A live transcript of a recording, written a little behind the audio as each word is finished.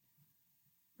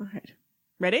All right.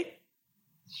 Ready?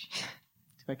 So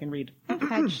I can read. I've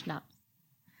had schnapps.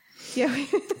 Yeah, we've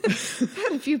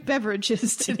had a few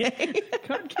beverages today.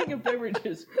 God King of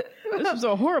Beverages. This was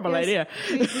a horrible idea.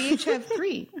 We each have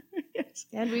 3. Yes.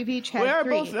 And we've each had We are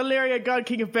 3. both Illyria, God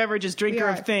King of Beverages, drinker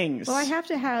of things. Well, I have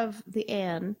to have the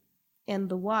Anne and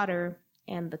the water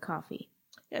and the coffee.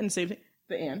 And same thing.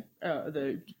 The Anne,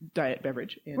 the diet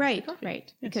beverage. And Right, the coffee.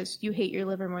 right. Yes. Because you hate your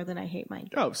liver more than I hate mine.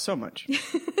 Oh, so much.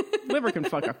 Liver can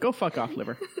fuck off. Go fuck off,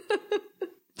 liver.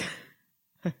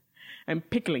 I'm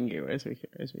pickling you as we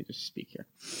just speak here.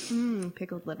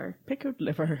 Pickled liver. Pickled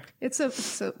liver. It's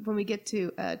so when we get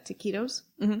to taquitos,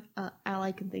 all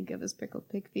I can think of is pickled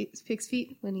pig's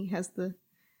feet when he has the.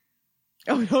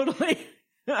 Oh, totally.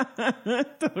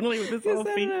 Totally with his little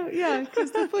feet. Yeah,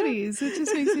 because the footies. It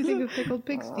just makes me think of pickled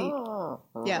pig's feet.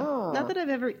 Yeah. Not that I've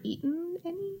ever eaten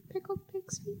any pickled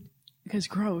pig's feet. Because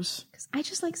gross. Because I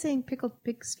just like saying pickled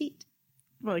pig's feet.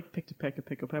 Well, like pick to peck of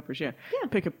pickled peppers, yeah. Yeah.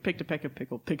 Pick to peck of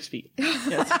pickled pig's feet.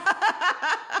 Yes.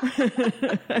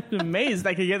 I'm amazed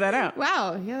I could get that out.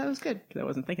 Wow. Yeah, that was good. Because I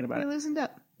wasn't thinking about I loosened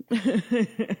up.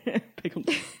 it. Pickled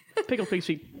pig's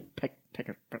feet. Peck.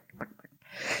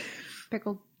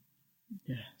 Pickled.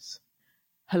 Yes.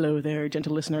 Hello there,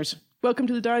 gentle listeners. Welcome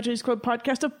to the Dodgers Club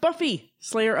podcast of Buffy,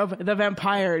 Slayer of the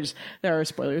Vampires. There are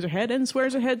spoilers ahead and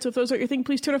swears ahead, so if those aren't your thing,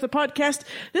 please turn off the podcast.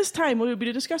 This time we will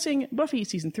be discussing Buffy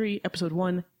Season 3, Episode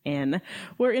 1, Anne,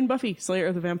 wherein Buffy, Slayer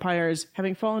of the Vampires,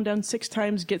 having fallen down 6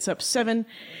 times, gets up 7.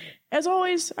 As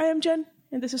always, I am Jen,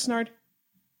 and this is Snard.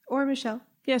 Or Michelle.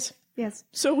 Yes. Yes.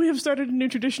 So we have started a new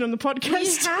tradition on the podcast.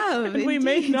 We have, and we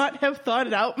may indeed. not have thought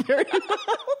it out very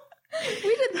well.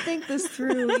 We didn't think this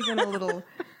through even a little.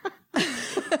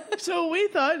 So we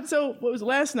thought, what was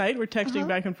last night, we're texting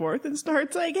back and forth, and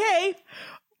Snart's like, hey,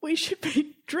 we should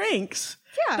make drinks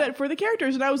for the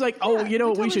characters. And I was like, you know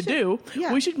what we should do?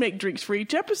 Yeah. We should make drinks for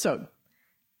each episode.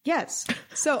 Yes.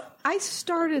 So I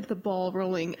started the ball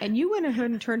rolling, and you went ahead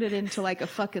and turned it into like a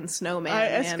fucking snowman. I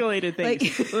escalated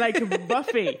things like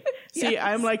Buffy. See, Yes.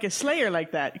 I'm like a Slayer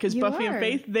like that, because You Buffy and are.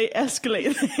 Faith, they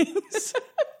escalate things.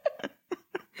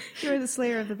 You're the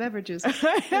Slayer of the Beverages.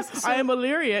 I am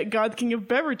Illyria, God King of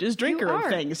Beverages, drinker You of are.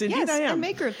 things. Indeed yes, I am. and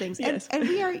maker of things. Yes. And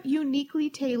we are uniquely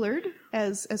tailored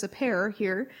as a pair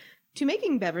here to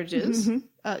making beverages,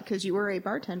 because you were a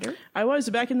bartender. I was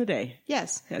back in the day.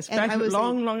 Yes. Yes, And back I was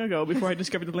long ago, before I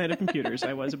discovered the land of computers,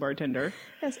 I was a bartender.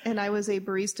 Yes, and I was a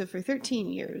barista for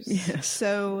 13 years. Yes.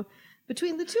 So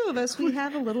between the two of us, we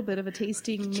have a little bit of a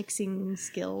tasting, mixing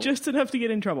skill. Just enough to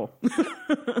get in trouble.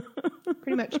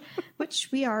 Pretty much, which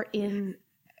we are in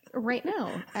right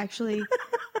now, actually.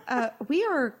 We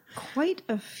are quite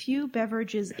a few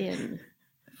beverages in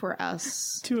for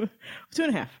us. Two and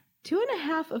a half.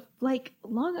 2.5 of like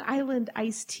Long Island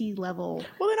iced tea level.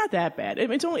 Well, they're not that bad. I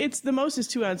mean, it's the most is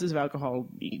 2 ounces of alcohol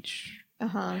each.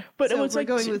 But So it's we're like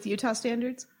going with Utah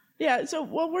standards? Yeah. So,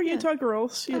 well, we're Utah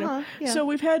girls, you know. yeah. So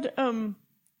we've had 1,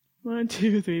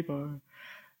 2, 3, 4,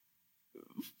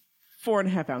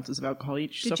 4.5 ounces of alcohol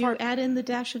each. Did so you far. add in the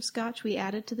dash of scotch we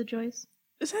added to the Joyce?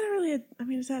 Is that really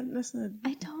that's not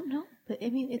I don't know, but I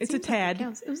mean, It's a seems like tad. it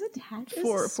counts. It was a tad. It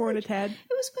four was and a tad. It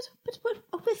was but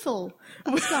a whiffle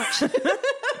of scotch.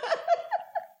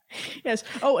 Yes.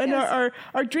 Oh, and Yes.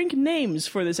 our drink names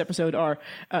for this episode are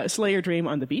Slayer Dream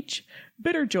on the Beach,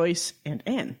 Bitter Joyce, and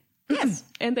Anne. Yes.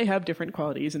 And they have different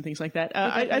qualities and things like that.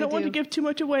 I they don't want to do. give too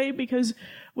much away because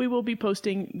we will be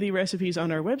posting the recipes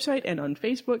on our website and on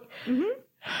Facebook.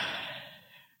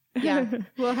 Yeah,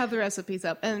 we'll have the recipes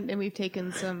up, and we've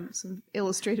taken some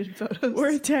illustrated photos.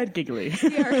 We're a tad giggly.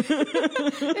 We are. It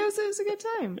was a good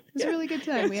time. It was a really good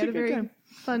time. We it's had a a good very time.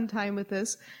 fun time with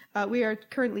this. We are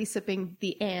currently sipping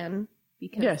the Anne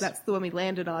because Yes. that's the one we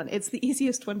landed on. It's the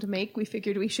easiest one to make. We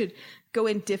figured we should go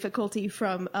in difficulty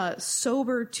from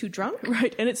sober to drunk.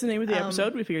 Right. And it's the name of the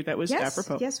episode. We figured that was Yes,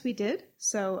 apropos. yes, we did.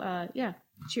 So, yeah.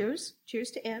 Cheers.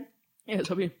 Cheers to Anne. Yes,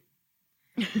 hope you.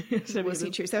 Was he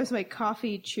cheers? That was my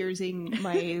coffee cheersing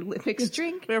my mixed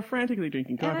drink. We are frantically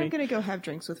drinking And coffee. I'm going to go have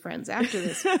drinks with friends after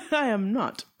this. I am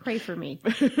not. Pray for me.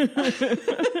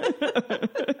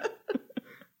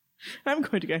 I'm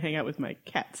going to go hang out with my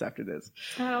cats after this.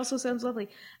 That also sounds lovely.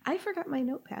 I forgot my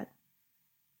notepad.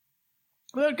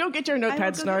 Well, go get your I will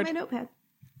notepad, go Snard. get my notepad.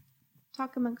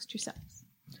 Talk amongst yourselves.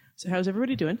 So how's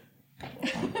everybody doing?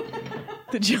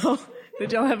 Did y'all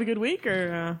have a good week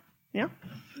or yeah?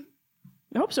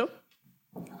 I hope so.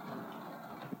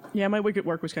 Yeah, my week at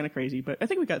work was kind of crazy, but I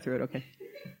think we got through it okay.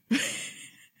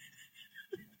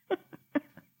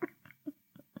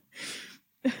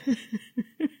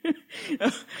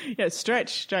 Yeah,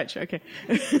 stretch. Okay.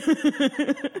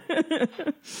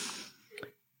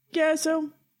 Yeah, so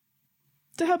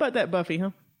So how about that Buffy,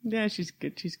 huh? Yeah, she's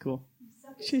good. She's cool.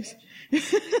 She's... I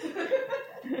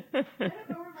don't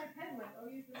know where my pen went. I'll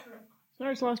use this one.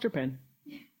 Sarah's lost her pen.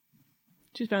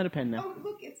 She's found a pen now. Oh,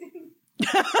 look, it's in...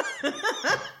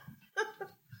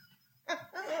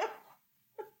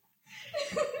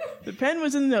 The pen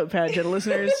was in the notepad, gentle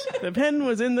listeners. The pen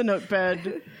was in the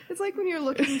notepad. It's like when you're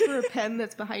looking for a pen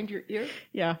that's behind your ear.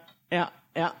 Yeah.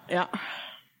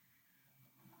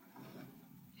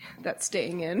 That's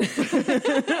staying in.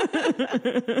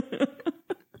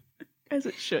 As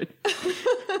it should.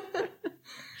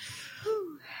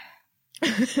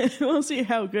 We'll see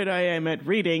how good I am at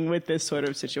reading with this sort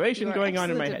of situation going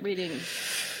on in my head. Reading.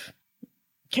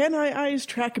 Can my eyes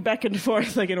track back and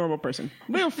forth like a normal person?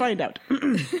 We'll find out.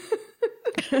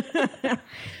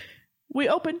 We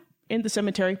open in the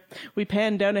cemetery. We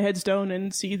pan down a headstone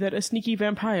and see that a sneaky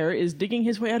vampire is digging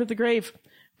his way out of the grave.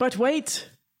 But wait!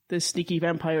 This sneaky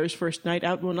vampire's first night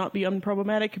out will not be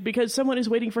unproblematic because someone is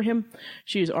waiting for him.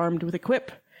 She is armed with a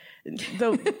quip.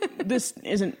 Though this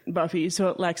isn't Buffy, so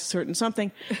it lacks a certain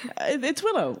something. It's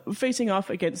Willow facing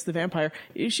off against the vampire.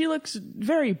 She looks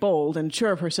very bold and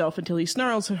sure of herself until he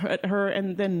snarls at her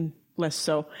and then less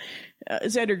so.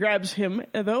 Xander grabs him,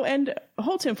 though, and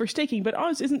holds him for staking, but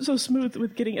Oz isn't so smooth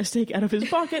with getting a stake out of his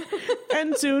pocket,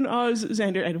 and soon Oz,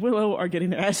 Xander, and Willow are getting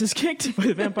their asses kicked by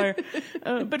the vampire.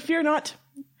 But fear not.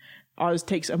 Oz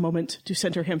takes a moment to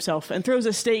center himself and throws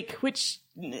a stake, which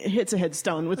hits a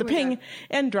headstone with a ping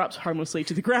and drops harmlessly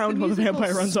to the ground while the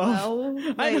vampire runs off.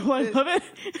 I know, I love it.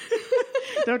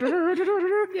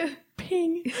 Yeah.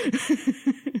 Ping.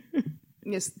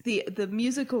 Yes, the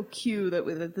musical cue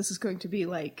that this is going to be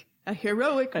like a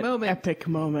heroic moment. Epic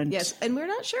moment. Yes, and we're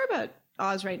not sure about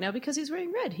Oz right now because he's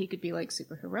wearing red. He could be like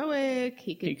super heroic.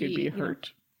 He could be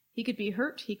hurt. He could be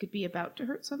hurt. He could be about to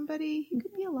hurt somebody. He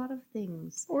could be a lot of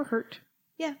things. Or hurt.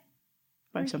 Yeah.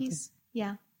 By something.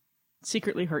 Yeah.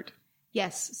 Secretly hurt.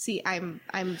 Yes. See, I'm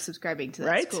subscribing to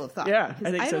that school of thought. Yeah,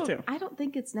 I think so too. I don't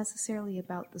think it's necessarily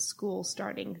about the school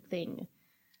starting thing.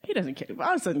 He doesn't care.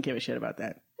 Oz doesn't give a shit about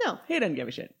that. No. He doesn't give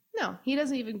a shit. No. He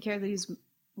doesn't even care that he's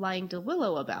lying to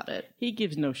Willow about it. He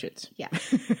gives no shits. Yeah.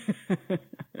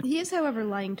 He is, however,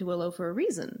 lying to Willow for a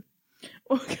reason.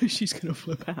 Well, because she's going to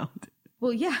flip out.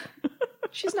 Well, yeah.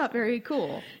 She's not very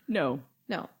cool. No.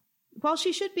 While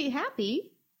she should be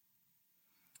happy.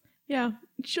 Yeah,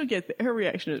 she'll get there. Her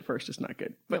reaction at first is not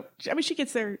good. But, I mean, she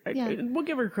gets there. Yeah. We'll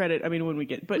give her credit, when we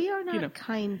get... But we are not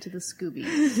kind to the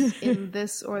Scoobies in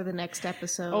this or the next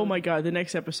episode. Oh my god, the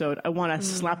next episode. I want to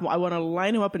slap them. I want to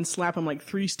line them up and slap them like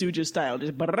Three Stooges style.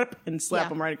 Just and slap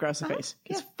them right across the face.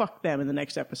 Because fuck them in the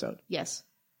next episode. Yes.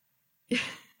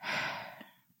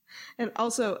 And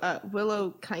also,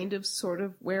 Willow kind of sort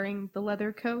of wearing the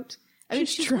leather coat. I mean,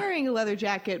 she's wearing a leather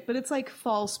jacket, but it's like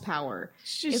false power.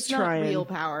 It's not real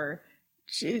power.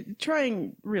 She's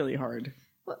trying really hard.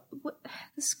 What?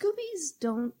 The Scoobies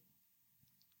don't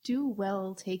do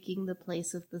well taking the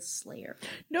place of the Slayer.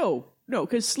 No,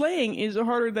 because slaying is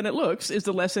harder than it looks, is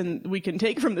the lesson we can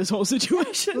take from this whole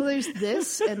situation. Well, there's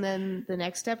this, and then the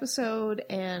next episode,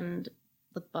 and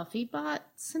the Buffy bot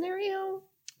scenario.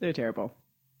 They're terrible.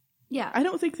 Yeah. I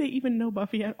don't think they even know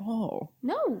Buffy at all.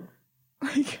 No.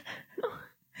 Like,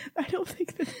 I don't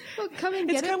think that... Well, come and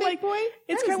get it, big boy?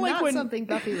 It's kind of like when something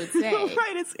Buffy would say.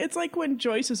 Right, it's like when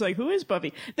Joyce is like, who is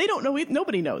Buffy? They don't know.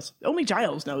 Nobody knows. Only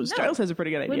Giles knows. No. Giles has a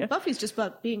pretty good idea. When Buffy's just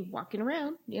about walking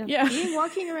around.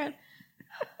 Walking around.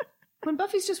 When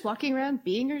Buffy's just walking around,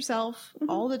 being herself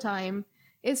all the time,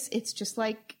 it's just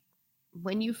like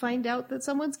when you find out that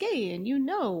someone's gay and you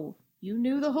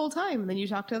knew the whole time, and then you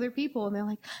talk to other people and they're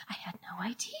like, I had no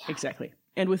idea. Exactly.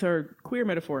 And with our queer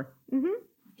metaphor. Mm-hmm.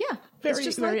 Yeah. Very,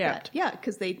 just very like apt. That. Yeah,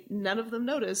 because none of them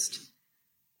noticed.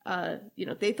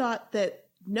 They thought that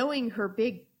knowing her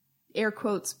big, air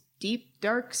quotes, deep,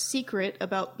 dark secret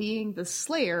about being the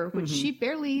Slayer, which she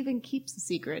barely even keeps the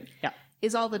secret,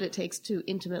 is all that it takes to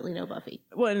intimately know Buffy.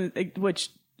 Well,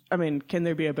 can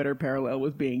there be a better parallel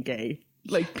with being gay?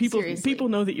 Like, people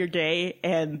know that you're gay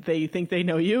and they think they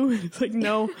know you. It's like,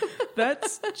 no,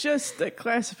 that's just a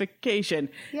classification.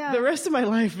 Yeah. The rest of my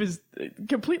life is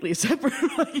completely separate.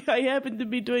 Like, I happen to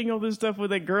be doing all this stuff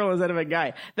with a girl instead of a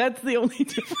guy. That's the only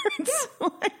difference.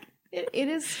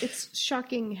 It's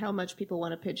shocking how much people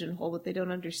want to pigeonhole what they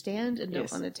don't understand and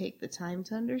don't want to take the time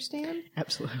to understand.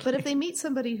 Absolutely. But if they meet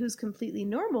somebody who's completely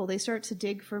normal, they start to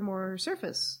dig for more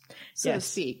surface, so to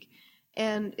speak.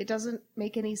 And it doesn't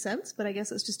make any sense, but I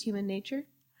guess it's just human nature.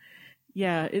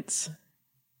 Yeah, it's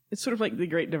sort of like the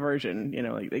Great Diversion,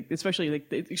 especially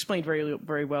they explained very,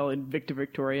 very well in Victor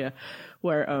Victoria,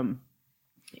 where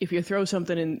if you throw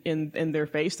something in their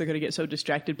face, they're going to get so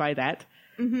distracted by that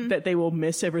that they will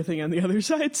miss everything on the other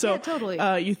side. So totally.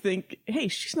 You think, hey,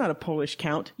 she's not a Polish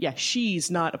count. Yeah,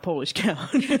 she's not a Polish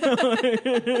count.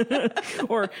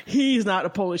 Or he's not a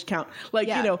Polish count. Like,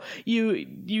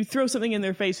 you throw something in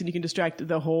their face and you can distract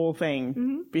the whole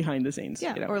thing behind the scenes.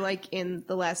 Yeah, or like in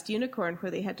The Last Unicorn,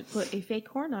 where they had to put a fake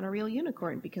horn on a real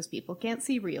unicorn because people can't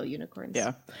see real unicorns.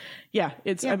 Yeah.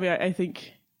 It's. I mean, I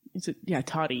think it's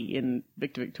Toddy in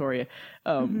Victoria,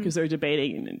 because they're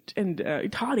debating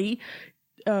and Toddy,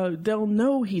 they'll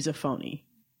know he's a phony.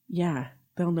 Yeah.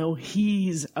 They'll know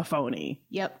he's a phony.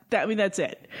 Yep. That's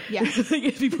it. Yeah.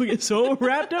 People get so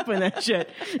wrapped up in that shit.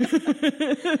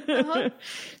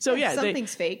 So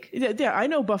something's fake. Yeah, I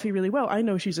know Buffy really well. I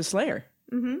know she's a Slayer.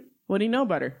 Mm-hmm. What do you know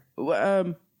about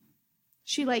her?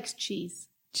 She likes cheese.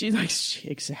 She likes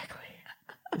exactly.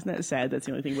 Isn't that sad? That's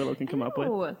the only thing Willow can come up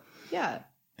with. Yeah.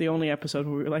 The only episode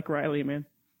where we were like Riley, man.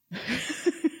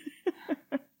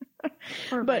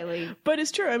 Or Riley. But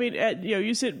it's true. I mean,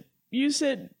 you sit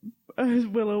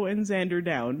Willow and Xander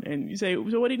down, and you say,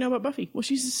 "So what do you know about Buffy?" Well,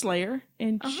 she's a Slayer,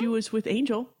 and she was with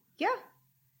Angel. Yeah.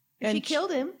 And she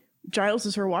killed him. Giles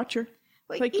is her watcher.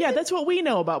 That's what we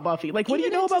know about Buffy. Like, what do you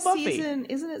know about Buffy? Isn't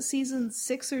it season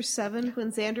 6 or 7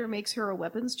 when Xander makes her a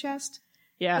weapons chest?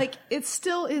 Yeah. Like, it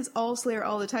still is all Slayer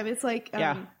all the time. It's like,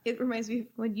 it reminds me of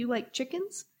when you like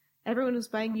chickens, everyone was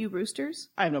buying you roosters.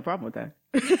 I have no problem with that.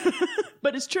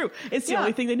 But it's true. It's the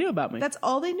only thing they knew about me. That's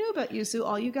all they knew about you. So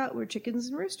all you got were chickens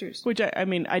and roosters. Which I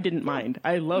mean, I didn't mind.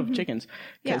 I love chickens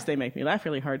because they make me laugh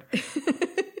really hard.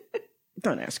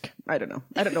 Don't ask. I don't know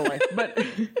why.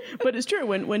 But it's true.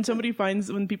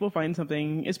 When people find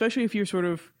something, especially if you're sort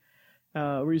of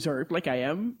reserved like I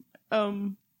am,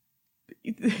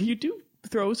 you do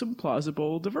throw some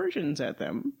plausible diversions at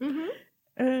them,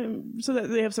 so that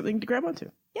they have something to grab onto.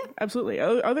 Yeah, absolutely.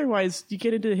 Otherwise, you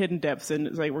get into the hidden depths, and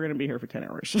it's like, we're going to be here for 10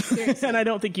 hours, and I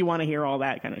don't think you want to hear all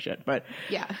that kind of shit. But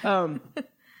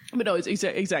but no, it's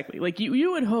exactly like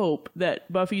you would hope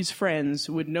that Buffy's friends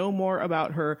would know more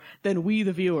about her than we,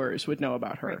 the viewers, would know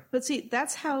about her. Right. But see,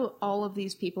 that's how all of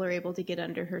these people are able to get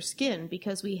under her skin,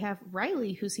 because we have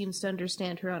Riley, who seems to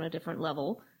understand her on a different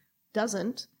level,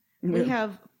 doesn't. Yeah. We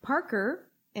have Parker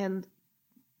and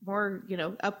more,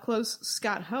 up close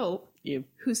Scott Hope,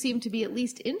 who seem to be at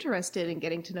least interested in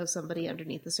getting to know somebody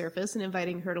underneath the surface and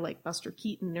inviting her to, like, Buster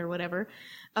Keaton or whatever.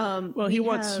 Well, he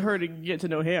wants her to get to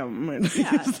know him.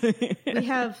 Yeah. We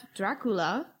have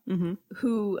Dracula,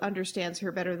 who understands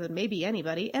her better than maybe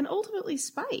anybody, and ultimately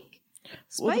Spike.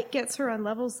 Spike gets her on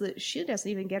levels that she doesn't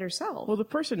even get herself. Well,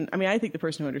 I think the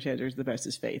person who understands her the best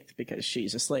is Faith, because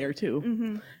she's a Slayer too.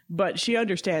 Mm-hmm. But she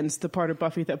understands the part of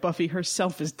Buffy that Buffy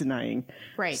herself is denying.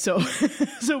 Right. So Buffy,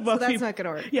 that's not going to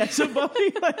work. Yeah. So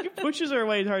Buffy pushes her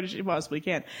away as hard as she possibly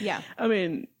can. Yeah. I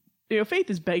mean,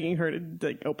 Faith is begging her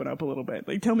to open up a little bit.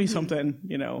 Like, tell me something.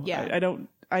 Yeah.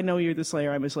 I know you're the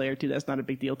Slayer. I'm a Slayer too. That's not a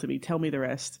big deal to me. Tell me the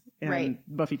rest. And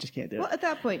Buffy just can't do it. Well, at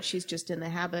that point, she's just in the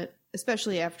habit,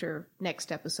 especially after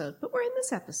next episode. But we're in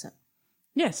this episode.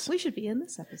 Yes. We should be in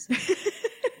this episode.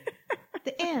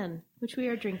 The Anne, which we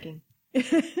are drinking.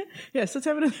 Yes, let's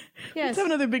have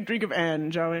another big drink of Anne,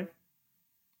 shall we?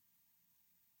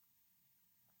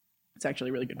 It's actually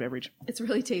a really good beverage. It's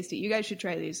really tasty. You guys should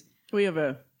try these. We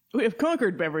have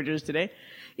conquered beverages today.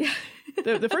 Yeah.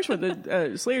 the first one,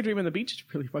 the Slayer Dream on the Beach, is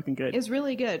really fucking good. It's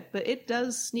really good, but it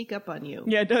does sneak up on you.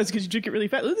 Yeah, it does, because you drink it really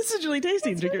fast. Oh, this is really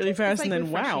tasty. Drink it really fast, and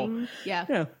then refreshing. Wow.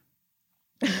 Yeah.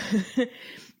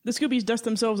 The Scoobies dust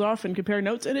themselves off and compare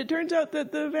notes, and it turns out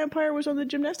that the vampire was on the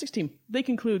gymnastics team. They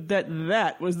conclude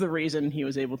that was the reason he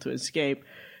was able to escape.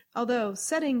 Although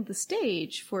setting the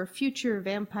stage for future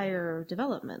vampire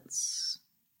developments.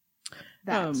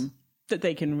 That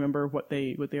they can remember what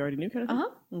they already knew, kind of thing? Uh-huh.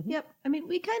 Mm-hmm. Yep. I mean,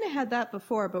 we kind of had that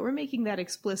before, but we're making that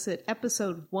explicit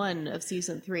episode 1 of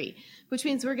season 3, which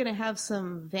means we're going to have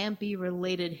some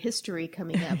vampy-related history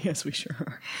coming up. Yes, we sure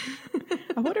are.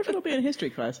 I wonder if it'll be in a history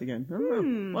class again. I don't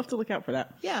know. We'll have to look out for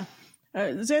that. Yeah.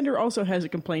 Xander also has a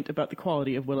complaint about the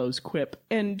quality of Willow's quip,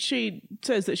 and she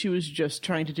says that she was just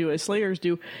trying to do as Slayers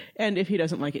do, and if he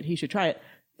doesn't like it, he should try it.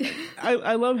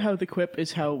 I love how the quip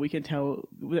is how we can tell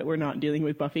that we're not dealing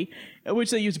with Buffy,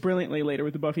 which they use brilliantly later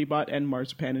with the Buffy bot and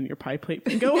marzipan in your pie plate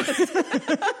bingo.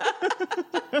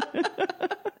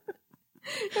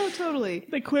 Oh, totally.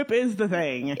 The quip is the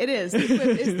thing. It is. The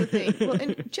quip is the thing. Well,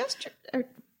 and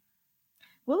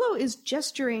Willow is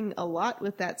gesturing a lot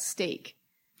with that stake.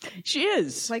 She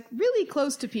is. Like, really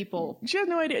close to people. She has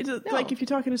no idea. No. Like, if you're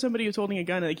talking to somebody who's holding a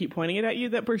gun and they keep pointing it at you,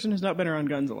 that person has not been around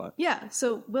guns a lot. Yeah,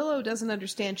 so Willow doesn't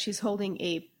understand she's holding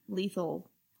a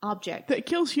lethal object that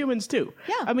kills humans too.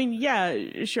 Yeah. I mean,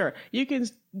 yeah, sure. You can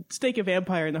stake a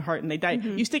vampire in the heart and they die.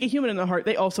 You stick a human in the heart,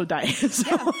 they also die. So.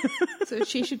 Yeah. So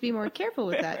she should be more careful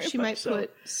with that. She might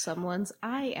put someone's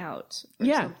eye out or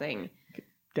something.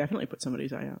 Definitely put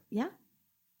somebody's eye out. Yeah.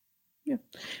 Yeah.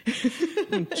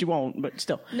 She won't, but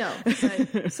still. No.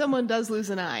 But someone does lose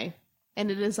an eye. And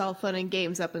it is all fun and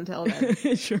games up until then.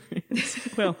 It sure is.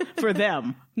 Well, for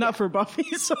them. Not for Buffy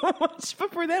so much,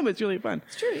 but for them it's really fun.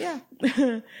 It's true, yeah.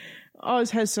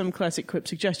 Oz has some classic quip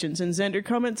suggestions, and Xander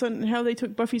comments on how they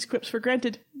took Buffy's quips for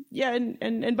granted. Yeah,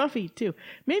 and Buffy, too.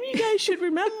 Maybe you guys should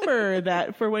remember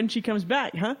that for when she comes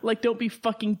back, huh? Like, don't be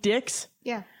fucking dicks.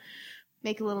 Yeah.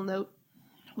 Make a little note.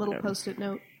 Little post-it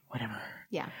note. Whatever.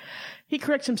 Yeah. He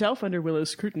corrects himself under Willow's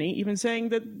scrutiny, even saying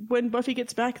that when Buffy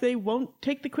gets back, they won't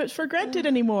take the quips for granted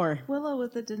anymore. Willow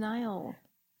with the denial.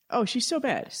 Oh, she's so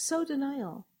bad. So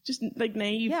denial. Just, like,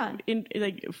 naive,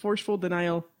 like, forceful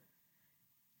denial.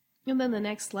 And then the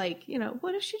next, like,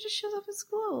 what if she just shows up at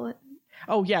school?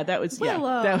 Oh, yeah, that was,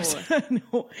 Willow. That was,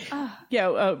 no.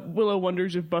 Willow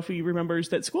wonders if Buffy remembers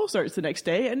that school starts the next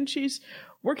day, and she's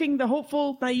working the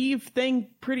hopeful, naive thing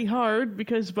pretty hard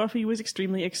because Buffy was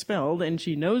extremely expelled, and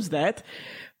she knows that.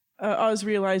 Oz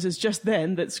realizes just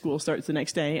then that school starts the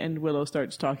next day, and Willow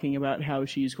starts talking about how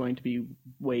she's going to be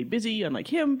way busy, unlike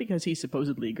him, because he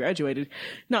supposedly graduated.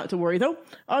 Not to worry, though.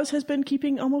 Oz has been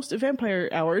keeping almost vampire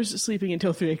hours, sleeping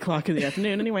until 3 o'clock in the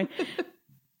afternoon. Anyway,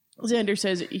 Xander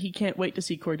says he can't wait to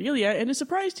see Cordelia, and is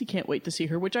surprised he can't wait to see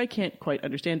her, which I can't quite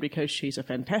understand because she's a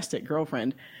fantastic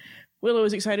girlfriend. Willow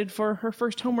is excited for her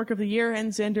first homework of the year,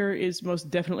 and Xander is most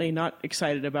definitely not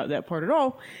excited about that part at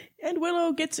all. And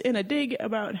Willow gets in a dig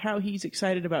about how he's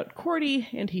excited about Cordy,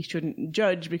 and he shouldn't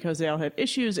judge because they all have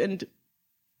issues, and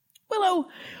Willow,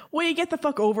 will you get the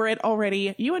fuck over it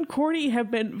already? You and Cordy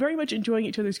have been very much enjoying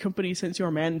each other's company since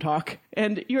your man talk,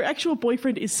 and your actual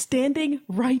boyfriend is standing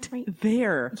right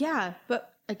there. Yeah,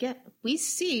 but again, we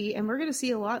see, and we're going to see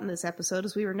a lot in this episode,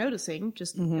 as we were noticing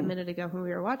just a minute ago when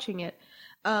we were watching it,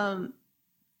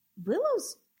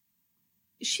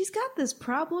 she's got this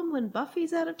problem when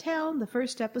Buffy's out of town, the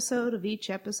first episode of each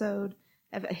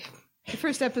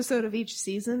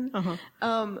season,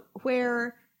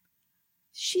 where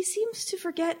she seems to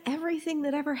forget everything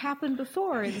that ever happened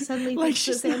before and suddenly thinks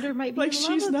that Xander might be in love with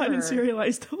her. Like she's not in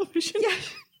serialized television. Yeah.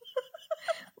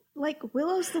 Like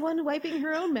Willow's the one wiping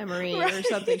her own memory or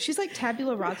something. She's like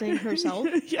tabula rasaing herself.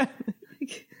 Yeah.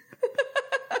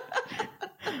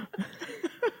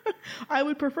 I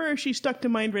would prefer if she stuck to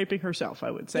mind raping herself,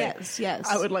 I would say. Yes.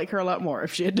 I would like her a lot more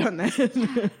if she had done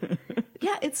that.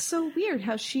 Yeah, it's so weird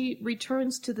how she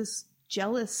returns to this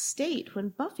jealous state when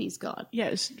Buffy's gone.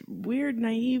 Yes, weird,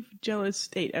 naive, jealous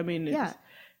state. I mean,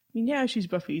 she's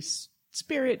Buffy's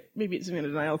spirit. Maybe it's a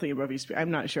denial thing of Buffy's spirit.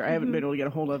 I'm not sure. I haven't been able to get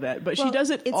a hold of that. But she does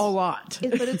it a lot.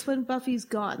 But it's when Buffy's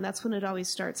gone. That's when it always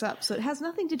starts up. So it has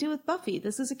nothing to do with Buffy.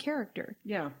 This is a character.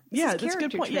 Yeah. That's a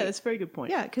good point. Trait. Yeah, that's a very good point.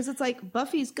 Yeah, because it's like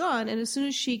Buffy's gone, and as soon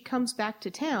as she comes back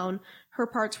to town, her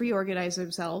parts reorganize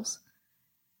themselves,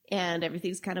 and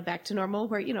everything's kind of back to normal,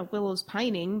 where, Willow's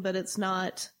pining, but it's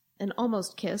not an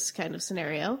almost kiss kind of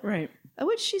scenario. Right.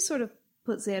 Which she sort of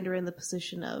put Xander in the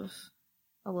position of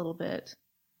a little bit.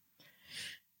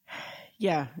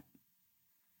 Yeah.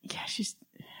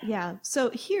 Yeah.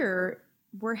 So here,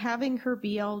 we're having her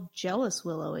be all jealous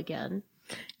Willow again.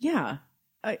 Yeah.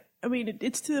 I mean,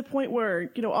 it's to the point where,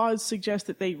 Oz suggests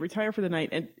that they retire for the night.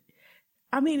 And,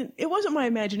 I mean, it wasn't my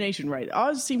imagination, right?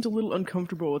 Oz seems a little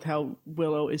uncomfortable with how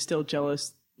Willow is still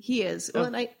jealous. He is. Well,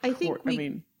 and I think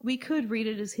we could read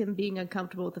it as him being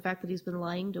uncomfortable with the fact that he's been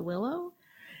lying to Willow.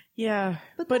 Yeah,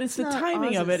 but it's the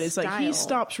timing of it. It's like he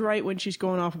stops right when she's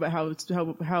going off about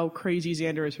how crazy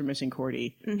Xander is for missing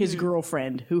Cordy, his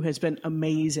girlfriend, who has been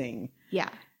amazing. Yeah,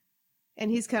 and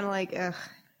he's kind of like, ugh.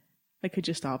 Like, could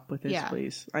you stop with this,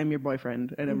 please? I'm your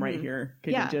boyfriend, and I'm right here.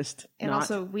 Can you just And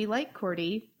also, we like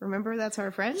Cordy. Remember, that's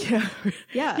our friend?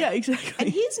 Yeah. Yeah, exactly. And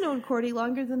he's known Cordy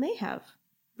longer than they have.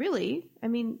 Really? I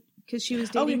mean, because she was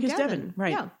dating Devin.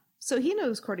 Right. Yeah. So he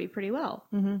knows Cordy pretty well.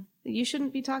 Mm-hmm. You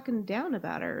shouldn't be talking down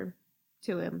about her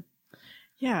to him.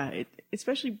 Yeah,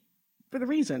 especially for the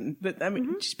reason that,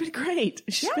 she's been great.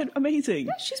 She's been amazing.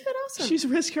 Yeah, she's been awesome. She's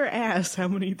risked her ass how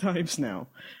many times now?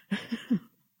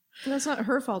 That's not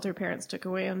her fault her parents took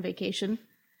away on vacation.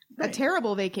 Right. A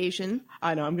terrible vacation.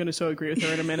 I know, I'm going to so agree with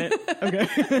her in a minute.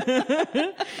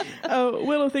 Okay.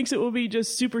 Willow thinks it will be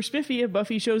just super spiffy if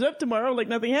Buffy shows up tomorrow like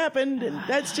nothing happened. And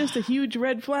that's just a huge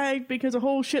red flag because a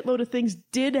whole shitload of things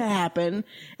did happen.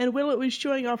 And Willow is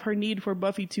showing off her need for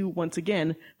Buffy to, once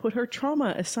again, put her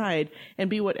trauma aside and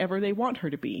be whatever they want her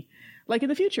to be. Like in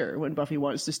the future, when Buffy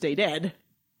wants to stay dead.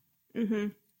 Mm-hmm.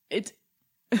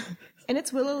 And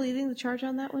it's Willow leading the charge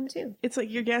on that one, too. It's like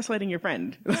you're gaslighting your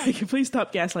friend. Like, please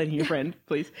stop gaslighting your friend,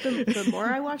 please. The more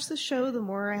I watch the show, the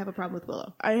more I have a problem with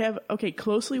Willow. I have,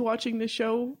 closely watching the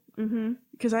show,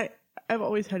 because I've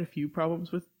always had a few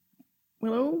problems with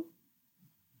Willow.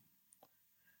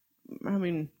 I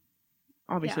mean,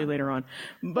 obviously later on.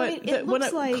 But when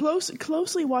I'm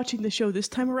closely watching the show this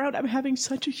time around, I'm having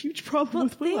such a huge problem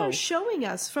with Willow. They are showing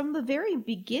us from the very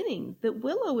beginning that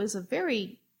Willow is a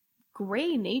very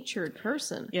gray-natured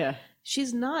person. Yeah.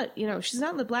 She's not in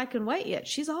the black and white yet.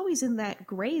 She's always in that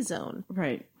gray zone.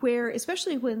 Right. Where,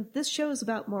 especially when this show is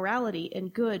about morality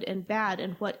and good and bad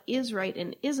and what is right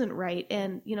and isn't right.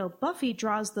 And, Buffy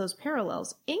draws those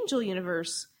parallels. Angel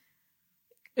Universe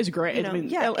is great. I mean,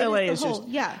 LA is just...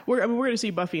 Yeah. We're going to see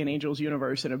Buffy in Angel's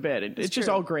Universe in a bit. It's just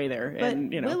all gray there. But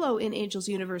and, Willow in Angel's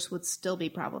Universe would still be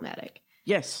problematic.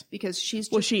 Yes. Because she's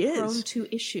just prone to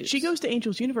issues. She goes to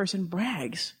Angel's Universe and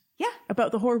brags. Yeah.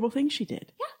 About the horrible things she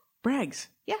did. Yeah. Brags.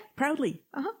 Yeah. Proudly.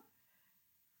 Uh-huh.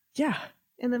 Yeah.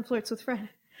 And then flirts with Fred.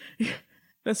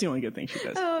 That's the only good thing she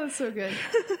does. Oh, it's so good.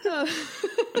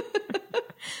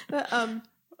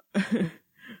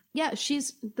 Yeah,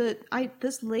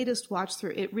 this latest watch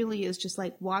through, it really is just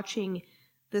like watching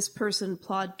this person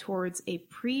plod towards a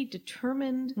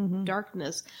predetermined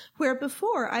darkness, where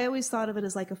before I always thought of it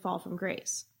as like a fall from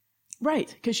grace. Right,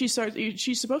 because she's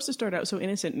supposed to start out so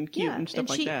innocent and cute and stuff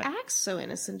like that. And she acts so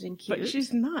innocent and cute. But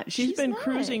she's not. She's been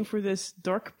cruising for this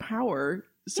dark power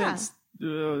since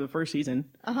the first season.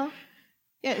 Uh-huh.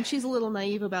 Yeah, and she's a little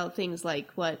naive about things like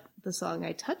what the song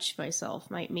I Touch Myself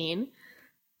might mean.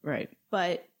 Right.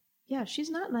 But, yeah,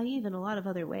 she's not naive in a lot of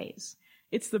other ways.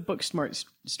 It's the book smart,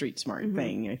 street smart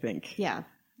thing, I think. Yeah.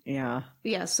 Yeah.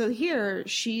 Yeah, so here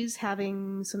she's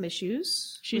having some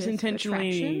issues. She's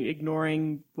intentionally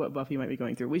ignoring what Buffy might be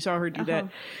going through. We saw her do that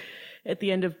at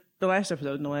the end of the last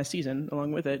episode in the last season,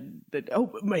 along with it, that,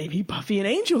 maybe Buffy and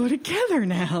Angel are together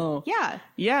now. Yeah.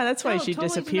 Yeah, that's why she'd totally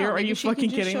disappear. Are you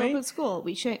fucking kidding me? Show up at school.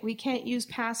 We can't use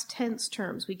past tense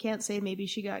terms. We can't say maybe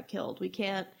she got killed. We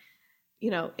can't,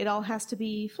 it all has to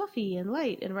be fluffy and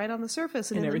light and right on the surface.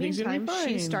 And in the meantime,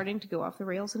 she's starting to go off the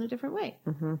rails in a different way.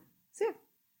 Mm-hmm. So,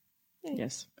 yeah.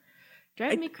 Yes.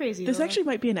 Driving me crazy. This actually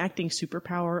might be an acting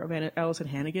superpower of Allison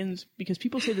Hannigan's, because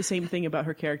people say the same thing about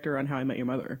her character on How I Met Your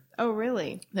Mother. Oh,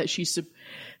 really? That she's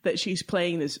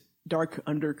playing this dark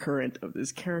undercurrent of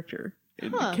this character.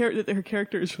 That her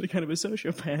character is really kind of a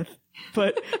sociopath,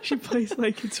 but she plays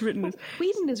like it's written as...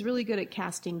 Whedon is really good at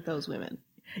casting those women.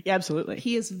 Yeah, absolutely.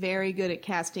 He is very good at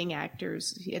casting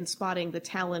actors and spotting the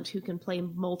talent who can play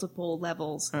multiple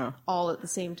levels all at the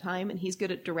same time, and he's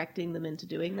good at directing them into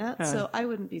doing that, so I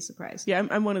wouldn't be surprised. Yeah,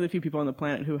 I'm one of the few people on the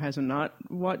planet who has not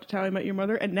watched How I Met Your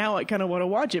Mother, and now I kind of want to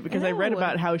watch it because I read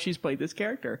about how she's played this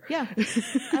character. Yeah,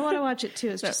 I want to watch it too.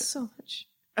 It's just so much.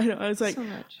 I know, I was like, so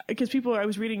much. Because I was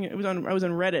on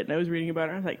Reddit, and I was reading about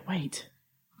it, and I was like, wait,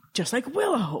 just like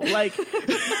Willow, like...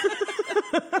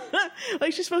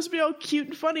 Like, she's supposed to be all cute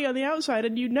and funny on the outside,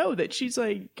 and that she's,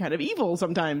 like, kind of evil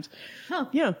sometimes. Huh.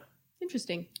 Yeah.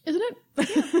 Interesting. Isn't it?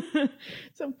 Yeah.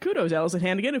 So, kudos, Allison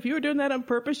Hannigan. If you were doing that on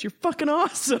purpose, you're fucking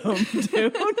awesome,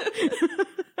 dude.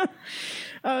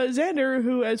 Xander,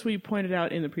 who, as we pointed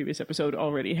out in the previous episode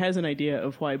already, has an idea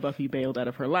of why Buffy bailed out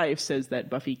of her life, says that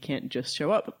Buffy can't just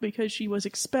show up because she was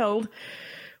expelled.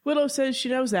 Willow says she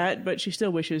knows that, but she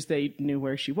still wishes they knew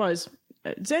where she was.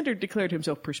 Xander declared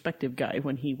himself perspective guy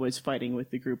when he was fighting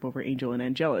with the group over Angel and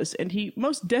Angelus, and he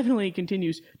most definitely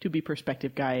continues to be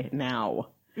perspective guy now.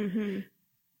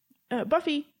 Mm-hmm.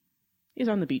 Buffy is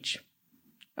on the beach.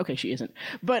 Okay, she isn't.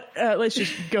 But let's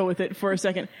just go with it for a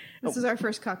second. This is our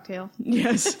first cocktail.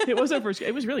 Yes, it was our first.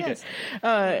 It was really good.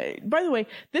 By the way,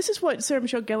 this is what Sarah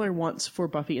Michelle Gellar wants for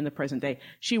Buffy in the present day.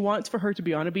 She wants for her to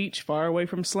be on a beach far away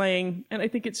from slaying, and I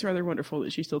think it's rather wonderful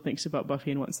that she still thinks about Buffy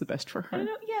and wants the best for her. I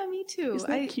know, yeah, me too. Isn't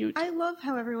that cute? I love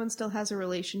how everyone still has a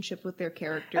relationship with their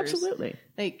characters. Absolutely.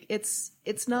 Like,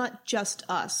 it's not just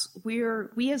us.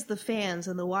 We as the fans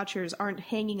and the watchers aren't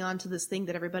hanging on to this thing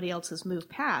that everybody else has moved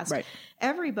past. Right.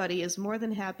 Everybody is more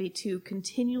than happy to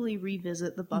continually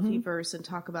revisit the Buffyverse and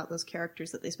talk about those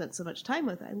characters that they spent so much time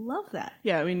with. I love that.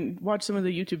 Yeah, I mean, watch some of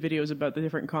the YouTube videos about the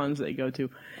different cons they go to.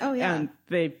 Oh, yeah. And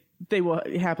they will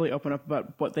happily open up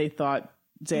about what they thought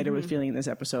Xander was feeling in this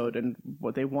episode, and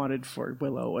what they wanted for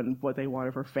Willow, and what they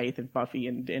wanted for Faith and Buffy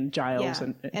and Giles,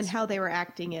 and how they were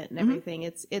acting it and everything.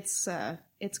 It's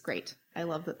great. I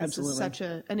love that this is such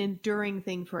an enduring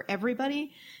thing for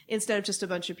everybody, instead of just a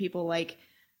bunch of people like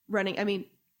running. I mean,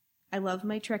 I love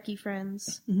my Trekkie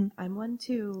friends. I'm one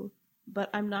too,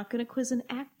 but I'm not going to quiz an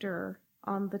actor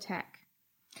on the tech.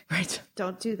 Right.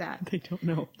 Don't do that. They don't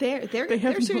know. They're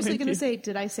seriously going to say,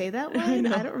 did I say that line?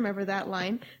 I don't remember that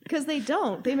line. Because they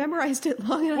don't. They memorized it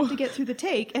long enough to get through the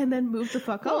take and then move the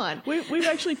fuck on. We've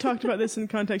actually talked about this in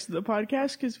context of the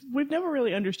podcast because we've never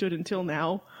really understood until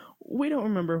now. We don't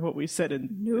remember what we said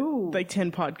in like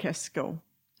 10 podcasts ago.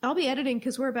 I'll be editing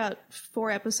because we're about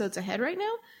 4 episodes ahead right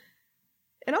now.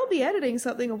 And I'll be editing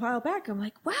something a while back. I'm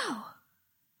like, wow.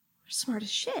 Smart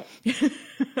as shit.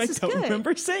 I don't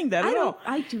remember saying that at all.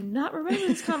 I do not remember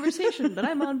this conversation, but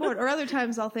I'm on board. Or other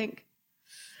times I'll think,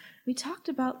 we talked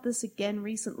about this again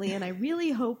recently, and I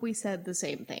really hope we said the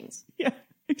same things. Yeah,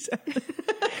 exactly.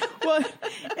 Well,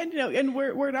 and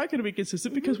we're not going to be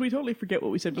consistent because we totally forget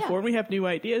what we said before, and we have new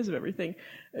ideas of everything.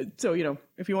 So,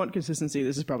 if you want consistency,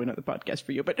 this is probably not the podcast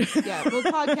for you, but yeah, well,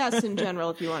 podcasts in general,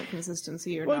 if you want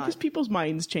consistency or not. Well, because people's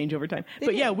minds change over time.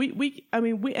 But yeah, we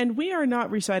are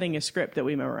not reciting a script that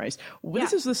we memorized.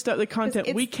 This is the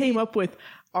content we came up with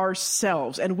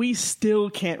ourselves, and we still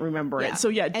can't remember it. So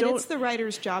and it's the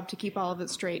writer's job to keep all of it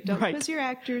straight. Don't quiz your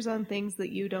actors on things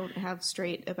that you don't have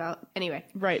straight about. Anyway.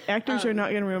 Right. Actors are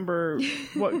not going to remember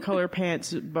what color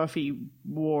pants Buffy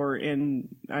wore in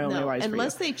I Only Lies For You.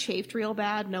 Unless they chafed real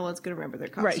bad, no one's going to remember their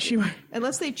costume. Right.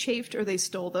 Unless they chafed or they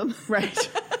stole them.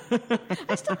 Right.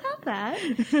 I still have that.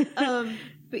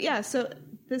 But yeah, so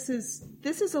this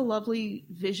is a lovely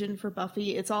vision for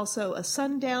Buffy. It's also a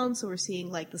sundown, so we're seeing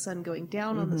like the sun going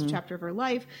down on this chapter of her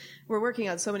life. We're working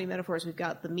on so many metaphors. We've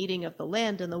got the meeting of the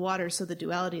land and the water, so the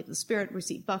duality of the spirit. We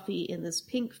see Buffy in this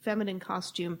pink feminine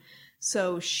costume.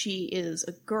 So she is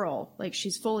a girl, like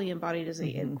she's fully embodied as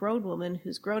a grown woman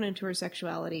who's grown into her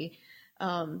sexuality.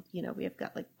 We have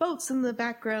got like boats in the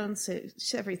background, so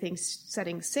everything's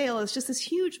setting sail. It's just this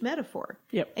huge metaphor.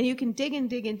 Yep. And you can dig and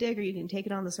dig and dig, or you can take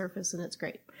it on the surface, and it's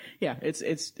great. Yeah,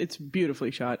 it's beautifully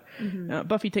shot.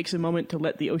 Buffy takes a moment to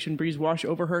let the ocean breeze wash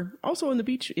over her. Also on the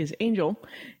beach is Angel.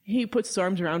 He puts his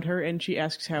arms around her, and she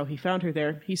asks how he found her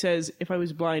there. He says, "If I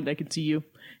was blind, I could see you."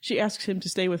 She asks him to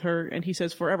stay with her, and he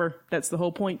says, "Forever. That's the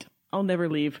whole point. I'll never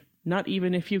leave. Not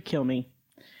even if you kill me."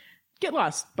 Get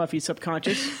lost, Buffy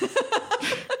subconscious.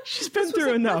 She's been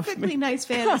through enough. Perfectly nice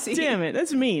fantasy. God damn it,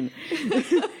 that's mean.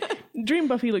 Dream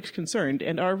Buffy looks concerned,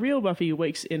 and our real Buffy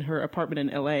wakes in her apartment in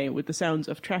L.A. with the sounds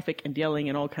of traffic and yelling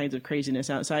and all kinds of craziness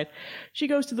outside. She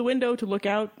goes to the window to look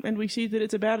out, and we see that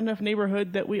it's a bad enough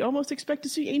neighborhood that we almost expect to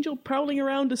see Angel prowling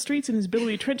around the streets in his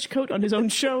billowy trench coat on his own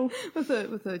show. with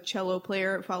a cello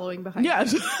player following behind him.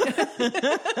 Yes.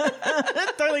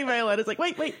 Totally violent. It's like,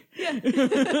 wait. Yeah. You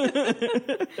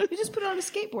just put it on a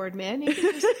skateboard, man. You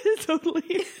can just...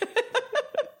 Totally.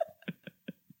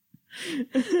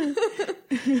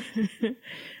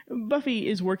 Buffy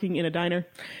is working in a diner.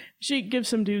 She gives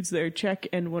some dudes their check,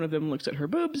 and one of them looks at her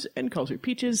boobs and calls her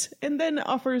peaches, and then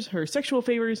offers her sexual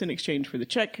favors in exchange for the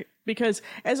check, because,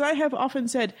 as I have often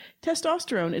said,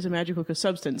 testosterone is a magical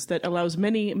substance that allows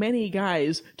many, many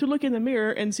guys to look in the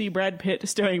mirror and see Brad Pitt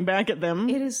staring back at them.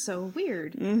 It is so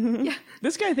weird. Yeah.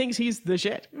 This guy thinks he's the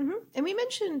shit. And we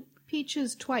mentioned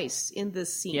peaches twice in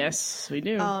this scene. Yes, we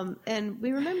do. And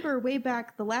we remember way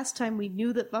back the last time we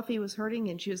knew that Buffy was hurting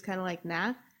and she was kind of like,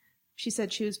 nah. She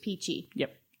said she was peachy.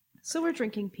 Yep. So we're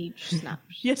drinking peach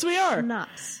schnapps. Yes, we are.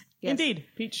 Schnapps. Yes. Indeed.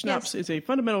 Peach schnapps is a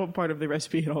fundamental part of the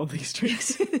recipe in all of these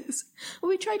drinks. It is. Well,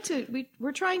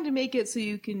 we're trying to make it so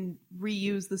you can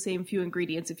reuse the same few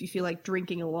ingredients if you feel like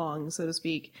drinking along, so to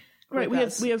speak. Right, we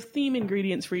have theme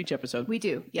ingredients for each episode. We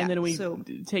do, yeah. And then we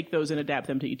take those and adapt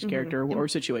them to each character or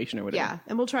situation or whatever. Yeah,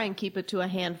 and we'll try and keep it to a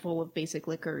handful of basic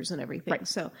liquors and everything. Right.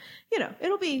 So,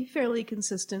 it'll be fairly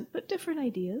consistent, but different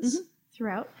ideas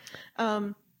throughout.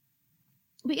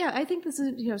 But yeah, I think this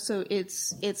is, so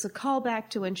it's a callback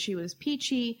to when she was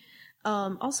peachy.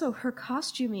 Also, her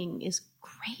costuming is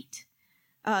great.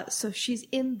 So she's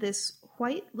in this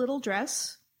white little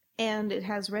dress, and it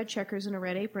has red checkers and a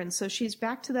red apron. So she's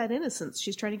back to that innocence.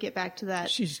 She's trying to get back to that.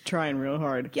 She's trying real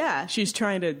hard. Yeah. She's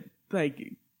trying to,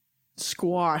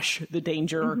 squash the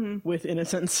danger with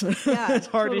innocence as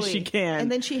hard as she can.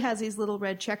 And then she has these little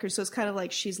red checkers, so it's kind of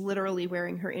like she's literally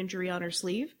wearing her injury on her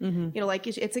sleeve.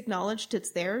 It's acknowledged,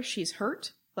 it's there, she's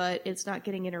hurt, but it's not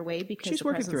getting in her way because she's the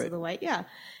working presence through of the light. Yeah.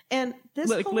 And this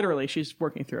literally, she's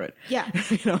working through it. Yeah.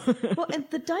 Well, and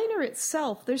the diner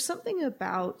itself, there's something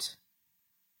about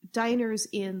diners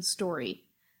in story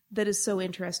that is so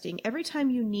interesting. Every time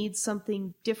you need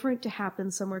something different to happen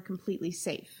somewhere completely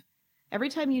safe, every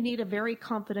time you need a very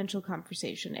confidential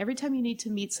conversation, every time you need to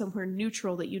meet somewhere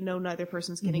neutral that neither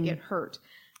person's going to get hurt,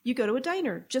 you go to a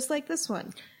diner, just like this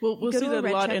one. Well, we'll see that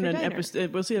a lot in an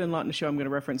episode. We'll see it a lot in the show I'm going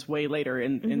to reference way later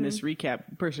in this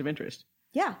recap, Person of Interest.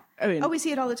 Yeah. I mean, we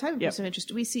see it all the time in Person of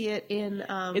Interest. We see it in...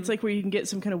 it's like where you can get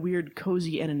some kind of weird,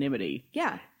 cozy anonymity.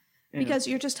 Yeah. Because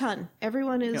you're just Hun.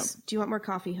 Everyone is, do you want more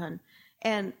coffee, Hun?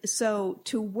 And so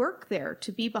to work there,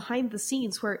 to be behind the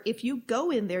scenes where if you go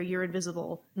in there, you're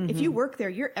invisible. If you work there,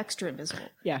 you're extra invisible.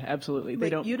 Yeah, absolutely.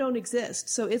 You don't exist.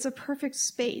 So it's a perfect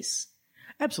space.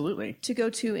 Absolutely. To go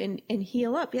to and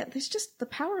heal up. Yeah, there's just the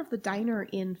power of the diner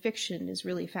in fiction is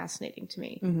really fascinating to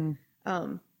me.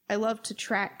 Mm-hmm. I love to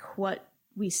track what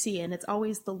we see, and it's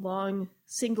always the long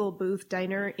single booth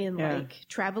diner in like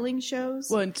traveling shows.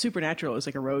 Well, and Supernatural is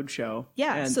like a road show.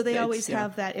 Yeah, so they always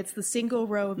have that. It's the single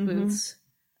row of booths.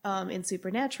 In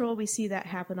Supernatural, we see that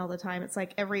happen all the time. It's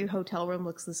like every hotel room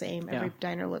looks the same. Every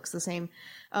diner looks the same.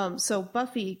 So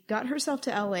Buffy got herself to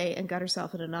LA and got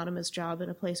herself an anonymous job in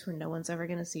a place where no one's ever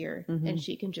going to see her. And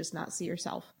she can just not see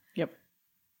herself. Yep.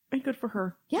 And good for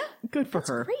her. Yeah. Good for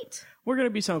her. Great. We're going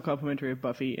to be so complimentary of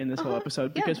Buffy in this whole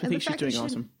episode because we think she's doing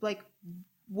awesome. Like,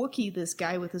 Wookiee this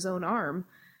guy with his own arm.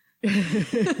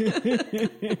 It's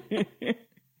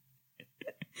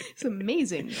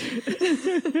amazing.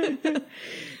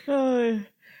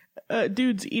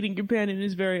 Dude's eating companion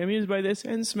is very amused by this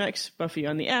and smacks Buffy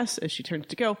on the ass as she turns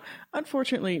to go.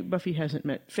 Unfortunately, Buffy hasn't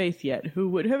met Faith yet, who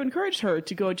would have encouraged her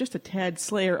to go just a tad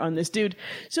slayer on this dude.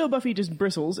 So Buffy just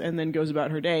bristles and then goes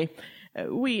about her day.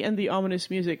 We and the ominous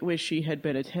music wish she had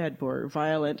been a tad more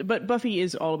violent, but Buffy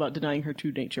is all about denying her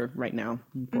true nature right now.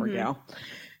 Poor gal.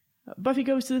 Buffy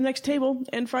goes to the next table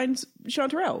and finds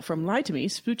Chanterelle from Lie to Me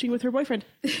spooching with her boyfriend.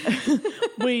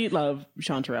 We love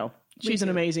Chanterelle. She's an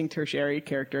amazing tertiary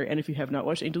character, and if you have not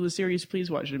watched Angel the series, please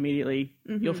watch it immediately.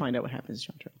 You'll find out what happens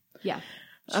to Chanterelle. Yeah.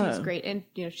 She's great. And,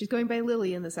 she's going by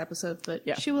Lily in this episode, but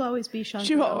she will always be Chanterelle.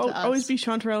 She will always be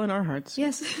Chanterelle in our hearts.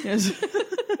 Yes. Yes.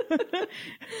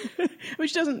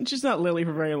 Which she's not Lily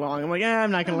for very long. I'm like, I'm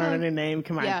not going to learn a new name.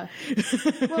 Come on. Yeah.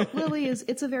 Well, Lily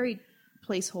it's a very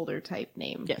placeholder type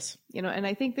name. Yes. And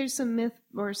I think there's some myth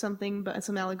or something, but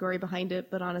some allegory behind it,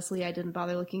 but honestly, I didn't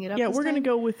bother looking it up. Yeah, we're going to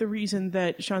go with the reason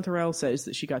that Chanterelle says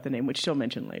that she got the name, which she'll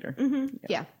mention later.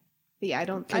 Yeah. But yeah, I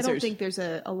don't think there's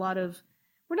a lot of,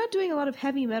 we're not doing a lot of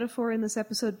heavy metaphor in this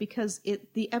episode because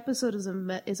the episode is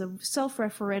a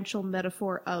self-referential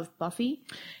metaphor of Buffy.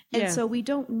 And so we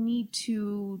don't need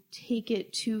to take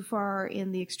it too far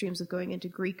in the extremes of going into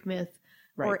Greek myth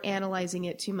or analyzing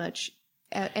it too much.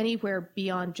 Anywhere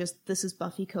beyond just this is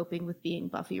Buffy coping with being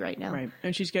Buffy right now. Right.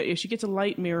 And she gets a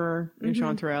light mirror in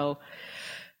Chanterelle.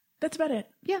 That's about it.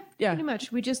 Yeah. Pretty much.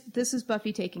 This is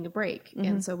Buffy taking a break.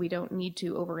 And so we don't need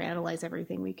to overanalyze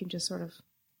everything. We can just sort of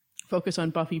focus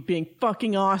on Buffy being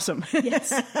fucking awesome.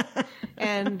 Yes.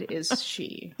 And is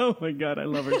she? Oh my God, I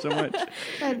love her so much.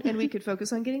 and we could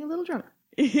focus on getting a little drunk.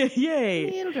 Yay.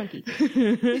 A little drunky.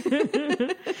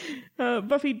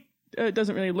 Buffy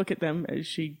doesn't really look at them as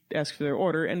she asks for their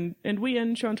order, and we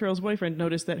and Chanterelle's boyfriend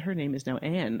notice that her name is now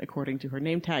Anne, according to her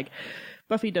name tag.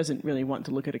 Buffy doesn't really want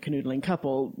to look at a canoodling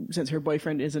couple, since her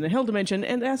boyfriend is in a hell dimension,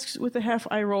 and asks with a half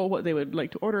eye roll what they would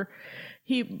like to order.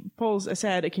 He pulls a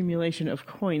sad accumulation of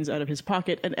coins out of his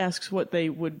pocket and asks what they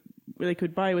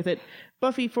could buy with it.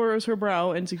 Buffy furrows her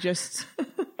brow and suggests,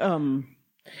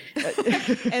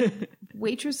 And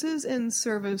waitresses and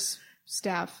service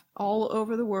staff all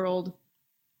over the world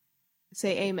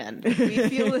say amen. We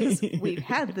feel as we've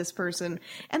had this person,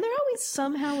 and they're always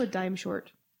somehow a dime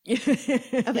short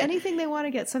of anything they want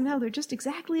to get. Somehow they're just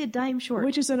exactly a dime short,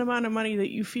 which is an amount of money that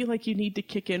you feel like you need to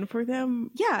kick in for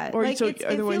them. Yeah, or like so it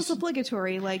feels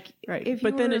obligatory. Like if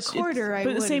but you then were it's a quarter, but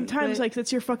at the same time, it's like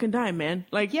that's your fucking dime, man.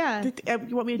 Like, you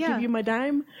want me to give you my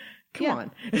dime? Come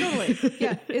on, totally.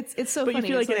 Yeah, it's so. But funny.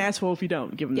 You feel like an asshole if you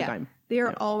don't give them the dime. They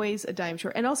are always a dime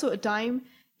short, and also a dime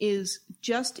is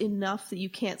just enough that you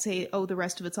can't say, oh, the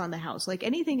rest of it's on the house. Like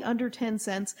anything under 10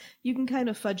 cents, you can kind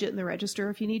of fudge it in the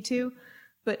register if you need to.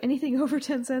 But anything over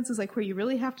 10 cents is like where you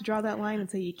really have to draw that line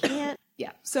and say you can't.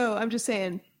 Yeah. So I'm just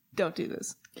saying, don't do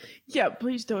this. Yeah,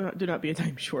 please do not be a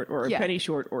dime short or a penny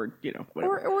short or,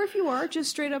 whatever. Or if you are,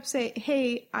 just straight up say,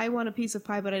 hey, I want a piece of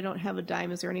pie, but I don't have a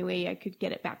dime. Is there any way I could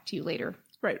get it back to you later?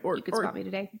 Right. Or you could spot me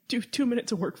today. Do 2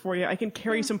 minutes of work for you. I can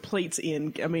carry some plates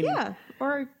in. I mean. Yeah.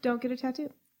 Or don't get a tattoo.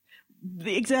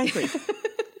 Exactly.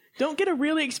 Don't get a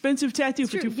really expensive tattoo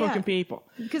for two fucking people.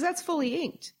 Because that's fully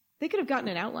inked. They could have gotten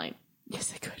an outline. Yes,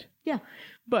 they could. Yeah.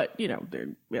 But, they're,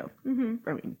 I mean,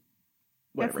 whatever.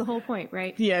 That's the whole point,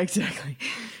 right? Yeah, exactly.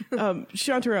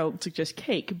 Chanterelle suggests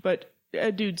cake, but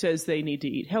a dude says they need to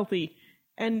eat healthy,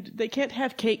 and they can't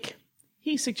have cake.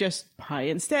 He suggests pie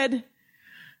instead.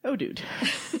 Oh, dude.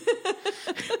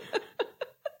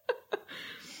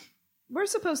 We're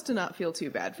supposed to not feel too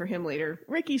bad for him later.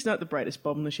 Ricky's not the brightest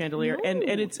bulb in the chandelier, no.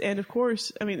 and of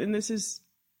course, I mean, and this is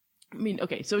I mean,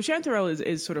 okay, so Chanterelle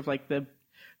is sort of like the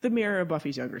mirror of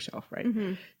Buffy's younger self, right?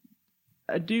 Mm-hmm.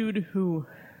 A dude who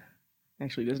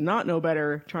actually does not know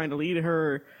better, trying to lead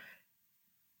her.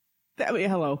 That way,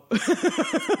 hello.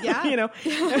 Yeah. You know,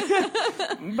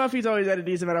 Buffy's always had a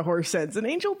decent amount of horse sense, and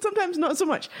Angel sometimes not so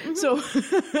much. Mm-hmm. So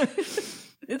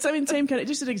it's, I mean, same kind of,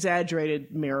 just an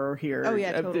exaggerated mirror here. Oh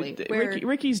yeah, totally.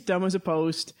 Ricky's dumb as a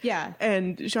post. Yeah.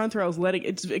 And Chanterelle's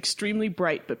it's extremely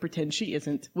bright, but pretend she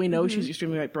isn't. We know she's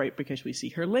extremely bright because we see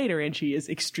her later, and she is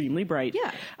extremely bright.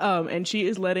 Yeah. And she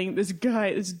is letting this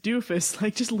guy, this doofus,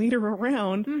 like just lead her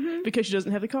around because she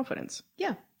doesn't have the confidence.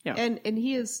 Yeah. Yeah. And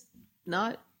he is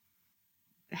not.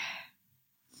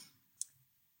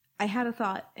 I had a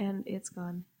thought and it's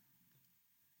gone.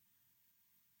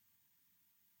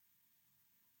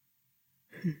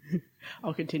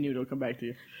 I'll continue. It'll come back to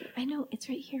you. I know. It's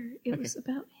right here. It was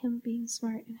about him being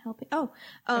smart and helping.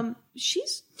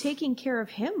 She's taking care of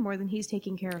him more than he's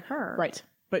taking care of her. Right.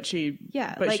 But she...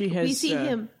 Yeah. But like, she has, we see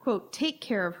him, quote, take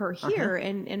care of her here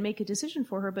and make a decision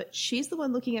for her, but she's the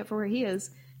one looking out for where he is.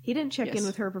 He didn't check in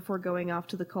with her before going off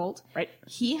to the cult. Right.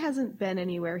 He hasn't been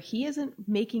anywhere. He isn't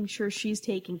making sure she's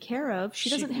taken care of.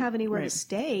 She doesn't have anywhere to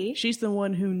stay. She's the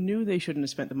one who knew they shouldn't have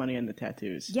spent the money on the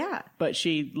tattoos. Yeah. But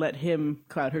she let him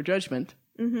cloud her judgment.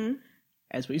 Mm-hmm.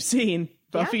 As we've seen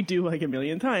Buffy do like a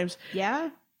million times. Yeah.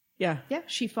 Yeah. Yeah.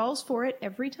 She falls for it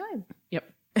every time. Yep.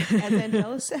 As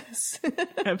Angela says.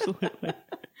 Absolutely.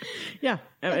 Yeah.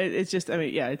 It's just, I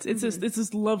mean, yeah, it's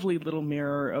this lovely little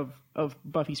mirror of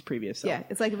Buffy's previous self. Yeah,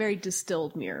 it's like a very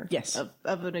distilled mirror. Yes.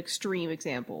 Of an extreme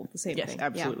example. The same thing. Yes,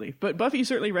 absolutely. Yeah. But Buffy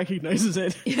certainly recognizes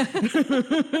it.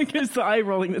 Because the eye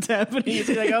rolling that's happening, it's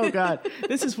like, oh God,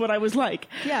 this is what I was like.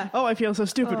 Yeah. Oh, I feel so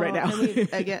stupid right now. I mean,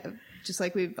 again, just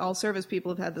like we've all service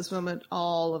people have had this moment,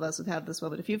 all of us have had this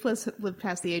moment. If you've lived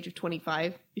past the age of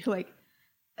 25, you're like,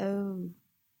 oh,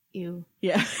 ew.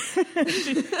 Yeah.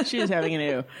 she is having an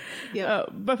ew. Yep.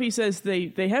 Buffy says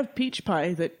they have peach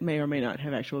pie that may or may not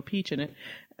have actual peach in it.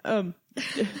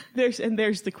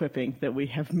 There's the quipping that we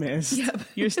have missed. Yep.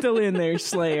 You're still in there,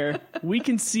 Slayer. We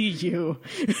can see you.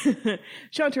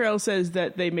 Chanterelle says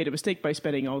that they made a mistake by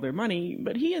spending all their money,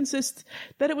 but he insists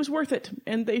that it was worth it,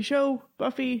 and they show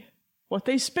Buffy what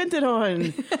they spent it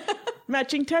on.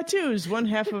 Matching tattoos, one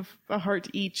half of a heart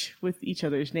each with each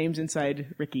other's names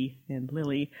inside, Ricky and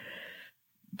Lily.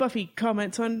 Buffy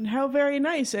comments on how very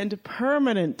nice and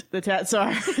permanent the tats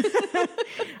are.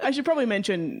 I should probably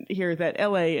mention here that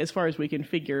LA, as far as we can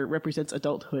figure, represents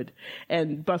adulthood.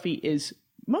 And Buffy is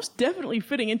most definitely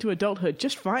fitting into adulthood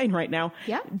just fine right now.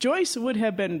 Yeah. Joyce would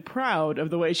have been proud of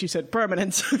the way she said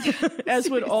permanence, as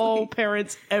would all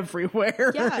parents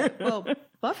everywhere. Yeah, well,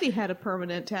 Buffy had a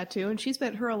permanent tattoo, and she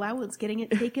spent her allowance getting it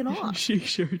taken off. She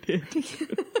sure did.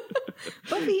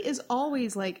 Buffy is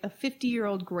always like a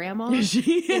 50-year-old grandma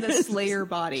in a Slayer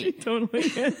body. She totally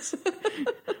is.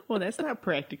 Well, that's not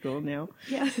practical now.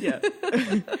 Yeah. Yeah.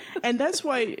 And that's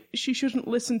why she shouldn't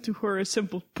listen to her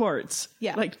simple parts.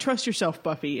 Yeah. Like, trust yourself,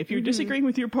 Buffy. If you're disagreeing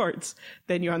with your parts,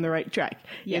 then you're on the right track.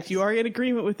 Yes. If you are in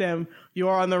agreement with them, you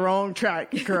are on the wrong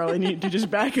track, girl, and you need to just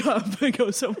back up and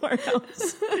go somewhere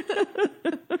else.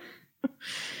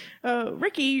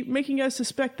 Ricky, making us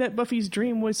suspect that Buffy's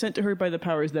dream was sent to her by the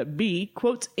powers that be,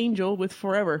 quotes Angel with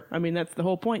forever. I mean, that's the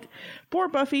whole point. Poor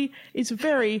Buffy is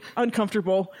very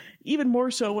uncomfortable, even more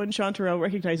so when Chanterelle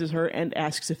recognizes her and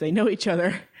asks if they know each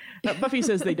other. Buffy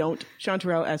says they don't.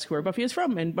 Chanterelle asks where Buffy is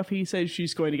from, and Buffy says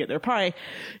she's going to get their pie.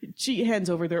 She hands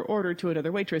over their order to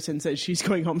another waitress and says she's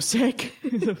going home sick.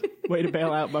 Way to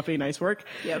bail out, Buffy. Nice work.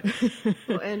 Yep.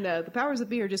 Well, and the powers that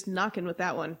be are just knocking with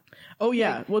that one. Oh,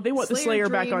 yeah. Like, well, they want the Slayer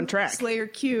back on track. Slayer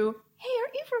Q. Hey,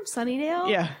 aren't you from Sunnydale?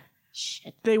 Yeah.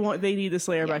 Shit. They need the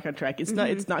Slayer back on track. It's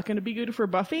not going to be good for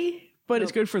Buffy, but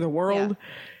it's good for the world. Yeah.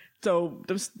 So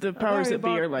the powers that be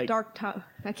are like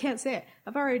I can't say it.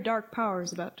 I've already dark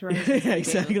powers about to rise. Yeah,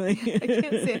 exactly. I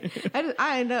can't say it.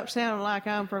 I end up sounding like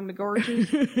I'm from the gorges.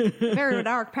 Very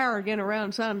dark power getting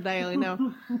around Sunnydale, you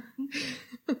know.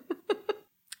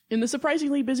 In the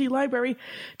surprisingly busy library,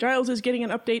 Giles is getting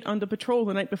an update on the patrol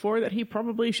the night before that he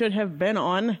probably should have been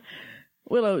on.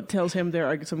 Willow tells him there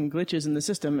are some glitches in the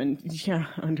system, and yeah,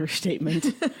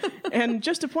 understatement. And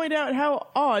just to point out how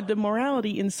odd the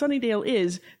morality in Sunnydale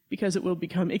is, because it will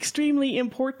become extremely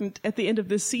important at the end of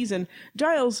this season,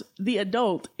 Giles, the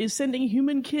adult, is sending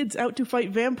human kids out to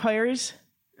fight vampires.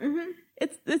 Mm-hmm.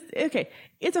 It's okay.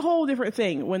 It's a whole different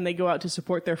thing when they go out to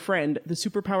support their friend, the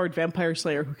superpowered vampire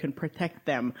slayer who can protect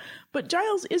them. But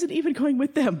Giles isn't even going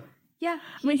with them. Yeah.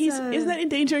 I mean, isn't that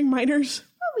endangering minors?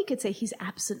 Well, we could say he's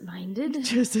absent-minded.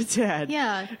 Just a tad.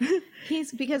 Yeah.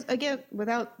 Because, again,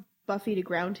 without Buffy to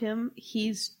ground him,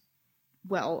 he's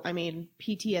well, I mean,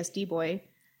 PTSD boy.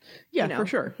 Yeah, for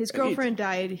sure. His girlfriend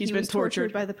died. He's he been was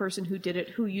tortured by the person who did it,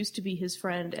 who used to be his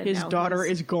friend. And his daughter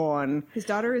is gone. His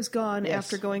daughter is gone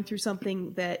after going through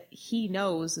something that he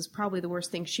knows is probably the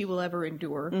worst thing she will ever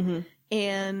endure. Mm-hmm.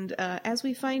 And as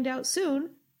we find out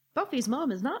soon, Buffy's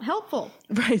mom is not helpful.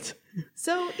 Right.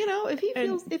 So,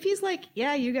 if he's like,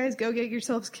 yeah, you guys go get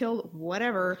yourselves killed,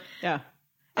 whatever. Yeah.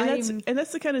 And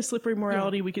that's the kind of slippery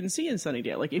morality we can see in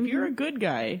Sunnydale. Like, if you're a good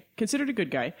guy, considered a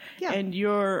good guy, and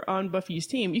you're on Buffy's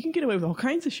team, you can get away with all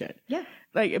kinds of shit. Yeah.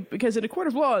 Like, because in a court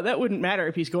of law, that wouldn't matter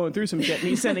if he's going through some shit and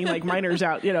he's sending, like, minors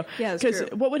out, Yeah, because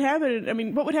what would happen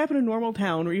in normal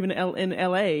town or even in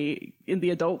LA, in the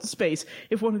adult space,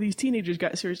 if one of these teenagers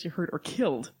got seriously hurt or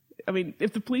killed? I mean,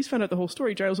 if the police found out the whole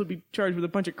story, Giles would be charged with a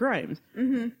bunch of crimes.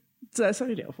 Mm-hmm. So that's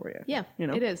Sunnydale for you. Yeah,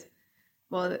 it is.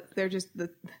 Well, they're just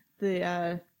the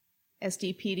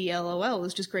SDPDLOL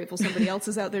is just grateful somebody else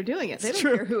is out there doing it. They don't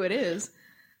care who it is.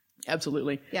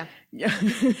 Absolutely. Yeah.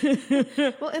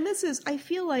 Well, and this is, I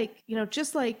feel like,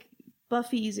 just like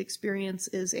Buffy's experience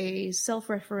is a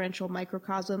self-referential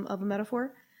microcosm of a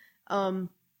metaphor,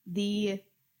 the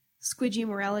squidgy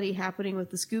morality happening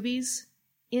with the Scoobies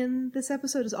in this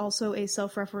episode is also a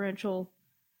self-referential,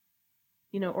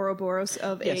 Ouroboros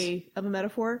of a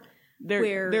metaphor.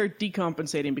 They're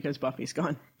decompensating because Buffy's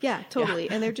gone. Yeah, totally.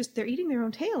 Yeah. And they're eating their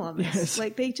own tail on this. Yes.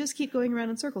 Like, they just keep going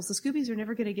around in circles. The Scoobies are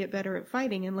never going to get better at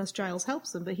fighting unless Giles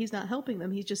helps them, but he's not helping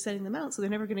them. He's just sending them out, so they're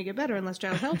never going to get better unless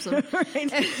Giles helps them.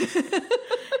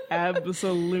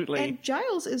 Absolutely. And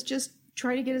Giles is just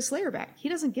trying to get his Slayer back. He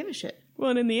doesn't give a shit. Well,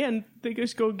 and in the end, they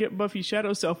just go get Buffy's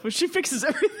shadow self, but she fixes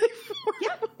everything for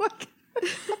him.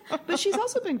 But she's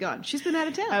also been gone. She's been out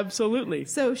of town. Absolutely.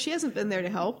 So she hasn't been there to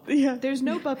help. Yeah. There's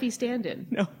no Buffy stand-in.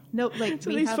 No. Like, so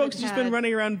these folks have just been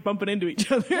running around bumping into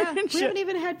each other. Yeah, we haven't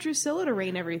even had Drusilla to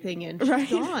rein everything in. She's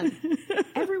gone.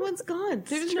 Everyone's gone.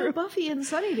 There's no Buffy in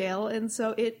Sunnydale, and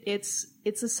so it's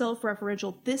a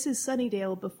self-referential. This is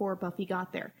Sunnydale before Buffy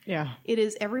got there. Yeah. It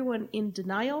is everyone in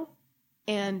denial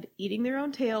and eating their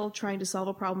own tail, trying to solve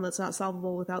a problem that's not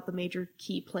solvable without the major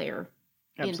key player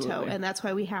in tow. And that's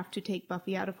why we have to take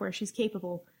Buffy out of where she's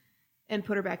capable and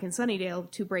put her back in Sunnydale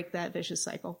to break that vicious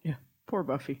cycle. Yeah. Poor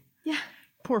Buffy. Yeah.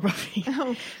 Poor Buffy.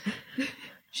 Oh.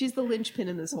 She's the linchpin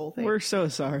in this whole thing. We're so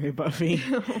sorry, Buffy.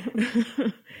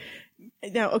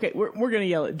 Now, okay, we're going to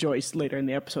yell at Joyce later in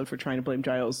the episode for trying to blame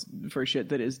Giles for shit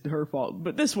that is her fault.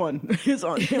 But this one is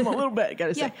on him a little bit,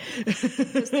 gotta say.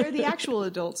 Because they're the actual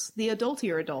adults. The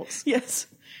adultier adults. Yes.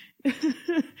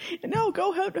 No,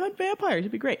 go hunt vampires.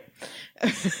 It'd be great.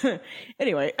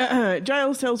 Anyway,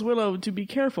 Giles tells Willow to be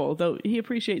careful, though he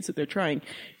appreciates that they're trying.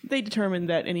 They determine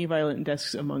that any violent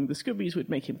deaths among the Scoobies would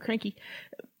make him cranky.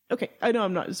 Okay, I know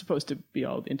I'm not supposed to be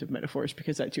all into metaphors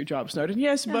because that's your job, Snowden.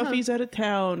 Yes, Buffy's out of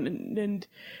town,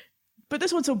 but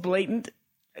this one's so blatant.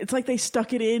 It's like they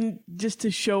stuck it in just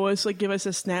to show us, like, give us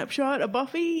a snapshot of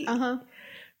Buffy. Uh-huh.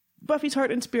 Buffy's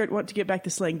heart and spirit want to get back to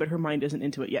slaying, but her mind isn't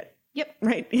into it yet. Yep.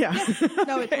 Right? Yeah.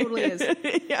 No, it totally is.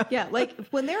 Yeah. Yeah, like,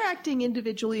 when they're acting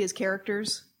individually as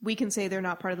characters, we can say they're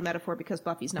not part of the metaphor because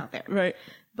Buffy's not there. Right.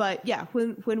 But yeah,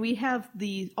 when we have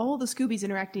all the Scoobies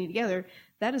interacting together,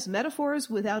 that is metaphors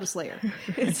without a Slayer.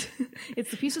 It's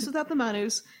the pieces without the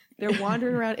Manus. They're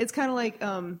wandering around. It's kind of like,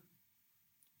 oh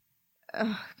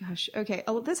gosh, okay.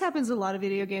 This happens in a lot of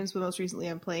video games, but most recently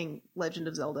I'm playing Legend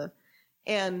of Zelda.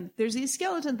 And there's these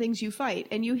skeleton things you fight,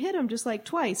 and you hit them just like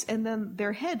twice, and then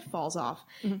their head falls off.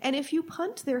 Mm-hmm. And if you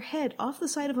punt their head off the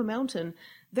side of a mountain,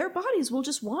 their bodies will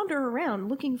just wander around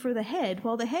looking for the head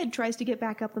while the head tries to get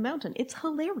back up the mountain. It's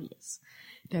hilarious.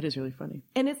 That is really funny.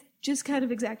 And it's just kind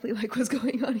of exactly like what's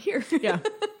going on here. Yeah.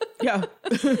 Yeah.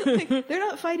 Like, they're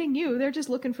not fighting you. They're just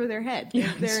looking for their head.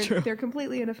 Yeah, they're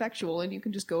completely ineffectual, and you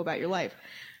can just go about your life.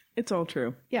 It's all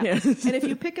true. Yeah. Yes. And if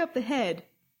you pick up the head,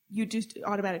 you just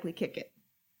automatically kick it.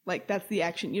 Like, that's the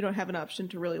action. You don't have an option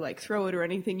to really, like, throw it or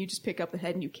anything. You just pick up the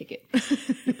head and you kick it.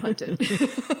 You punt it.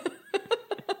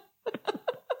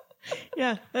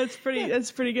 Yeah, that's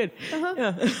pretty good. Uh-huh.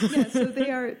 Yeah, so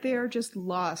they are just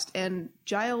lost. And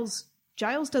Giles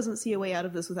doesn't see a way out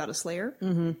of this without a Slayer.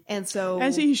 Mm-hmm. And so...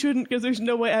 As he shouldn't, because there's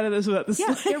no way out of this without the Slayer.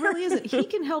 Yeah, there really isn't. He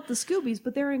can help the Scoobies,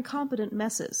 but they're incompetent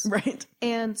messes. Right.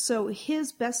 And so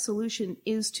his best solution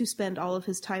is to spend all of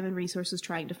his time and resources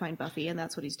trying to find Buffy, and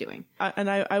that's what he's doing.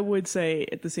 I would say,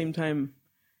 at the same time,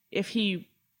 if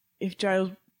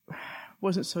Giles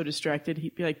wasn't so distracted,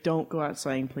 he'd be like, don't go out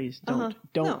slaying, please. Don't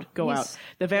go out.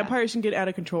 The vampires can get out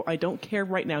of control. I don't care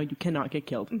right now. You cannot get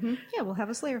killed. Mm-hmm. Yeah, we'll have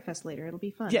a Slayer fest later. It'll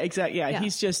be fun. Yeah, exactly. Yeah,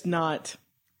 he's just not...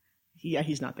 Yeah,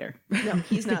 he's not there. No,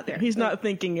 he's not there. He's not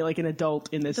thinking like an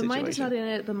adult in this situation. The mind is not in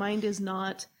it. The mind is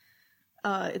not...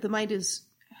 the mind is...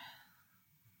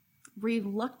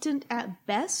 reluctant at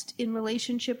best in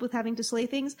relationship with having to slay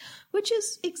things, which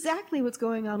is exactly what's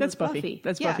going on with Buffy.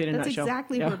 That's Buffy in a nutshell. That's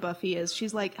exactly where Buffy is.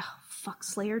 She's like, oh, fuck,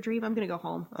 Slayer dream, I'm going to go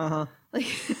home.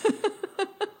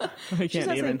 Like, she's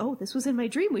not saying, oh, this was in my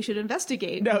dream, we should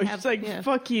investigate. No, she's like,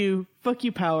 fuck you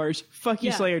Powers, fuck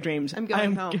you Slayer dreams. I'm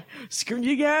going home. Screw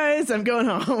you guys, I'm going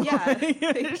home.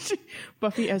 Yeah.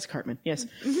 Buffy as Cartman, yes.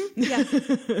 Mm-hmm. Yeah.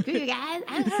 Screw you guys.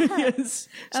 Yes.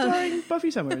 Starring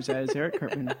Buffy Summers as Eric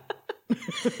Cartman.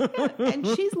 And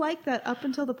she's like that up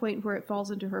until the point where it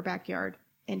falls into her backyard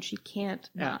and she can't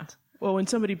not. Well, when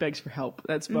somebody begs for help,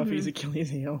 that's Buffy's Achilles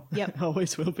heel. Yep.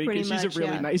 Always will be, because she's a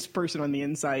really nice person on the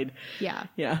inside. Yeah.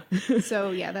 Yeah.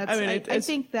 So, that's, I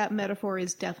think that metaphor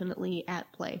is definitely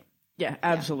at play. Yeah,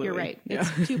 absolutely. You're right.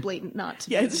 It's too blatant not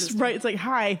to. Yeah, it's right. It's like,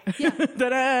 hi. Yeah.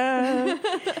 Ta-da!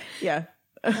 Yeah.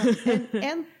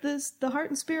 And the heart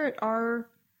and spirit are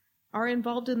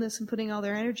involved in this and putting all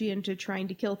their energy into trying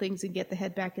to kill things and get the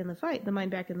head back in the fight, the mind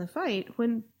back in the fight,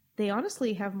 when they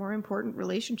honestly have more important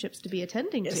relationships to be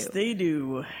attending to. Yes, they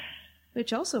do.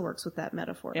 Which also works with that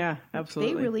metaphor. Yeah,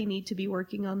 absolutely. They really need to be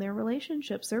working on their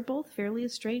relationships. They're both fairly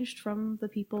estranged from the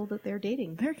people that they're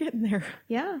dating. They're getting there.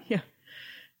 Yeah. Yeah.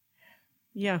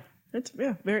 Yeah. That's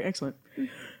very excellent.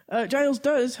 Giles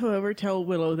does, however, tell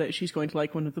Willow that she's going to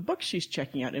like one of the books she's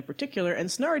checking out in particular.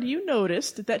 And Snard, you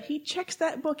noticed that he checks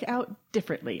that book out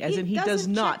differently, as in he does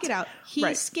not check it out.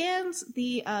 He scans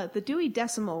the Dewey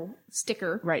Decimal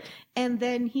sticker, right, and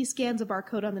then he scans a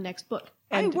barcode on the next book.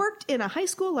 I worked in a high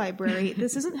school library.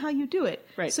 This isn't how you do it.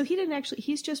 Right. So he didn't actually.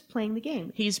 He's just playing the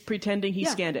game. He's pretending he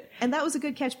scanned it. And that was a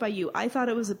good catch by you. I thought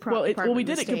it was a well, we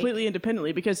did it completely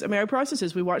independently because, our process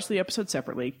is we watch the episode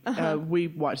separately. We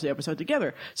watch the episode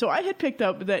together. So I had picked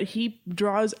up that he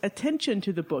draws attention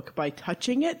to the book by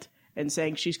touching it and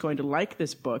saying she's going to like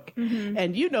this book. Mm-hmm.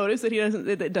 And you notice that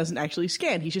it doesn't actually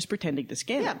scan. He's just pretending to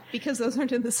scan. Yeah, because those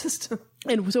aren't in the system.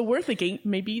 And so we're thinking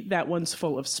maybe that one's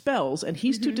full of spells, and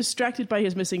he's too distracted by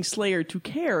his missing Slayer to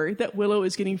care that Willow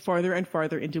is getting farther and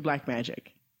farther into black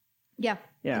magic. Yeah.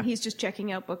 Yeah. And he's just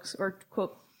checking out books, or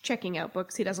quote, checking out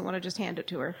books. He doesn't want to just hand it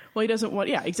to her. Well, he doesn't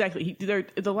want, exactly.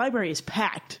 The library is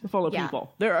packed full of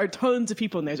people. There are tons of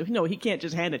people in there. So, no, he can't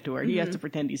just hand it to her. He has to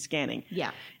pretend he's scanning. Yeah.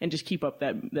 And just keep up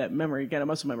that memory, kind of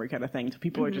muscle memory kind of thing. So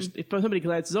people are just, if somebody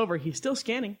glances over, he's still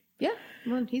scanning. Yeah.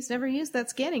 Well, he's never used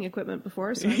that scanning equipment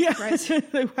before, so I'm surprised.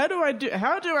 How do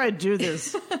I do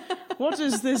this? What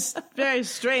is this very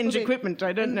strange equipment?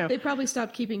 I don't know. They probably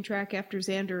stopped keeping track after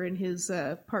Xander and his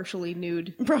partially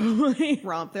nude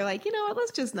romp. They're like, you know what,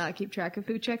 let's just not keep track of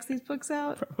who checks these books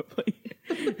out. Probably.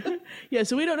 Yeah,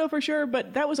 so we don't know for sure,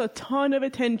 but that was a ton of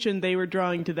attention they were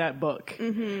drawing to that book.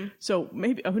 Mm-hmm. So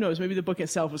maybe, who knows, maybe the book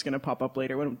itself is going to pop up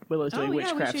later when Willow's doing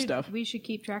witchcraft stuff. We should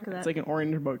keep track of that. It's like an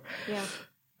orange book. Yeah.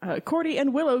 Cordy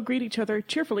and Willow greet each other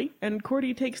cheerfully, and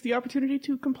Cordy takes the opportunity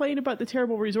to complain about the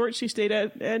terrible resort she stayed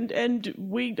at, and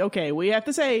we have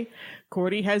to say,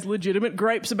 Cordy has legitimate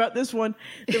gripes about this one.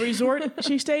 The resort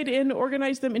she stayed in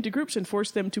organized them into groups and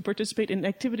forced them to participate in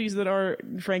activities that are,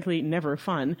 frankly, never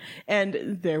fun,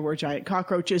 and there were giant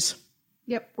cockroaches.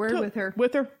 Yep, we're with her.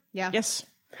 With her? Yeah. Yes.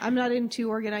 I'm not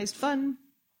into organized fun.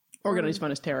 Organized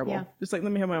fun is terrible. Yeah. Just like,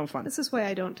 let me have my own fun. This is why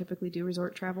I don't typically do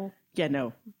resort travel. Yeah,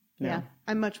 no. Yeah,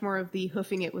 I'm much more of the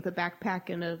hoofing it with a backpack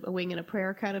and a wing and a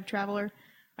prayer kind of traveler.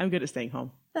 I'm good at staying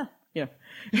home. Yeah.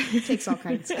 It takes all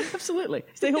kinds. Absolutely.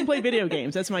 Stay home, play video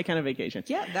games. That's my kind of vacation.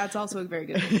 Yeah, that's also very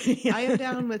good. I am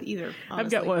down with either, honestly. I've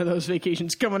got one of those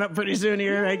vacations coming up pretty soon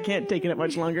here. I can't take it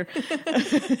much longer.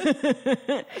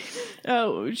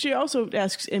 She also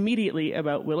asks immediately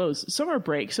about Willow's summer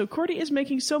break. So Cordy is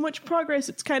making so much progress.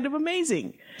 It's kind of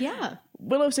amazing. Yeah.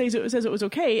 Willow says it was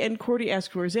okay, and Cordy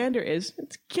asks where Xander is.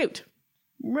 It's cute.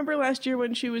 Remember last year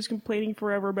when she was complaining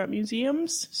forever about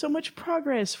museums? So much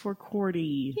progress for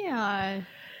Cordy. Yeah.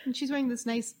 And she's wearing this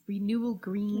nice renewal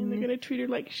green. And they're going to treat her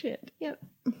like shit. Yep.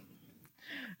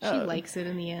 She likes it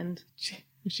in the end.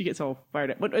 She gets all fired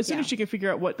up. But as soon as she can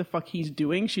figure out what the fuck he's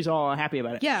doing, she's all happy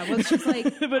about it. Yeah, well, she's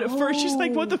like... But at first, she's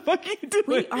like, what the fuck are you doing?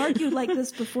 We argued like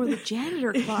this before the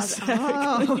janitor closet.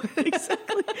 Exactly.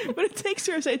 Exactly. But it takes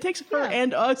her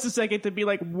and us a second to be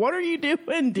like, what are you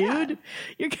doing, dude? Yeah.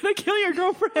 You're going to kill your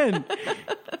girlfriend.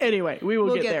 Anyway,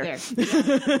 we'll get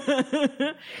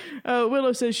there.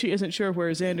 Willow says she isn't sure where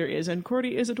Xander is, and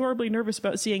Cordy is adorably nervous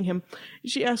about seeing him.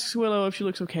 She asks Willow if she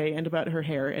looks okay and about her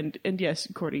hair. And yes,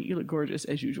 Cordy, you look gorgeous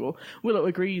as usual. Willow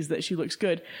agrees that she looks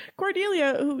good.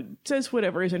 Cordelia, who says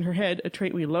whatever is in her head, a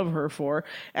trait we love her for,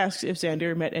 asks if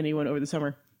Xander met anyone over the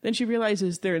summer. Then she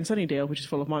realizes they're in Sunnydale, which is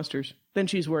full of monsters. Then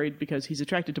she's worried because he's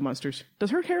attracted to monsters.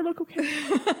 Does her hair look okay?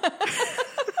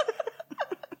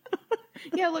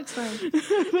 Yeah, it looks fine.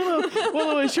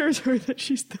 Willow assures her that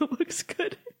she still looks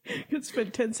good. It's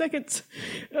been 10 seconds.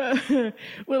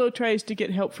 Willow tries to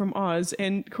get help from Oz,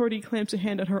 and Cordy clamps a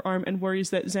hand on her arm and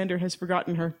worries that Xander has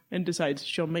forgotten her and decides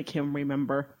she'll make him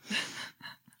remember.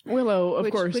 Willow,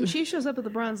 of course. When she shows up at the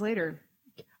Bronze later,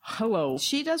 hello.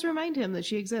 She does remind him that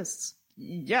she exists.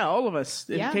 Yeah, all of us.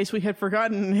 In case we had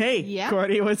forgotten, hey,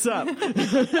 Cordy, what's up?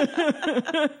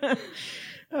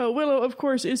 Willow, of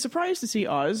course, is surprised to see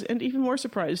Oz, and even more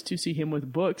surprised to see him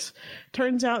with books.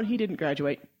 Turns out he didn't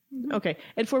graduate. Mm-hmm. Okay,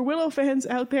 and for Willow fans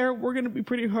out there, we're going to be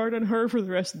pretty hard on her for the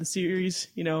rest of the series,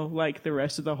 like the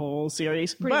rest of the whole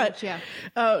series. Pretty much, yeah.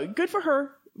 Good for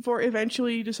her for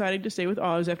eventually deciding to stay with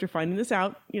Oz after finding this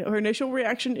out. Her initial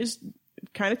reaction is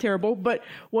kind of terrible, but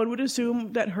one would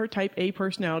assume that her type A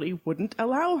personality wouldn't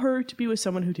allow her to be with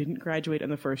someone who didn't graduate on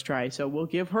the first try, so we'll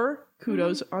give her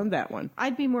kudos on that one.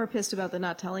 I'd be more pissed about the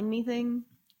not telling me thing.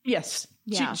 Yes.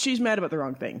 Yeah. She's mad about the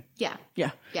wrong thing. Yeah.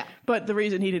 Yeah. Yeah. But the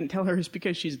reason he didn't tell her is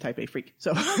because she's a type A freak.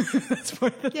 So that's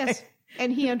part of the thing.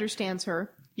 And he understands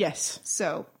her. Yes.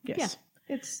 So, yes.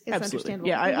 Yeah, it's absolutely understandable.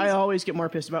 Yeah, I always get more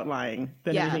pissed about lying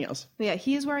than anything else. Yeah,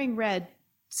 he is wearing red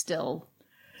still.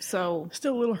 So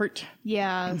still a little hurt.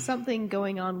 Yeah, something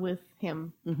going on with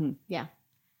him. Mm-hmm. Yeah.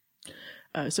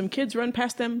 Some kids run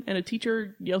past them, and a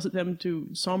teacher yells at them to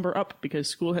somber up because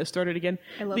school has started again.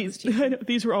 I love this teacher.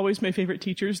 These were always my favorite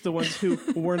teachers, the ones who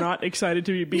were not excited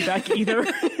to be back either.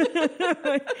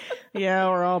 Yeah,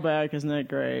 we're all back. Isn't that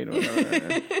great?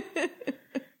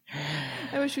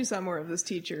 I wish we saw more of this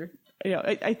teacher.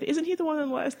 Yeah, isn't he the one on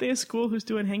the last day of school who's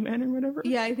doing Hangman or whatever?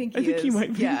 Yeah, I think he is. He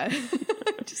might be. Yeah.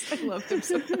 I loved him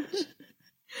so much.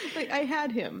 I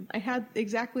had him. I had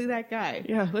exactly that guy.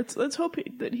 Yeah, let's hope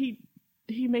that he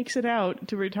makes it out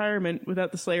to retirement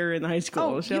without the Slayer in the high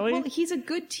school, shall we? Well, he's a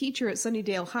good teacher at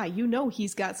Sunnydale High.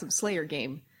 He's got some Slayer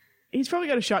game. He's probably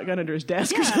got a shotgun under his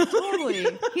desk. Yeah, totally.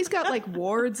 He's got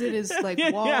wards in his walls.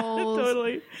 Yeah,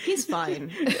 totally. He's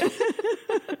fine.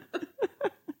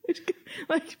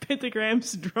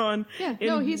 Pentagrams drawn. Yeah,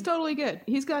 no, he's totally good.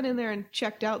 He's gone in there and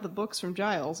checked out the books from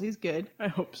Giles. He's good. I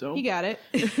hope so. He got it.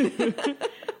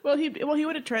 Well, he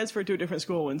would have transferred to a different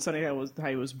school when Sunnydale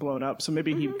High was blown up, so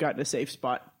maybe he'd gotten a safe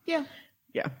spot. Yeah.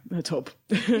 Yeah, let's hope.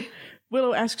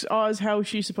 Willow asks Oz how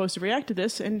she's supposed to react to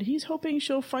this, and he's hoping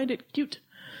she'll find it cute.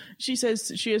 She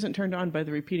says she isn't turned on by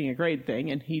the repeating a grade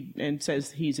thing, and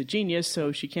says he's a genius,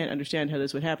 so she can't understand how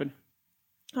this would happen.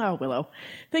 Oh, Willow,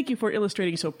 thank you for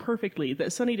illustrating so perfectly that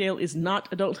Sunnydale is not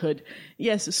adulthood.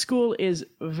 Yes, school is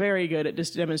very good at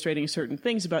just demonstrating certain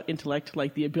things about intellect,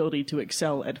 like the ability to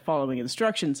excel at following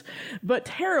instructions, but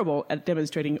terrible at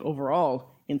demonstrating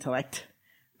overall intellect.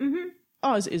 Mm-hmm.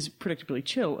 Oz is predictably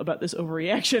chill about this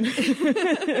overreaction.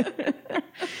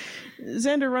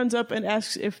 Xander runs up and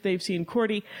asks if they've seen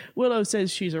Cordy. Willow says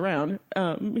she's around.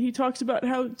 He talks about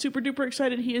how super duper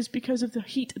excited he is because of the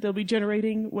heat they'll be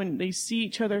generating when they see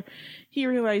each other. He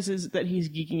realizes that he's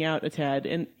geeking out a tad,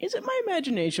 and is it my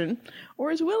imagination?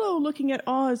 Or is Willow looking at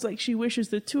Oz like she wishes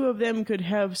the two of them could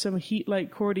have some heat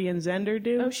like Cordy and Xander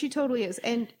do? Oh, she totally is.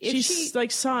 And if she's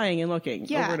sighing and looking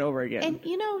over and over again. And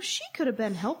she could have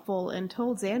been helpful and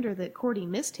told Xander that Cordy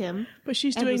missed him. But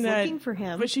she's doing that. Looking for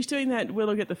him. But she's doing that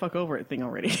Willow get the fuck over it thing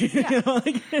already. Yeah.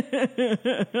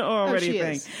 Already she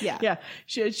thing. Is. Yeah. Yeah.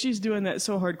 She's doing that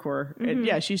so hardcore. Mm-hmm. And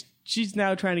yeah, she's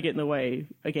now trying to get in the way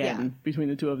again between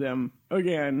the two of them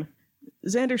again.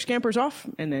 Xander scampers off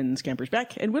and then scampers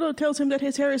back, and Willow tells him that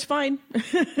his hair is fine.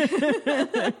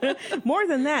 More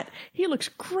than that, he looks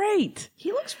great.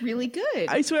 He looks really good.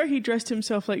 I swear he dressed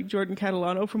himself like Jordan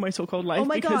Catalano from My So-Called Life. Oh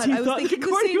my because God, he I was thought thinking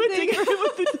Cordy the would same take him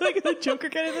with the Joker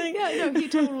kind of thing. Yeah, no, he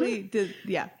totally did.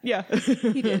 Yeah. Yeah.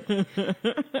 He did.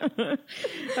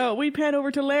 We pan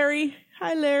over to Larry.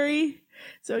 Hi, Larry.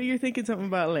 So you're thinking something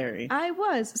about Larry. I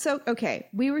was. So, okay,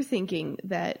 we were thinking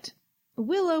that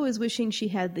Willow is wishing she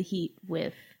had the heat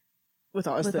with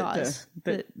Oz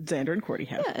that Xander and Cordy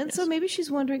have. Yeah, and so maybe she's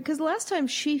wondering, because the last time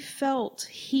she felt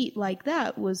heat like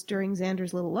that was during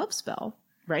Xander's little love spell.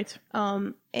 Right.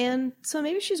 And so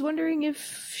maybe she's wondering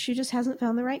if she just hasn't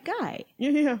found the right guy.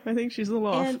 Yeah, I think she's a little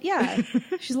off. And yeah,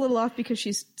 she's a little off because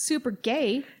she's super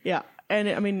gay. Yeah, and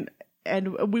I mean,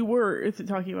 and we were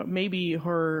talking about maybe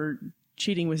her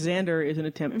cheating with Xander is an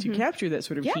attempt to capture that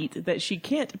sort of heat that she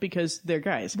can't because they're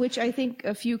guys. Which I think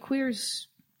a few queers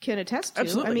can attest to.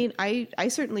 Absolutely. I mean, I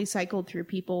certainly cycled through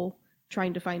people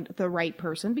trying to find the right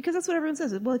person, because that's what everyone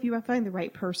says. Well, if you find the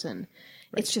right person,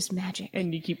 it's just magic.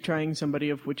 And you keep trying somebody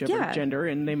of whichever gender,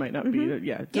 and they might not be.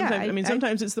 Sometimes,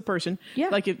 sometimes it's the person. Yeah.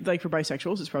 Like for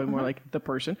bisexuals, it's probably more like the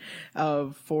person.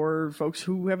 For folks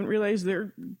who haven't realized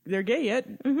they're gay yet,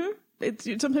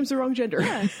 it's sometimes the wrong gender.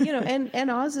 Yeah,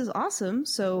 and Oz is awesome,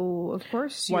 so of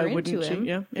course you're into him.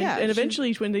 Yeah, and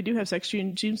eventually when they do have sex,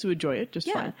 she seems to enjoy it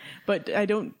just fine. But I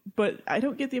don't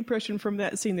get the impression from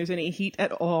that scene there's any heat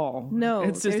at all. No,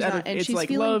 it's just not. And it's she's like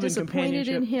feeling love disappointed and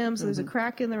companionship in him, so there's a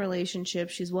crack in the relationship.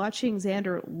 She's watching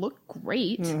Xander look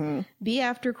great, be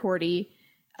after Cordy.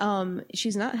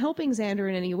 She's not helping Xander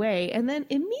in any way, and then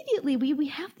immediately we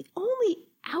have the only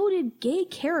outed gay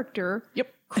character.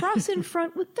 Yep. Cross in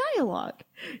front with dialogue.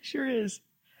 Sure is.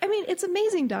 I mean, it's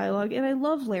amazing dialogue, and I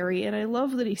love Larry, and I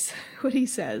love that what he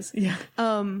says. Yeah.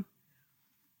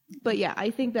 But yeah, I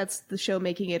think that's the show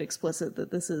making it explicit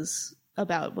that this is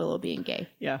about Willow being gay.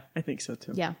 Yeah, I think so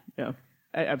too. Yeah. Yeah,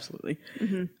 absolutely.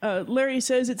 Larry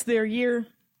says it's their year.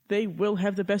 They will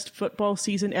have the best football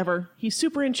season ever. He's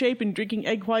super in shape and drinking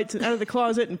egg whites and out of the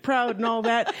closet and proud and all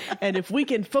that. And if we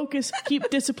can focus, keep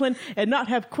discipline, and not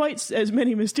have quite as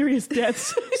many mysterious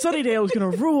deaths, Sunnydale's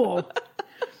going to rule.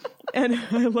 And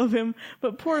I love him.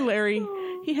 But poor Larry,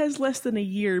 he has less than a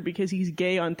year because he's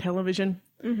gay on television.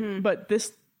 But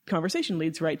this conversation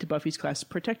leads right to Buffy's Class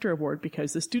Protector Award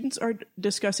because the students are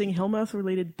discussing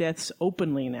Hellmouth-related deaths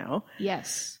openly now.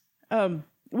 Yes.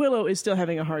 Willow is still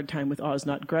having a hard time with Oz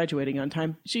not graduating on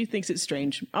time. She thinks it's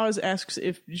strange. Oz asks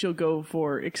if she'll go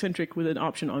for eccentric with an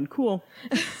option on cool.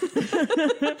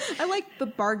 I like the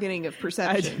bargaining of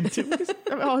perception. I do too.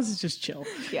 Oz is just chill.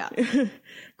 Yeah.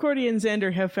 Cordy and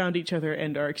Xander have found each other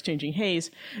and are exchanging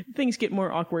haze. Things get more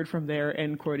awkward from there,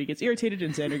 and Cordy gets irritated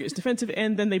and Xander gets defensive,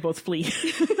 and then they both flee.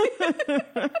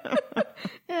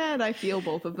 And I feel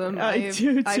both of them. I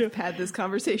do too. I've had this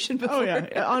conversation before. Oh,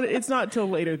 yeah. It's not till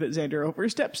later that Xander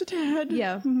oversteps a tad.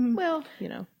 Yeah. Well, I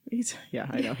know. He's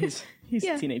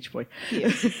a teenage boy.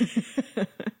 Yeah.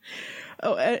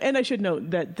 Oh, and I should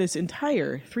note that this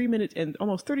entire 3-minute and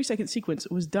almost 30-second sequence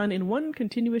was done in one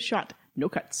continuous shot. No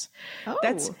cuts. Oh.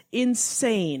 That's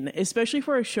insane, especially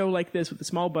for a show like this with a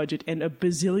small budget and a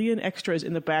bazillion extras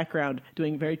in the background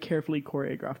doing very carefully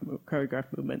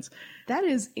choreographed movements. That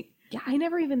is... Yeah, I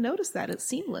never even noticed that. It's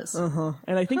seamless. And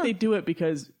I think they do it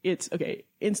because it's, okay,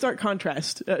 in stark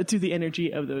contrast to the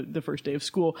energy of the first day of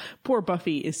school, poor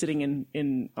Buffy is sitting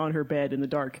on her bed in the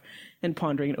dark and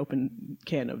pondering an open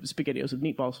can of SpaghettiOs with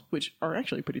meatballs, which are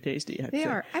actually pretty tasty. They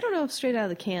are. I don't know if straight out of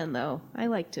the can, though. I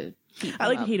like to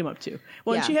heat them up too.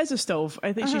 Well, and she has a stove.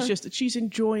 I think she's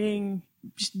enjoying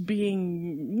just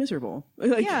being miserable.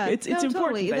 It's important.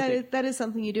 Totally. That is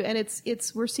something you do. And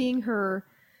we're seeing her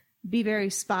be very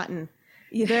spottin'.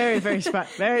 Yeah. Very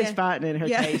spottin' in her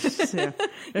case. Yeah.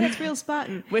 It's real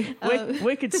spottin'.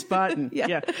 Wicked spottin'.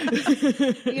 Yeah.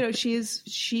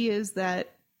 She is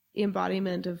that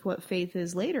embodiment of what Faith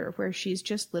is later, where she's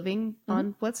just living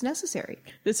on what's necessary.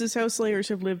 This is how Slayers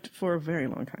have lived for a very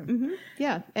long time.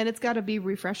 Yeah, and it's got to be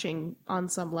refreshing on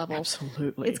some level.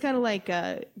 Absolutely. It's kind of like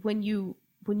when you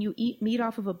eat meat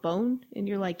off of a bone and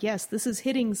you're like, yes, this is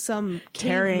hitting some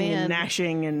tearing and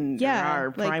gnashing and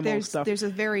our primal stuff. There's a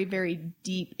very, very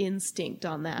deep instinct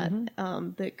on that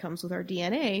that comes with our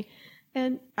DNA.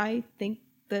 And I think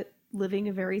that living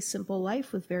a very simple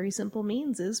life with very simple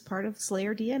means is part of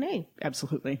Slayer DNA.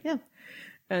 Absolutely. Yeah.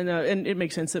 And it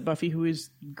makes sense that Buffy, who is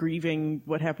grieving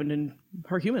what happened in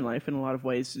her human life in a lot of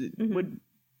ways, would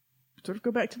sort of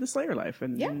go back to the Slayer life.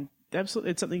 And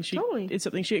absolutely, it's something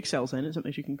she excels in. It's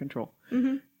something she can control.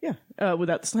 Yeah,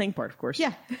 without the slang part, of course.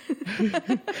 Yeah,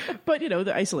 but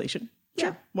the isolation. Sure,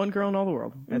 yeah. One girl in all the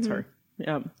world. That's her.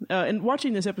 And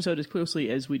watching this episode as closely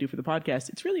as we do for the podcast,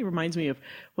 it really reminds me of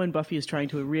when Buffy is trying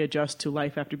to readjust to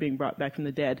life after being brought back from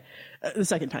the dead the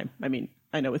second time. I mean,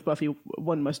 I know with Buffy,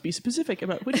 one must be specific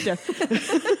about which death.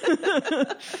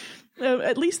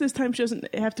 At least this time she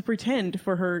doesn't have to pretend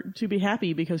for her to be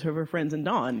happy because of her friends and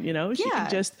Dawn. She can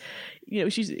just,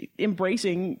 she's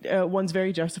embracing one's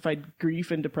very justified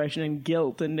grief and depression and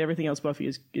guilt and everything else Buffy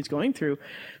is going through.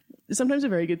 Sometimes a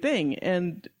very good thing.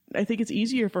 And I think it's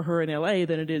easier for her in LA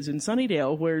than it is in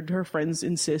Sunnydale, where her friends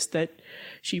insist that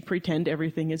she pretend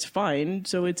everything is fine,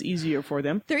 so it's easier for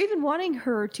them. They're even wanting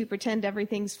her to pretend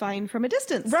everything's fine from a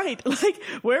distance. Right. Like,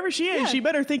 wherever she is, she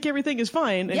better think everything is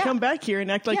fine and come back here and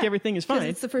act like everything is fine. Because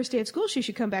it's the first day of school. She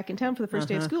should come back in town for the first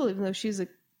day of school, even though she's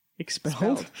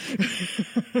expelled.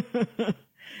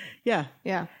 Yeah.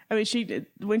 Yeah. I mean,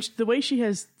 the way she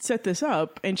has set this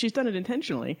up, and she's done it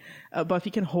intentionally,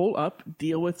 Buffy can hole up,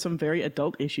 deal with some very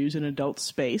adult issues in adult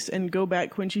space, and go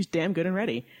back when she's damn good and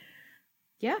ready.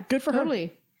 Yeah. Good for her.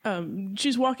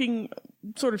 She's walking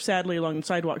sort of sadly along the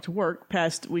sidewalk to work,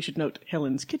 past, we should note,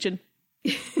 Helen's kitchen.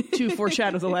 to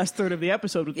foreshadow the last third of the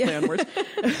episode with the play on words.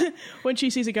 When she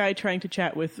sees a guy trying to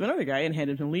chat with another guy and hand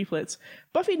him leaflets,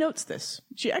 Buffy notes this.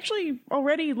 She actually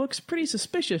already looks pretty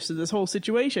suspicious of this whole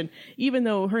situation, even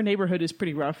though her neighborhood is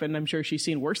pretty rough, and I'm sure she's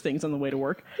seen worse things on the way to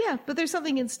work. Yeah, but there's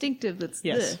something instinctive that's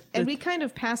and we kind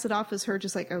of pass it off as her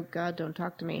just like, oh God, don't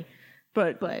talk to me.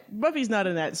 But Buffy's not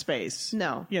in that space.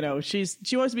 No. You know, she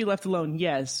wants to be left alone,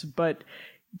 yes, but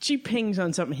she pings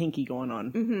on something hinky going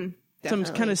on. Mm-hmm. Some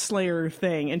kind of Slayer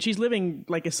thing, and she's living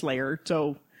like a Slayer,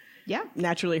 so yeah,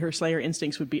 naturally her Slayer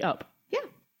instincts would be up. Yeah.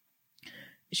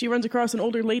 She runs across an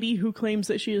older lady who claims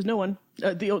that she is no one.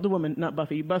 The woman, not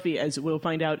Buffy. Buffy, as we'll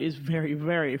find out, is very,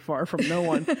 very far from no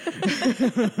one.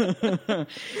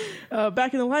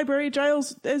 Back in the library,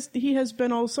 Giles, as he has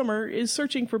been all summer, is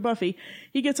searching for Buffy.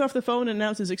 He gets off the phone and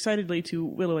announces excitedly to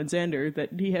Willow and Xander that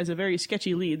he has a very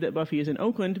sketchy lead that Buffy is in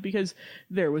Oakland because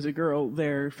there was a girl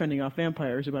there fending off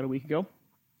vampires about a week ago.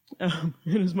 And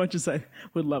as much as I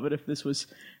would love it if this was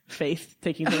Faith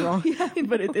taking the wrong,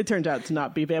 but it turns out to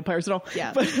not be vampires at all.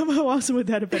 Yeah. But how awesome would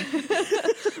that have been?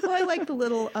 Well, I like the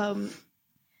little,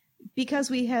 because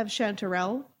we have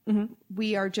Chanterelle,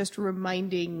 we are just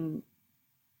reminding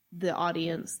the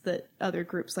audience that other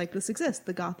groups like this exist,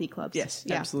 the gothy clubs. Yes,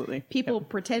 absolutely. People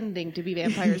pretending to be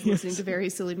vampires listening to very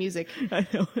silly music. I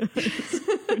know.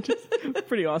 It's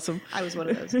pretty awesome. I was one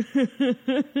of those.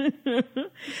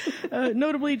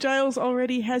 Notably, Giles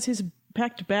already has his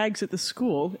packed bags at the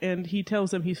school, and he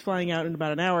tells them he's flying out in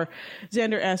about an hour.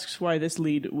 Xander asks why this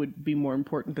lead would be more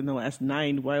important than the last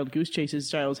 9 wild goose chases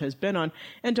Giles has been on,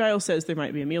 and Giles says there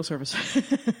might be a meal service.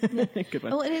 Good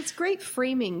one. Oh, and it's great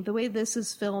framing, the way this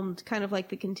is filmed, kind of like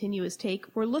the continuous take.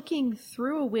 We're looking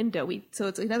through a window, so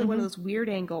it's another one of those weird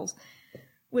angles,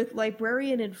 with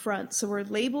librarian in front. So we're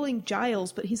labeling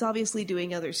Giles, but he's obviously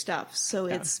doing other stuff, so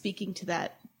it's speaking to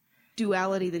that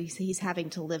duality that he's having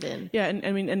to live in. Yeah, and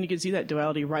I mean, and you can see that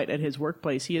duality right at his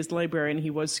workplace. He is the librarian. He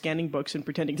was scanning books and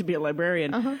pretending to be a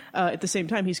librarian. At the same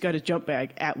time, he's got his jump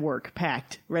bag at work,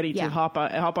 packed, ready to hop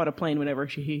on a plane whenever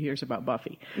he hears about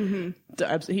Buffy.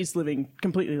 So he's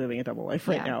completely living a double life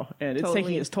right now, and it's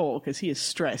taking its toll because he is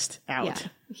stressed out. Yeah,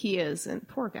 he is, and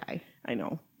poor guy. I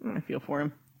know. I feel for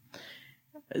him.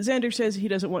 Xander says he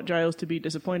doesn't want Giles to be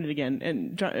disappointed again,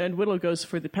 and Willow goes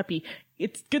for the peppy,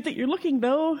 "It's good that you're looking,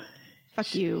 though."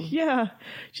 Fuck you. Yeah.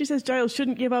 She says Giles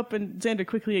shouldn't give up, and Xander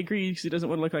quickly agrees because he doesn't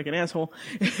want to look like an asshole.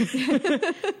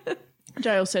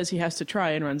 Giles says he has to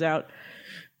try and runs out.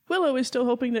 Willow is still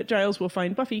hoping that Giles will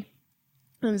find Buffy,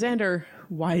 and Xander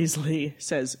wisely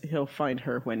says he'll find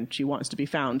her when she wants to be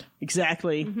found.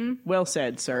 Exactly. Well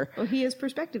said, sir. Well, he is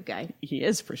perspective guy. He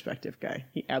is perspective guy.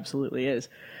 He absolutely is.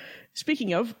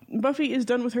 Speaking of, Buffy is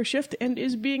done with her shift and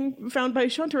is being found by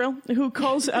Chanterelle, who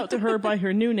calls out to her by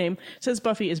her new name, says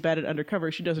Buffy is bad at undercover.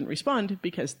 She doesn't respond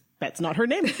because that's not her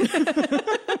name.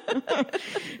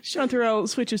 Chanterelle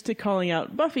switches to calling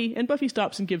out Buffy, and Buffy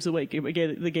stops and gives away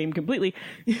the game completely.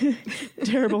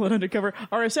 Terrible at undercover.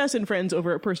 Our assassin friends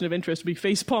over at Person of Interest will be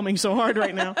face-palming so hard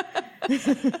right now.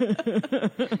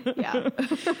 Yeah.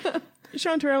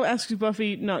 Chanterelle asks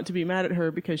Buffy not to be mad at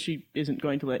her because she isn't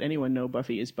going to let anyone know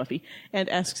Buffy is Buffy, and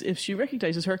asks if she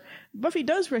recognizes her. Buffy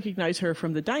does recognize her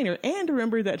from the diner and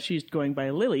remember that she's going by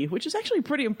Lily, which is actually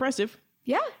pretty impressive.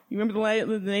 Yeah. You remember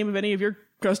the name of any of your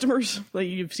customers? Like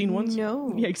you've seen ones?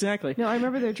 No. Yeah, exactly. No, I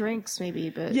remember their drinks maybe,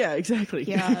 but... Yeah, exactly.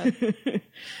 Yeah.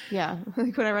 Yeah.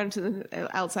 Like when I run into the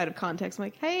outside of context, I'm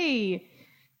like, hey,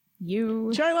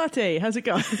 you... Chai latte, how's it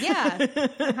going? Yeah.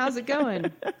 How's it going?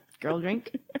 Girl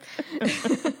drink.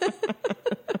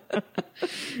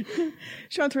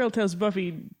 Chanterelle tells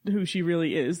Buffy who she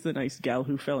really is, the nice gal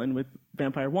who fell in with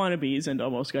vampire wannabes and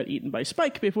almost got eaten by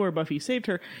Spike before Buffy saved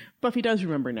her. Buffy does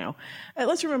remember now.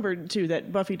 Let's remember, too,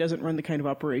 that Buffy doesn't run the kind of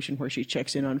operation where she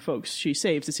checks in on folks she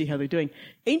saves to see how they're doing.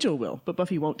 Angel will, but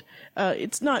Buffy won't.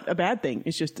 It's not a bad thing.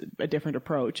 It's just a different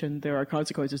approach, and there are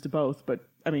consequences to both. But,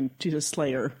 I mean, she's a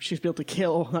slayer. She's built to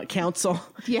kill, not counsel.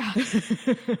 Yeah.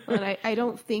 And I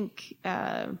don't think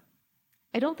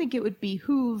it would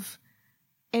behoove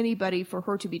anybody for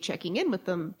her to be checking in with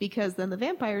them, because then the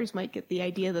vampires might get the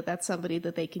idea that that's somebody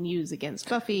that they can use against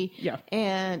Buffy. Yeah.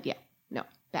 And no,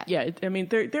 bad. Yeah, I mean,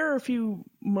 there are a few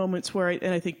moments where,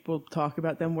 and I think we'll talk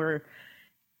about them, where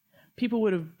people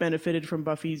would have benefited from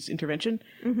Buffy's intervention.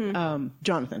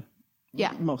 Jonathan.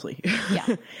 Yeah. Mostly.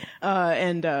 Yeah.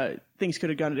 And things could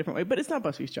have gone a different way, but it's not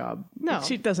Buffy's job. No.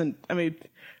 She doesn't, I mean,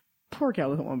 Poor gal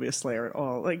doesn't want to be a Slayer at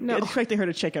all. Like, no. Expecting her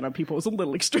to check in on people is a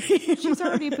little extreme. She's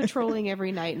already patrolling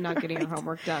every night and not getting her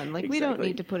homework done. Like, we don't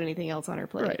need to put anything else on her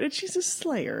plate. Right, and she's a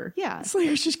Slayer. Yeah.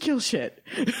 Slayers just kill shit.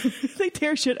 They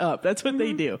tear shit up. That's what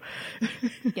they do.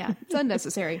 Yeah, it's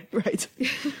unnecessary. Right.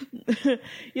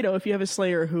 If you have a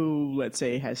Slayer who, let's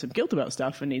say, has some guilt about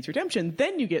stuff and needs redemption,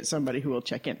 then you get somebody who will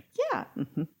check in. Yeah.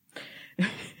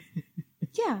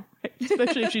 Yeah.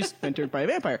 Especially if she's mentored by a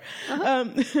vampire.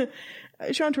 Uh-huh.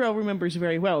 Chanterelle remembers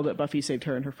very well that Buffy saved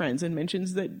her and her friends and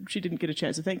mentions that she didn't get a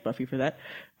chance to thank Buffy for that.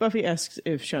 Buffy asks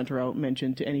if Chanterelle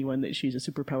mentioned to anyone that she's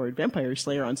a superpowered vampire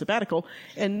slayer on sabbatical,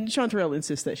 and Chanterelle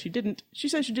insists that she didn't. She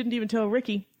says she didn't even tell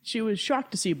Ricky. She was shocked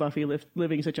to see Buffy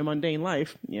living such a mundane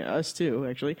life. Yeah, us too,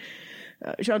 actually.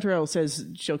 Chanterelle says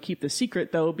she'll keep the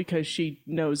secret, though, because she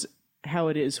knows how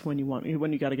it is when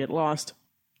you gotta get lost.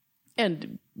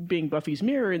 And being Buffy's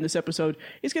mirror in this episode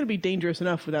is going to be dangerous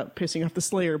enough without pissing off the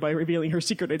Slayer by revealing her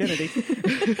secret identity.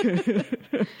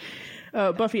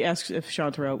 Buffy asks if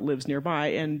Chanterelle lives nearby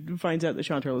and finds out that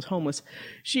Chanterelle is homeless.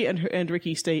 She and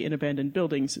Ricky stay in abandoned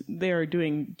buildings. They are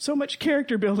doing so much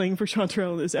character building for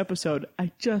Chanterelle in this episode.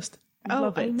 I just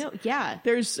love it. I know. Yeah.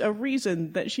 There's a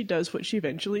reason that she does what she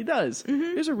eventually does.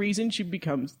 Mm-hmm. There's a reason she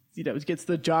becomes, gets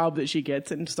the job that she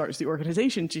gets and starts the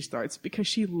organization she starts, because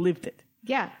she lived it.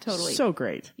 Yeah, totally. So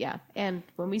great. Yeah. And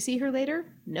when we see her later,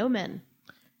 no men.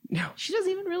 No. She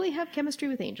doesn't even really have chemistry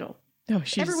with Angel. No,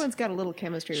 everyone's got a little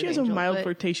chemistry with She Angel. has a mild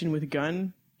flirtation with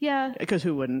Gunn. Yeah. Because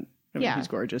who wouldn't? I mean, he's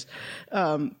gorgeous.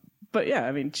 But yeah,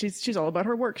 I mean, she's all about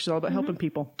her work. She's all about helping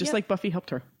people, just like Buffy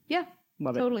helped her. Yeah.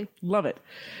 Love it. Totally. Love it.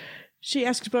 She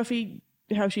asks Buffy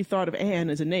how she thought of Anne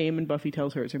as a name, and Buffy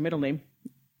tells her it's her middle name.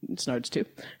 Snards too.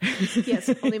 Yes,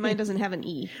 only mine doesn't have an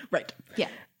E. Right. Yeah.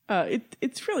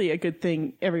 It's really a good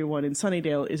thing everyone in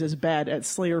Sunnydale is as bad at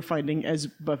Slayer finding as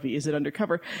Buffy is at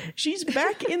undercover. She's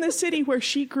back in the city where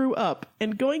she grew up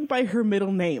and going by her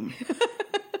middle name.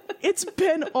 It's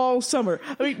been all summer.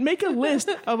 I mean, make a list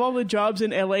of all the jobs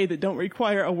in LA that don't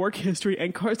require a work history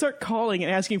and start calling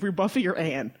and asking for Buffy or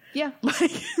Anne. Yeah.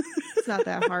 It's not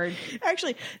that hard.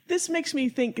 Actually, this makes me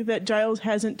think that Giles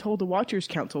hasn't told the Watchers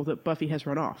Council that Buffy has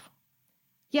run off.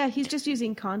 Yeah, he's just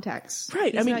using contacts.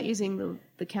 Right. He's not using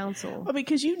the council. Well,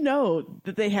 because you know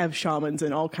that they have shamans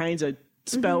and all kinds of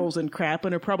spells and crap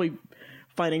and are probably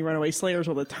finding runaway slayers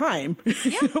all the time,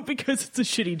 because it's a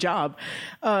shitty job.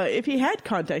 If he had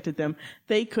contacted them,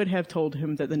 they could have told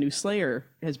him that the new slayer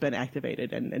has been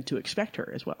activated and to expect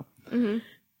her as well. Mm-hmm.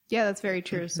 Yeah, that's very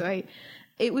true. So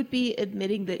it would be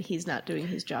admitting that he's not doing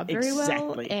his job very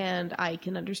well, and I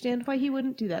can understand why he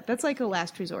wouldn't do that. That's like a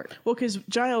last resort. Well, because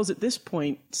Giles at this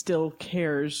point still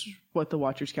cares what the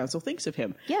Watchers Council thinks of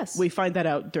him. Yes. We find that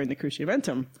out during the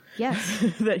Cruciaventum. Yes.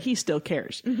 That he still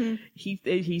cares. Mm-hmm.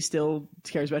 He still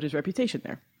cares about his reputation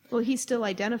there. Well, he still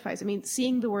identifies. I mean,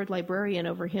 seeing the word librarian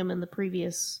over him in the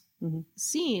previous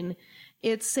scene,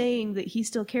 it's saying that he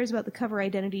still cares about the cover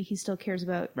identity. He still cares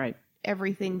about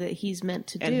everything that he's meant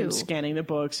to do. And him scanning the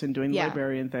books and doing the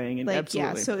librarian thing. And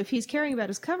absolutely. Yeah, so if he's caring about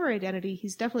his cover identity,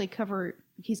 he's definitely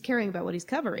he's caring about what he's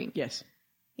covering. Yes.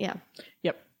 Yeah.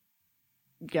 Yep.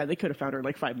 Yeah, they could have found her in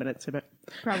like 5 minutes, I bet.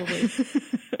 Probably.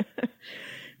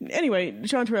 Anyway,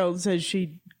 Chanterelle says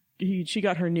she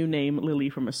got her new name, Lily,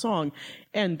 from a song,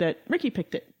 and that Ricky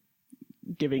picked it,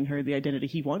 giving her the identity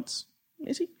he wants.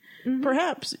 Is he? Mm-hmm.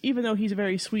 Perhaps, even though he's a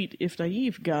very sweet, if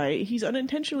naive guy, he's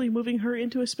unintentionally moving her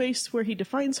into a space where he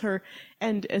defines her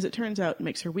and, as it turns out,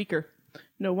 makes her weaker.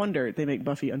 No wonder they make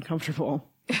Buffy uncomfortable.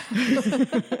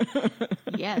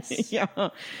 Yes. Yeah.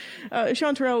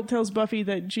 Chanterelle tells Buffy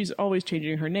that she's always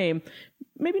changing her name.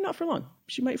 Maybe not for long.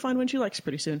 She might find one she likes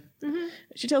pretty soon. Mm-hmm.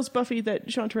 She tells Buffy that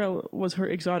Chanterelle was her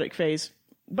exotic phase.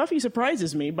 Buffy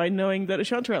surprises me by knowing that a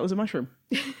Chanterelle is a mushroom.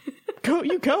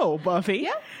 Go, Buffy.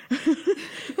 Yeah.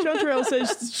 Chanterelle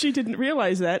says she didn't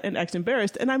realize that and acts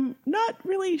embarrassed, and I'm not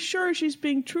really sure she's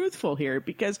being truthful here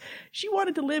because she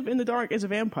wanted to live in the dark as a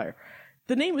vampire.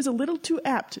 The name is a little too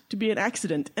apt to be an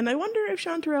accident, and I wonder if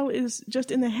Chanterelle is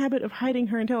just in the habit of hiding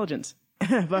her intelligence.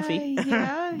 Buffy.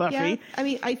 Yeah. Buffy. Yeah. I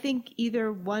mean, I think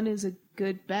either one is a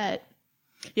good bet.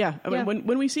 Yeah. I mean,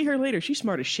 when we see her later, she's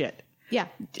smart as shit. Yeah.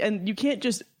 And you can't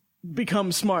just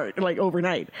become smart like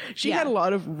overnight. She had a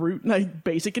lot of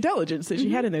basic intelligence that she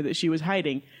had in there that she was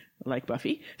hiding, like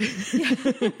Buffy.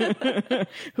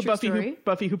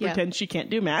 Buffy who pretends she can't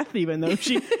do math even though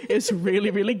she is really,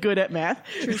 really good at math.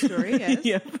 True story,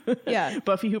 yes. Yeah.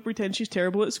 Buffy who pretends she's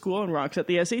terrible at school and rocks at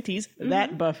the SATs.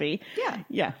 That Buffy.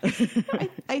 Yeah.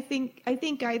 I think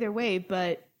either way,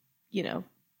 but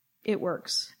it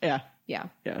works. Yeah. Yeah.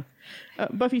 Yeah.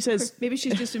 Buffy says... Maybe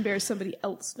she's just embarrassed somebody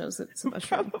else knows that it's a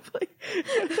mushroom. Probably.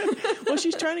 Well,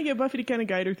 she's trying to get Buffy to kind of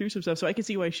guide her through some stuff, so I can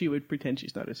see why she would pretend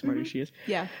she's not as smart as she is.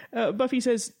 Yeah. Buffy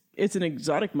says it's an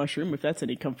exotic mushroom, if that's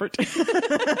any comfort. That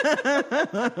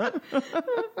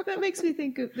makes me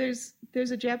think of... There's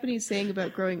a Japanese saying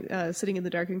about growing, sitting in the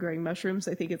dark and growing mushrooms.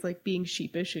 I think it's like being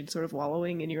sheepish and sort of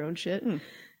wallowing in your own shit.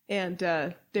 And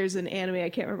there's an anime, I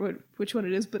can't remember which one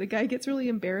it is, but a guy gets really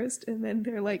embarrassed, and then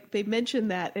they're like, they mention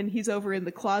that, and he's over in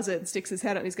the closet and sticks his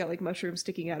head out, and he's got like mushrooms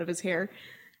sticking out of his hair.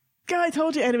 God, I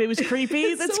told you anime was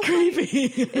creepy. That's so creepy.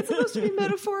 It's supposed to be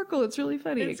metaphorical. It's really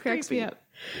funny. It cracks me up.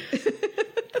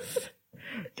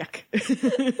 Yuck.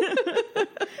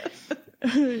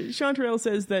 Chanterelle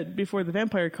says that before the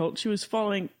vampire cult, she was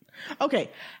following... Okay,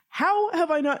 how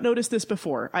have I not noticed this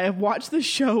before? I have watched this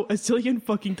show a zillion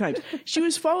fucking times. She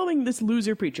was following this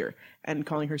loser preacher and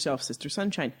calling herself Sister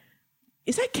Sunshine.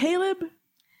 Is that Caleb?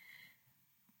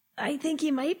 I think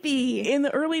he might be. In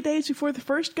the early days before the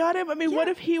first got him? I mean, what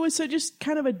if he was just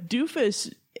kind of a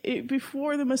doofus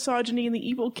before the misogyny and the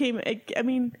evil came? I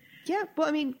mean... Yeah, well,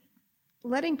 I mean,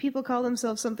 letting people call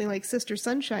themselves something like Sister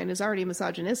Sunshine is already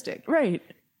misogynistic. Right.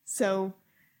 So...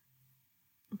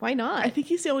 why not? I think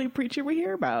he's the only preacher we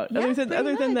hear about. Yeah,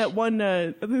 other than the one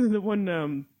the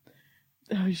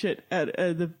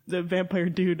vampire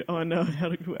dude on How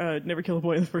to Never Kill a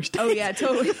Boy on the First Date. Oh yeah,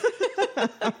 totally.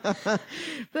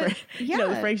 But yeah,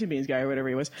 the Franks and Beans guy or whatever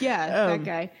he was. Yeah, that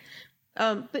guy.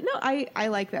 But no, I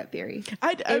like that theory.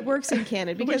 It works in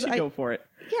canon because I go for it.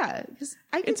 Yeah, because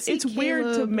I can see it's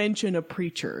weird to mention a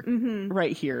preacher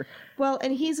right here. Well,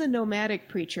 and he's a nomadic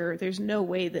preacher. There's no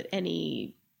way that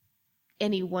any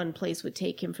one place would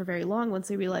take him for very long once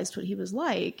they realized what he was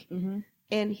like.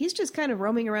 And he's just kind of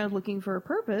roaming around looking for a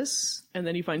purpose. And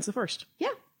then he finds the first. Yeah.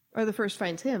 Or the first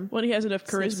finds him. Well, he has enough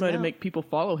charisma to make people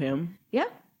follow him. Yeah.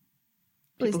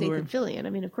 Plays Nathan Fillion. I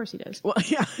mean, of course he does. Well,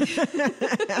 yeah.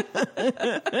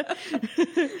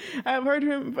 I've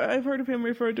heard of him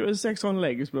referred to as sex on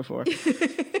legs before.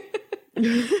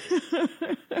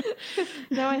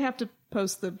 Now I have to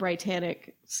post the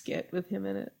Britannic skit with him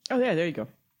in it. Oh yeah, there you go.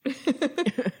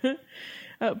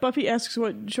 Buffy asks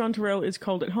what Chanterelle is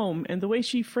called at home, and the way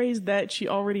she phrased that, she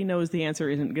already knows the answer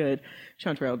isn't good.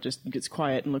 Chanterelle just gets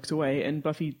quiet and looks away, and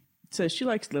Buffy says she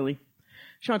likes Lily.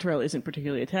 Chanterelle isn't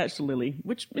particularly attached to Lily,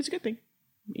 which is a good thing.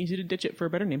 Easy to ditch it for a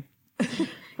better name.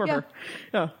 For her.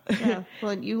 Oh. Yeah.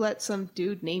 Well, and you let some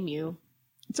dude name you.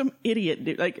 Some idiot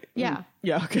dude. Like, yeah.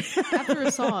 Yeah, okay. After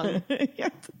a song. Yeah.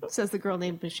 Says the girl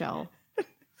named Michelle.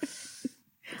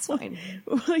 It's fine.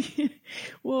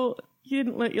 Well, you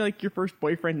didn't let your first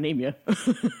boyfriend name you.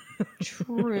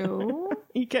 True.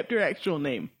 You kept your actual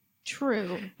name.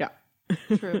 True. Yeah.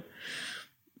 True.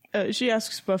 She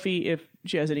asks Buffy if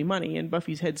she has any money, and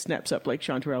Buffy's head snaps up like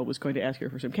Chanterelle was going to ask her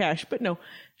for some cash. But no,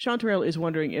 Chanterelle is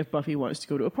wondering if Buffy wants to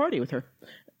go to a party with her.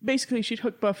 Basically, she'd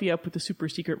hook Buffy up with a super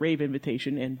secret rave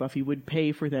invitation, and Buffy would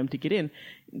pay for them to get in.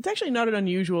 It's actually not an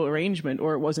unusual arrangement,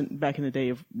 or it wasn't back in the day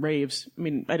of raves. I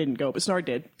mean, I didn't go, but Snart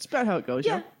did. It's about how it goes.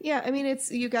 Yeah, yeah. I mean,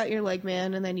 it's you got your leg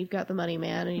man, and then you've got the money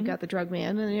man, and you've got the drug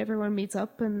man, and everyone meets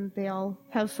up, and they all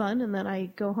have fun, and then I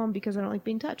go home because I don't like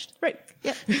being touched. Right.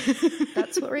 Yep.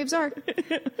 That's what raves are.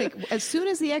 Like, as soon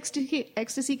as the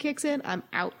ecstasy kicks in, I'm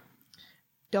out.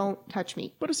 Don't touch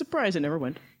me. What a surprise, it never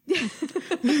went. I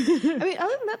mean,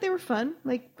 other than that, they were fun.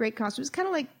 Like, great costumes. Kind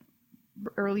of like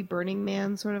early Burning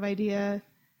Man sort of idea.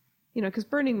 You know, because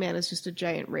Burning Man is just a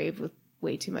giant rave with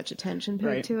way too much attention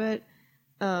paid to it.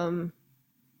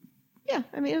 Yeah,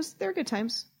 I mean, they were good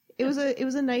times. It was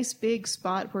a nice big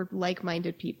spot where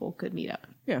like-minded people could meet up.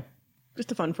 Yeah.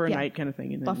 Just a fun for a night kind of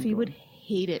thing. And then Buffy would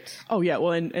hate it. Oh, yeah.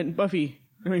 Well, and Buffy...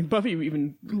 I mean, Buffy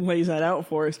even lays that out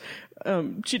for us.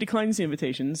 She declines the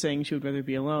invitation, saying she would rather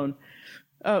be alone.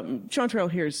 Chanterelle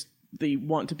hears the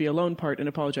want to be alone part and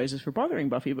apologizes for bothering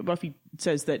Buffy, but Buffy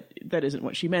says that isn't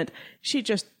what she meant. She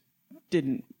just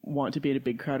didn't want to be in a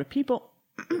big crowd of people.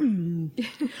 Oh,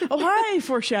 hi,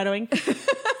 foreshadowing.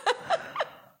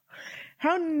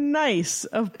 How nice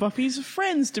of Buffy's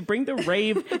friends to bring the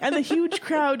rave and the huge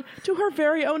crowd to her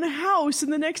very own house in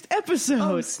the next episode.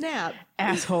 Oh, snap.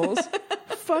 Assholes.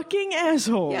 Fucking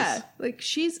assholes. Yeah, like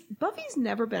Buffy's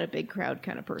never been a big crowd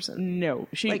kind of person. No,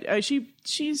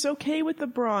 she's okay with the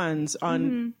bronze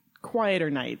on quieter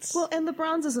nights. Well, and the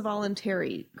bronze is a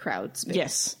voluntary crowd space.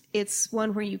 Yes, it's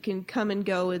one where you can come and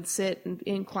go and sit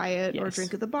in quiet or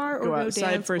drink at the bar or go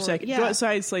outside dance for a second. Go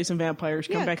outside, slay some vampires,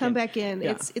 come back in.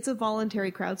 Yeah. It's a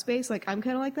voluntary crowd space. Like, I'm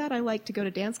kind of like that. I like to go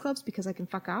to dance clubs because I can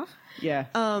fuck off. Yeah.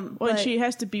 Well, and she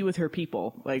has to be with her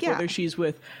people. Like, whether she's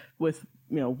with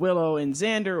Willow and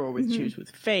Xander, or with she was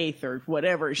with Faith or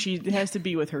whatever. She has to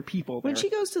be with her people there. When she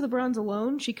goes to the Bronze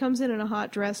alone, she comes in a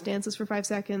hot dress, dances for 5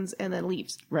 seconds, and then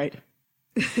leaves. Right.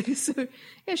 So,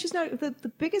 yeah, she's not...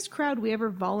 The biggest crowd we ever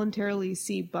voluntarily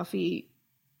see Buffy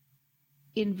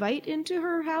invite into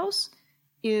her house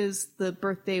is the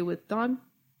birthday with Dawn.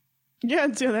 Yeah,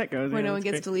 let's see how that goes. Where no one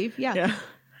gets to leave. Yeah.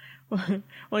 Well,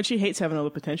 and she hates having all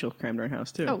the potential crammed in her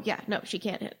house, too. Oh, yeah. No, she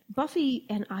can't hit. Buffy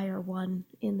and I are one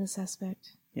in this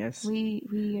aspect. Yes.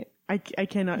 I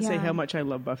cannot say how much I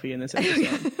love Buffy in this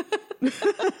episode.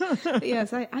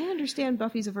 Yes, I understand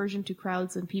Buffy's aversion to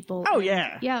crowds and people. Oh, and,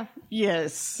 yeah. Yeah.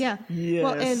 Yes. Yeah. Yes.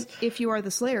 Well, and if you are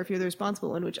the Slayer, if you're the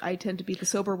responsible one, which I tend to be the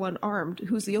sober one armed,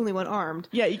 who's the only one armed.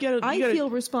 Yeah, you gotta... I feel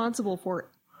responsible for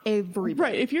everybody.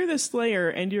 Right, if you're the Slayer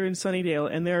and you're in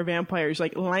Sunnydale and there are vampires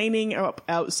lining up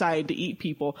outside to eat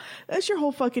people, that's your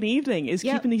whole fucking evening, is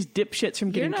keeping these dipshits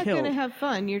from getting killed. You're not going to have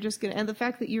fun. You're just going to... And the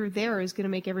fact that you're there is going to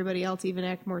make everybody else even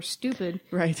act more stupid.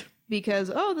 Right. Because,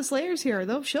 the Slayer's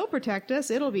here. She'll protect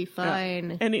us. It'll be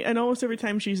fine. Yeah. And almost every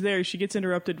time she's there, she gets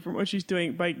interrupted from what she's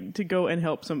doing to go and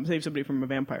help save somebody from a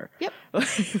vampire. Yep.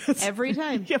 Every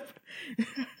time. Yep.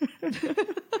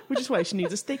 Which is why she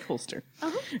needs a stake holster.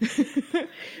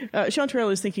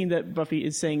 Chanterelle is thinking that Buffy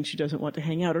is saying she doesn't want to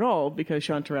hang out at all because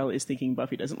Chanterelle is thinking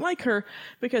Buffy doesn't like her,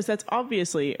 because that's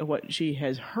obviously what she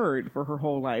has heard for her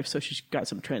whole life, so she's got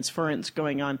some transference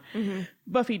going on. Mm-hmm.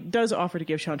 Buffy does offer to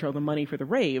give Chanterelle the money for the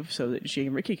rave so that she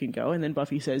and Ricky can go, and then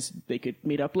Buffy says they could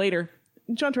meet up later.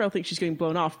 And Chanterelle thinks she's getting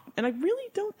blown off, and I really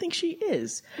don't think she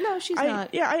is. No, she's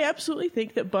not. Yeah, I absolutely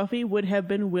think that Buffy would have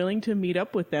been willing to meet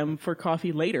up with them for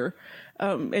coffee later,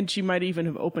 and she might even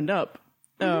have opened up.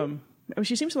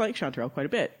 She seems to like Chanterelle quite a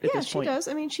bit at this point. Yeah, she does.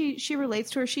 I mean, she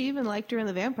relates to her. She even liked her in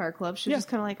the Vampire Club. She's just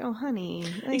kind of like, oh, honey.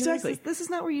 Exactly. This is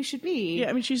not where you should be. Yeah,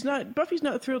 I mean, Buffy's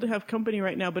not thrilled to have company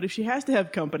right now, but if she has to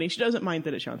have company, she doesn't mind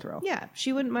that it's Chanterelle. Yeah,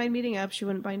 she wouldn't mind meeting up. She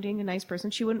wouldn't mind being a nice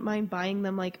person. She wouldn't mind buying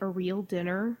them, a real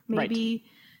dinner. Maybe,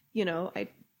 I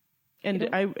think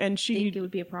it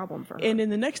would be a problem for her. And in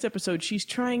the next episode, she's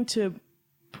trying to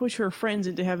push her friends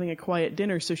into having a quiet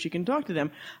dinner so she can talk to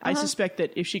them. I suspect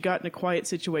that if she got in a quiet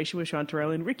situation with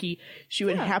Chanterelle and Ricky, she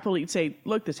would happily say,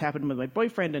 look, this happened with my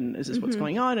boyfriend, and is this what's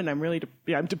going on? And I'm really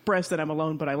I'm depressed that I'm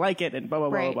alone, but I like it, and blah, blah,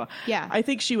 blah, blah, blah. Yeah. I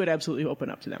think she would absolutely open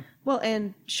up to them. Well,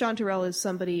 and Chanterelle is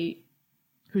somebody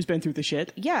who's been through the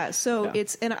shit. Yeah, so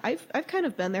it's, and I've kind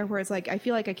of been there where it's like, I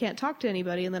feel like I can't talk to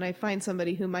anybody, and then I find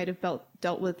somebody who might have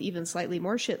dealt with even slightly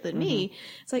more shit than me.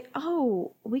 It's like,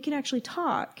 oh, we can actually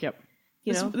talk. Yep.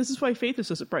 This is why Faith is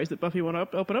so surprised that Buffy won't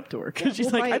open up to her. Because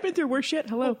she's like, I've been through worse shit.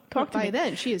 Hello, talk to me. By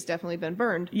then, she has definitely been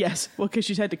burned. Yes. Well, because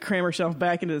she's had to cram herself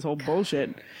back into this whole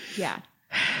bullshit. Yeah.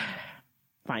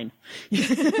 Fine.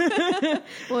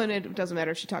 Well, and it doesn't matter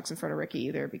if she talks in front of Ricky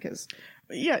either, because...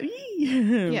 Yeah.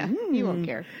 He won't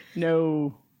care.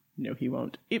 No, he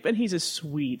won't. And he's a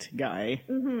sweet guy.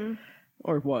 Mm-hmm.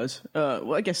 Or was.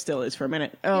 Well, I guess still is for a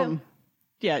minute.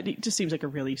 Yeah, it just seems like a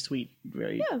really sweet,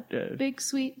 very... Yeah, big,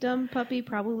 sweet, dumb puppy,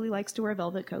 probably likes to wear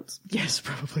velvet coats. Yes,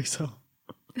 probably so.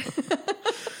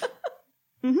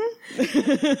 Well,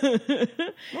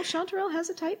 Chanterelle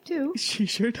has a type, too. She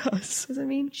sure does. Because, I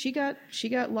mean, she got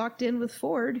locked in with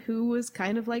Ford, who was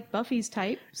kind of like Buffy's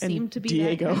type. Seemed to be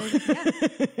Diego.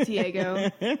 Diego.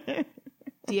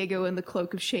 Diego in the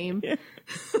cloak of shame. Yeah.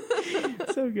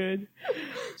 So good.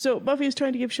 So Buffy is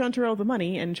trying to give Chanterelle the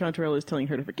money, and Chanterelle is telling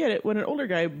her to forget it when an older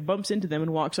guy bumps into them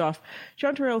and walks off.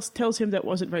 Chanterelle tells him that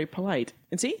wasn't very polite.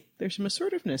 And see, there's some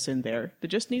assertiveness in there that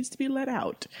just needs to be let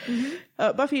out.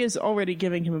 Mm-hmm. Buffy is already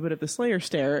giving him a bit of the Slayer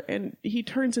stare, and he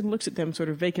turns and looks at them sort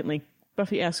of vacantly.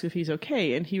 Buffy asks if he's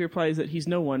okay, and he replies that he's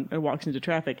no one and walks into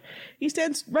traffic. He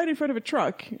stands right in front of a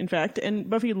truck, in fact, and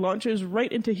Buffy launches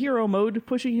right into hero mode,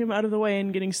 pushing him out of the way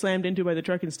and getting slammed into by the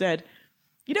truck instead.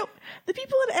 You know, the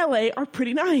people in LA are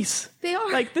pretty nice. They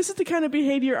are. Like, this is the kind of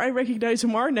behavior I recognize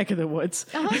from our neck of the woods.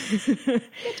 They're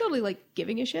totally,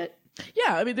 giving a shit.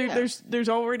 Yeah, I mean, there's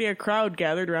already a crowd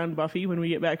gathered around Buffy when we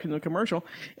get back from the commercial,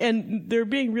 and they're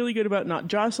being really good about not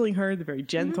jostling her. They're very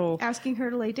gentle. Mm-hmm. Asking her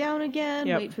to lay down again,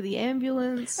 wait for the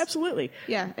ambulance. Absolutely.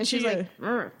 Yeah, and she's like,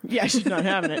 yeah, she's not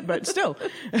having it, but still.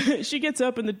 She gets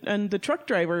up, and the truck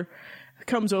driver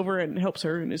comes over and helps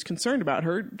her and is concerned about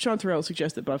her. Chanterelle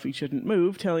suggests that Buffy shouldn't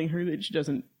move, telling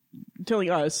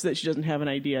us that she doesn't have an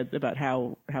idea about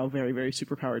how very, very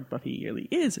superpowered Buffy really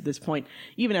is at this point.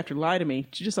 Even after Lie to Me,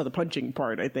 she just saw the punching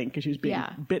part, I think, because she was being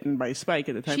bitten by Spike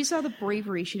at the time. She saw the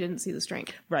bravery, she didn't see the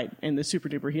strength. Right, and the super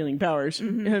duper healing powers.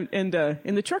 Mm-hmm.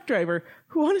 And the truck driver,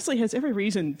 who honestly has every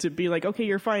reason to be like, okay,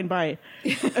 you're fine, bye,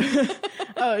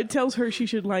 tells her she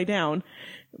should lie down.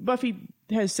 Buffy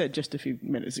has said just a few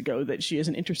minutes ago that she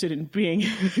isn't interested in being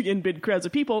in big crowds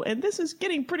of people, and this is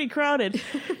getting pretty crowded.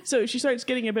 So she starts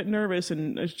getting a bit nervous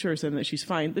and assures them that she's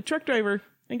fine. The truck driver,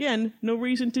 again, no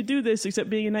reason to do this except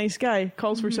being a nice guy,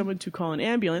 calls for someone to call an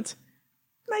ambulance.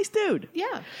 Nice dude.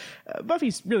 Yeah.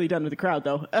 Buffy's really done with the crowd,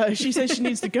 though. She says she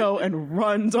needs to go and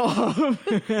runs off.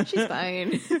 She's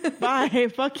fine. Bye,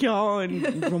 fuck y'all.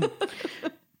 And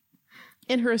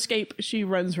in her escape, she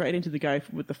runs right into the guy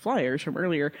with the flyers from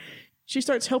earlier. She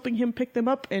starts helping him pick them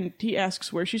up, and he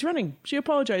asks where she's running. She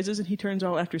apologizes, and he turns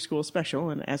all after-school special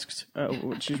and asks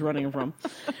what she's running from.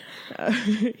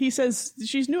 He says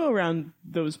she's new around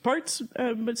those parts,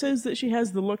 but says that she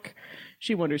has the look.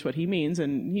 She wonders what he means,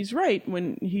 and he's right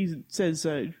when he says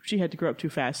she had to grow up too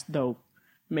fast, though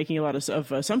making a lot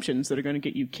of assumptions that are going to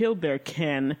get you killed there,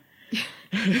 Ken.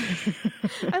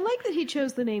 I like that he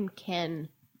chose the name Ken.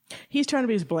 He's trying to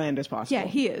be as bland as possible. Yeah,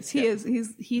 he is. He is.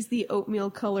 He's the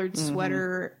oatmeal-colored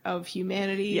sweater of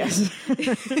humanity. Yes.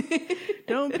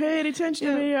 Don't pay any attention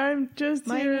to me. I'm just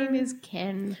My here. name is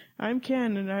Ken. I'm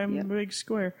Ken, and I'm a big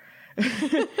square.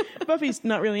 Buffy's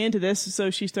not really into this, so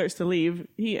she starts to leave.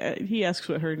 He asks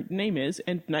what her name is,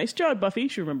 and nice job, Buffy.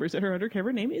 She remembers that her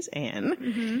undercover name is Anne.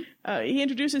 Mm-hmm. He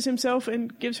introduces himself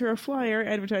and gives her a flyer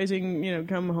advertising,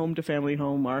 come home to family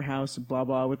home, our house, blah,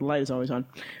 blah, with the light is always on.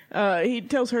 He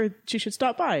tells her she should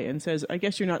stop by and says, I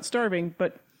guess you're not starving,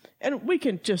 and we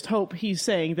can just hope he's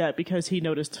saying that because he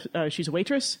noticed she's a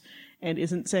waitress and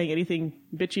isn't saying anything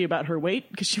bitchy about her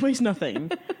weight, because she weighs nothing.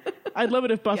 I'd love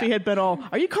it if Buffy had been all,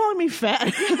 are you calling me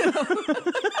fat?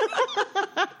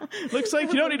 Looks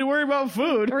like you don't need to worry about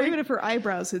food. Or even if her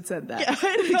eyebrows had said that. Yeah,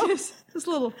 I know. just a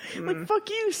little... Like, fuck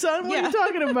you, son. What are you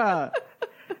talking about?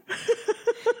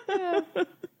 Yeah.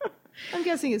 I'm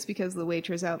guessing it's because of the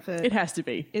waitress outfit. It has to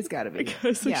be. It's got to be.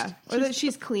 Because yeah. Or that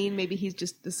she's clean. Maybe he's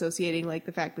just associating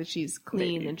the fact that she's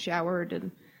clean and showered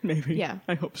and... Maybe. Yeah.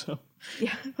 I hope so.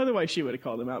 Yeah. Otherwise, she would have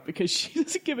called him out because she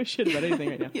doesn't give a shit about anything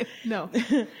right now. Yeah. No.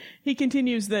 He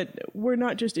continues that we're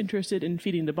not just interested in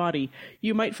feeding the body.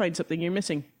 You might find something you're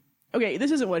missing. Okay,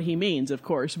 this isn't what he means, of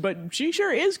course, but she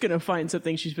sure is going to find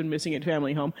something she's been missing at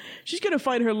family home. She's going to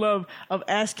find her love of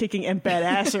ass-kicking and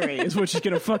badassery is what she's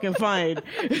going to fucking find.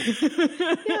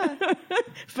 Yeah.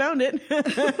 Found it.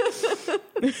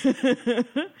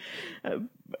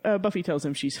 Buffy tells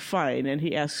him she's fine, and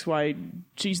he asks why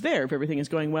she's there if everything is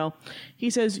going well. He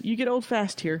says, you get old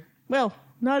fast here. Well,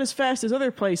 not as fast as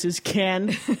other places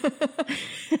can.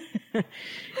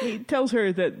 He tells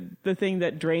her that the thing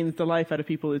that drains the life out of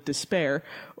people is despair,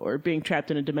 or being trapped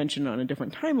in a dimension on a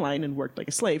different timeline and worked like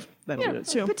a slave. That'll do it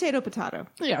too. Potato, potato.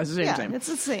 Yeah, it's the same. It's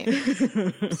the same.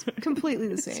 It's completely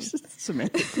the same.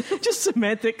 Just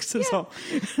semantics is all.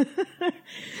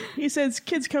 He says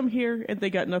kids come here and they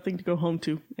got nothing to go home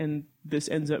to, and this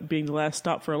ends up being the last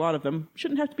stop for a lot of them.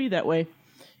 Shouldn't have to be that way.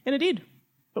 And indeed.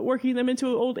 But working them into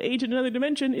old age in another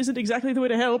dimension isn't exactly the way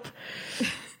to help.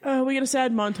 We get a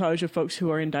sad montage of folks who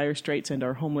are in dire straits and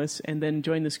are homeless, and then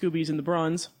join the Scoobies and the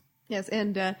Bronze. Yes,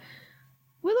 and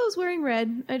Willow's wearing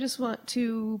red, I just want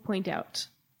to point out.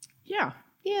 Yeah.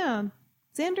 Yeah.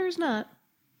 Xander's not.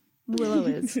 Willow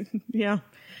is. Yeah.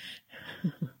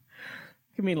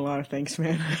 Could mean a lot of things,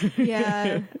 man.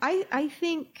 Yeah. I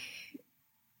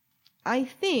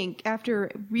think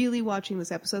after really watching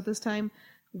this episode this time,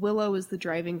 Willow is the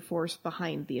driving force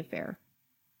behind the affair.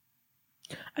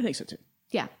 I think so too.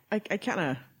 Yeah. I kind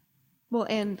of... Well,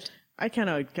 and... I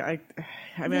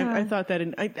thought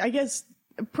that I guess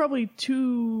probably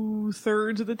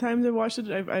 2/3 of the times I've watched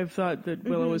it, I've thought that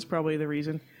Willow was probably the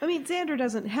reason. I mean, Xander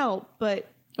doesn't help, but...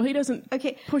 Well, he doesn't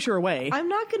push her away. I'm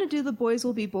not going to do the boys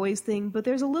will be boys thing, but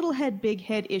there's a little head, big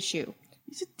head issue.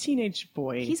 He's a teenage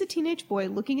boy. He's a teenage boy.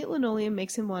 Looking at linoleum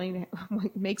makes him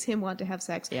want to have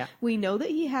sex. Yeah. We know that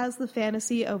he has the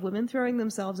fantasy of women throwing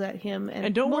themselves at him.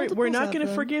 And don't worry, we're not going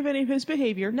to forgive any of his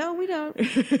behavior. No, we don't.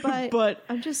 But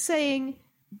I'm just saying,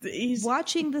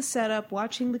 watching the setup,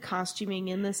 watching the costuming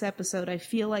in this episode, I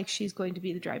feel like she's going to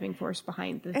be the driving force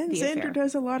behind the And Xander affair.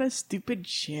 does a lot of stupid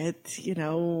shit.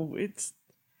 It's...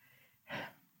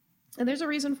 And there's a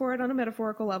reason for it on a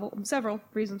metaphorical level. Several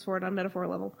reasons for it on a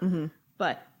metaphorical level. Mm-hmm.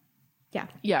 But, yeah.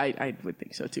 Yeah, I would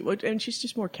think so, too. And she's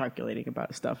just more calculating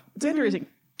about stuff. Xander isn't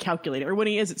calculating. Or when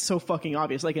he is, it's so fucking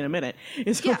obvious. Like in a minute.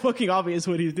 It's so fucking obvious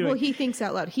what he's doing. Well, he thinks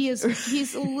out loud. He's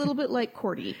a little bit like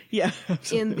Cordy. Yeah,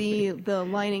 absolutely. In the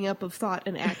lining up of thought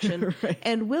and action. Right.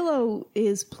 And Willow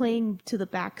is playing to the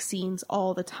back scenes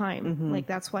all the time. Mm-hmm. Like,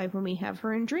 that's why when we have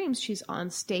her in dreams, she's on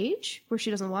stage where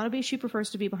she doesn't want to be. She prefers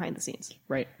to be behind the scenes.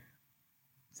 Right.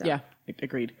 So. Yeah,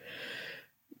 agreed.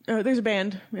 there's a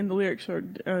band, and the lyrics are,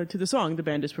 to the song the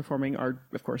band is performing are,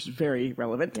 of course, very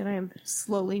relevant. And I am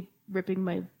slowly ripping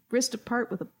my wrist apart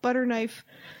with a butter knife.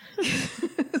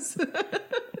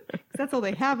 That's all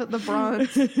they have at the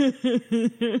Bronze.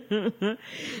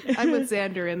 I'm with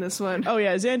Xander in this one. Oh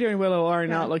yeah, Xander and Willow are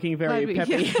not looking very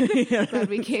peppy. Yeah. Glad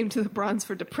we came to the Bronze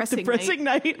for depressing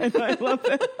night. And I love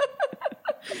that.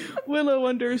 Willow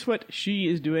wonders what she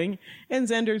is doing, and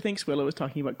Xander thinks Willow is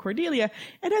talking about Cordelia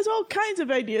and has all kinds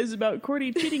of ideas about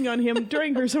Cordy cheating on him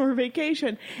during her summer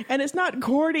vacation. And it's not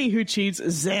Cordy who cheats,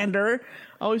 Xander.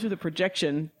 Always with a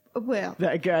projection. Well,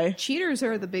 that guy. Cheaters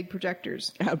are the big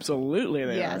projectors. Absolutely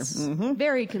they are. Mm-hmm.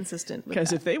 Very consistent.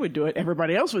 Because if they would do it,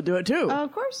 everybody else would do it too.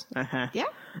 Of course. Uh-huh. Yeah.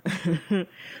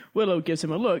 Willow gives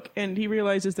him a look, and he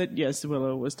realizes that, yes,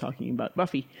 Willow was talking about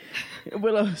Buffy.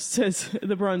 Willow says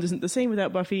the Bronze isn't the same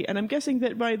without Buffy, and I'm guessing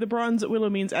that by the Bronze, Willow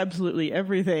means absolutely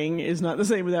everything is not the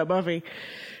same without Buffy.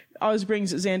 Oz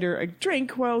brings Xander a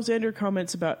drink, while Xander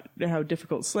comments about how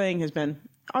difficult slaying has been.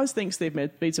 Oz thinks they've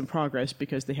made some progress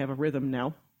because they have a rhythm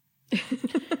now.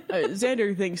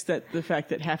 Xander thinks that the fact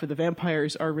that half of the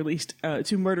vampires are released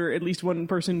to murder at least one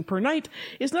person per night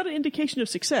is not an indication of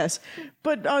success,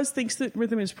 but Oz thinks that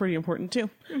rhythm is pretty important too.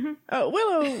 Mm-hmm.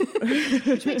 Willow...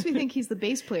 Which makes me think he's the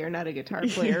bass player, not a guitar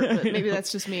player, but maybe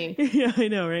that's just me. Yeah, I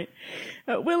know, right?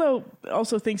 Willow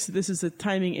also thinks that this is a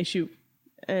timing issue.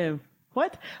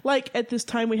 What? Like, at this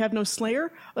time we have no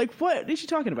Slayer? Like, what is she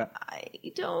talking about? I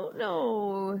don't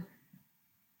know.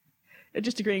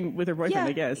 Just agreeing with her boyfriend,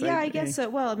 I guess. Yeah, I guess so.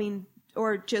 Well, I mean,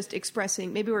 or just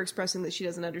expressing, maybe we're expressing that she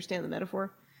doesn't understand the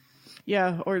metaphor.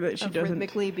 Yeah, or that she doesn't.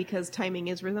 Rhythmically, because timing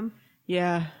is rhythm.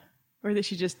 Yeah. Or that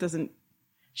she just doesn't.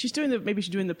 She's doing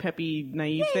the peppy,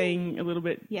 naive thing a little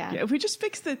bit. Yeah. If we just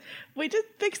fix the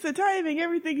timing,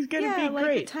 everything's gonna be like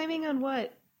great. The timing on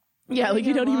what? Yeah, like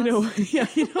you don't even know. Yeah,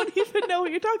 you don't even know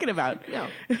what you're talking about. No.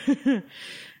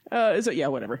 So yeah,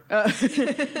 whatever.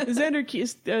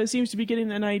 Xander seems to be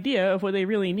getting an idea of what they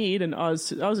really need, and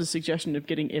Oz's suggestion of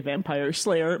getting a vampire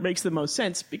slayer makes the most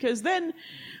sense, because then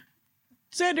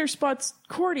Xander spots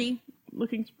Cordy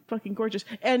looking fucking gorgeous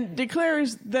and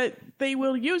declares that they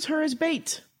will use her as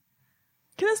bait.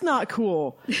 That's not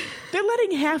cool. They're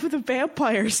letting half of the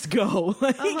vampires go.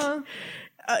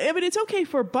 I mean, it's okay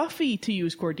for Buffy to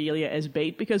use Cordelia as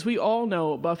bait, because we all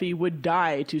know Buffy would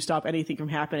die to stop anything from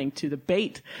happening to the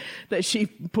bait that she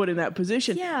put in that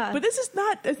position. Yeah. But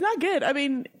it's not good. I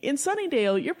mean, in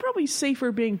Sunnydale, you're probably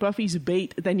safer being Buffy's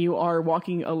bait than you are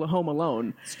walking home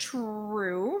alone. It's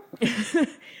true.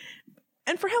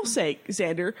 And for hell's sake,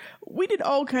 Xander, we did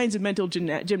all kinds of mental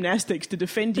gymnastics to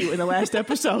defend you in the last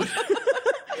episode.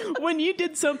 When you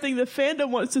did something the fandom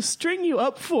wants to string you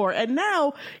up for, and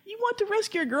now you want to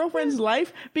risk your girlfriend's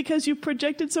life because you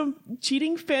projected some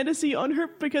cheating fantasy on her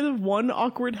because of one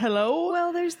awkward hello?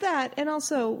 Well, there's that. And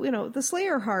also, the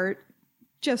Slayer heart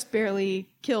just barely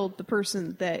killed the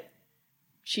person that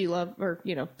she loved, or,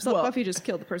 Buffy just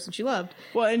killed the person she loved.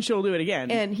 Well, and she'll do it again.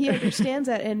 And he understands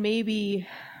that, and maybe,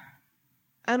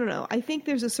 I don't know, I think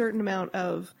there's a certain amount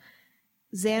of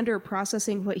Xander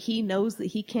processing what he knows that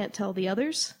he can't tell the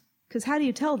others. Because how do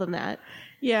you tell them that?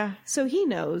 Yeah. So he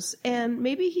knows, and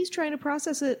maybe he's trying to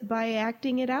process it by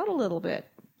acting it out a little bit.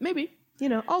 Maybe.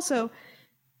 Also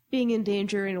being in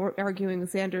danger and arguing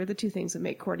with Xander, the two things that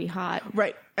make Cordy hot.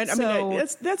 Right. And I mean,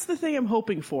 that's the thing I'm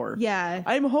hoping for. Yeah.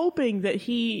 I'm hoping that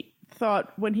he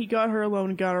thought when he got her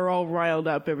alone, got her all riled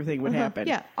up, everything would happen.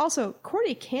 Yeah. Also,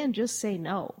 Cordy can just say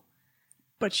no.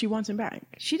 But she wants him back.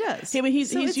 She does. Yeah, but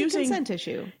he's it's using a consent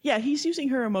issue. Yeah, he's using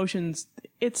her emotions.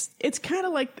 It's kind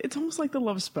of like, it's almost like the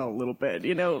love spell a little bit,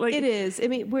 Like it is. I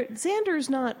mean, we're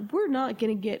not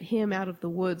going to get him out of the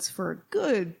woods for a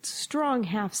good, strong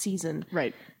half season.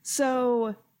 Right.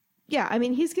 So, yeah, I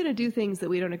mean, he's going to do things that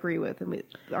we don't agree with and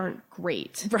aren't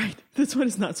great. Right. This one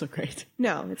is not so great.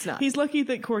 No, it's not. He's lucky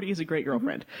that Cordy is a great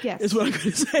girlfriend. Mm-hmm. Yes. Is what I'm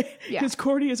going to say. Yeah. Because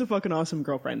Cordy is a fucking awesome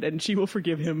girlfriend, and she will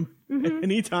forgive him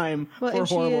anytime for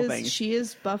horrible things. She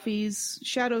is Buffy's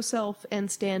shadow self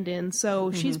and stand-in,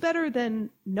 so she's better than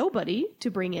nobody to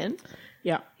bring in.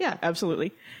 Yeah. Yeah.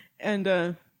 Absolutely. And,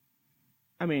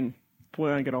 I mean,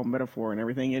 boy, I get all metaphor and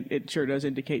everything. It sure does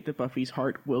indicate that Buffy's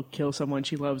heart will kill someone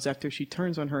she loves after she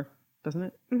turns on her. Doesn't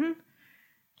it? Mm-hmm.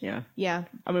 Yeah. Yeah.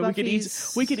 I mean, we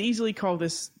could easily call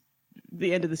this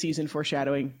the end of the season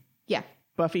foreshadowing. Yeah.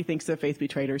 Buffy thinks that Faith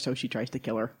betrayed her, so she tries to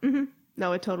kill her. Mm-hmm.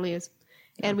 No, it totally is.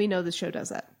 Yeah. And we know this show does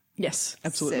that. Yes,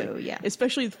 absolutely. So, yeah.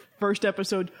 Especially the first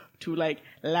episode to,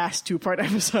 last two-part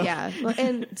episode. Yeah. Well,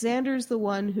 and Xander's the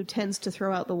one who tends to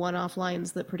throw out the one-off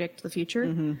lines that predict the future.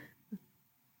 Mm-hmm.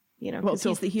 Well,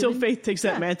 he's the human. Till Faith takes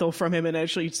that mantle from him and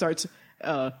actually starts...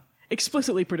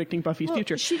 explicitly predicting Buffy's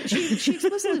future. She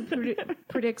explicitly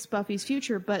predicts Buffy's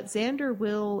future, but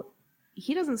Xander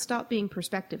he doesn't stop being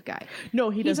perspective guy. No,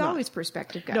 he does not. He's always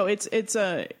perspective guy. No, it's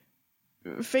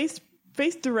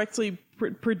Faith directly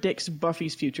predicts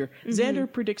Buffy's future.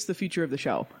 Xander predicts the future of the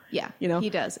show. Yeah, he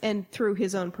does. And through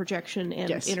his own projection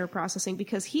and inner processing,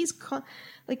 because he's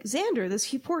like Xander,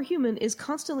 this poor human, is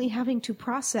constantly having to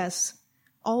process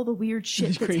all the weird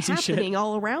shit that's happening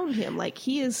all around him. Like,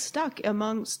 he is stuck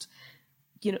amongst,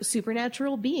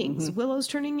 supernatural beings. Willow's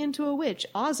turning into a witch.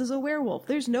 Oz is a werewolf.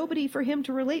 There's nobody for him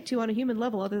to relate to on a human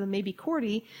level other than maybe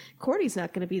Cordy. Cordy's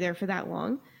not going to be there for that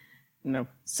long. No.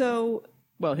 So...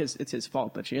 Well, it's his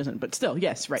fault that she isn't, but still,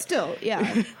 yes, right. Still,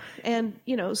 yeah. And,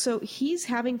 so he's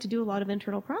having to do a lot of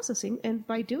internal processing, and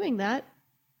by doing that,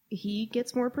 he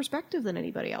gets more perspective than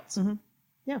anybody else.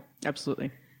 Yeah.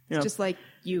 Absolutely. It's just like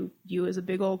you as a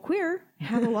big old queer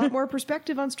have a lot more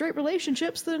perspective on straight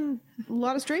relationships than a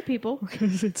lot of straight people.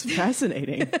 Because it's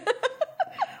fascinating.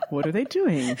 What are they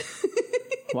doing?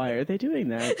 Why are they doing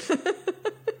that?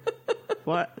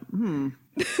 What?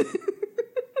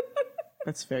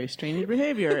 That's very strange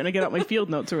behavior. And I get out my field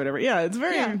notes or whatever. Yeah, it's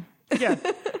very... Yeah,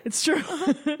 it's true.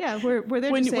 Yeah, where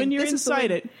they're when, just saying, when you're this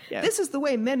inside is the way, it. This is the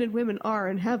way men and women are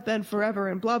and have been forever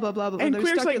and blah, blah, blah, blah. And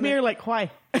queers like me are like,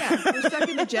 why? Yeah, they're stuck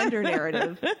in the gender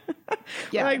narrative.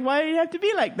 Yeah. Like, why do you have to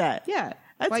be like that? Yeah.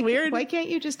 That's weird. Why can't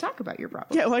you just talk about your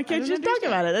problems? Yeah, why can't you just talk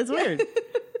about it? That's weird.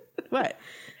 What?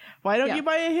 Why don't you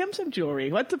buy him some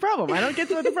jewelry? What's the problem? I don't get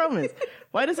what the problem is.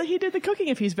 Why doesn't he do the cooking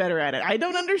if he's better at it? I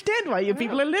don't understand why you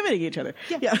people are limiting each other.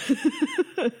 Yeah.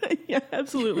 Yeah,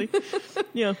 absolutely.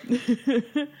 Yeah.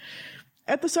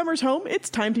 At the Summers home,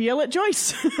 it's time to yell at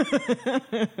Joyce.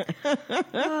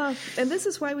 And this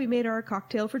is why we made our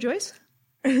cocktail for Joyce.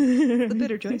 The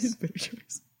Bitter Joyce. Bitter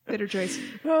Joyce. Bitter Joyce.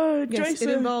 Oh, Yes, Joyce. it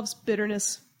involves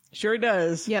bitterness. Sure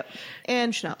does. Yep.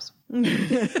 And schnapps.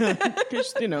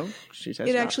 Because, she says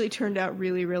It actually turned out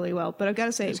really, really well. But I've got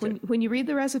to say, when you read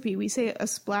the recipe, we say a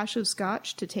splash of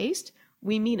scotch to taste.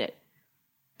 We mean it.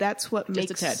 That's what makes...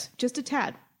 Just a tad. Just a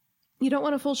tad. You don't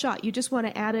want a full shot. You just want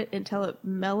to add it until it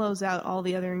mellows out all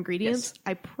the other ingredients. Yes.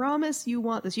 I promise you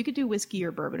want this. You could do whiskey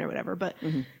or bourbon or whatever, but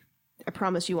I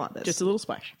promise you want this. Just a little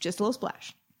splash. Just a little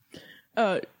splash.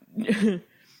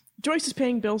 Joyce is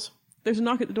paying bills. There's a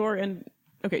knock at the door, and...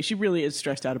 Okay, she really is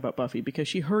stressed out about Buffy because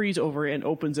she hurries over and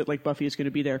opens it like Buffy is going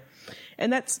to be there.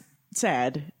 And that's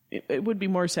sad. It would be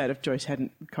more sad if Joyce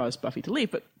hadn't caused Buffy to leave,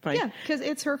 but fine. Yeah, because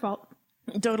it's her fault.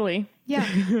 Totally.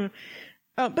 Yeah.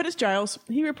 But it's Giles.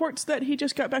 He reports that he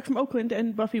just got back from Oakland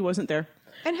and Buffy wasn't there.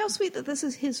 And how sweet that this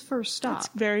is his first stop. It's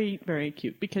very, very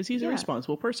cute because he's a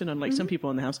responsible person, unlike some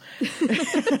people in the house.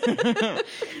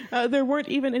 There weren't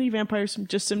even any vampires,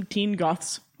 just some teen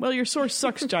goths. Well, your source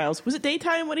sucks, Giles. Was it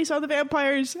daytime when he saw the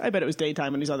vampires? I bet it was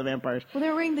daytime when he saw the vampires. Well, they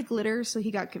were wearing the glitter, so he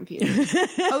got confused.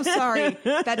 Oh, sorry.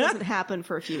 That doesn't happen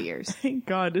for a few years. Thank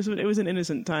God. It was an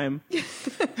innocent time.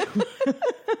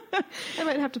 I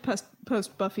might have to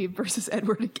post Buffy versus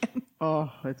Edward again.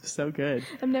 Oh, it's so good.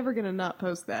 I'm never going to not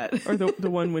post that. Or the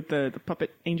one with the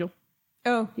puppet angel.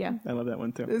 Oh, yeah. I love that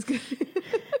one, too. It's good.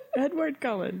 Edward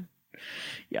Cullen.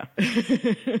 Yeah.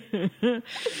 I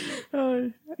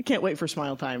can't wait for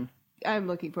Smile Time. I'm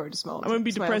looking forward to Smile Time. I'm going to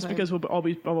be depressed because we'll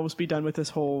almost be done with this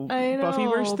whole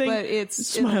Buffyverse thing. But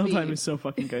Smile Time is so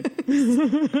fucking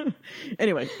good.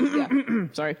 Anyway,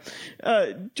 sorry.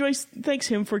 Joyce thanks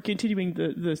him for continuing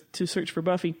to search for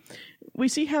Buffy. We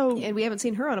see how... And we haven't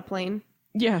seen her on a plane.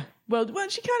 Yeah. Well,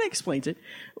 she kind of explains it.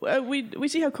 We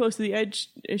see how close to the edge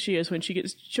she is when she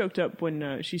gets choked up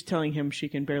when she's telling him she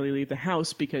can barely leave the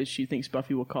house because she thinks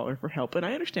Buffy will call her for help. And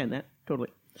I understand that, totally.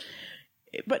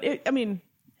 But,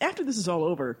 after this is all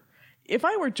over, if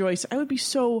I were Joyce, I would be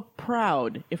so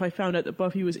proud if I found out that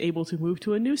Buffy was able to move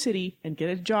to a new city and get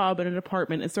a job and an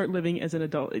apartment and start living as an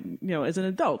adult,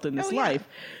 in this life.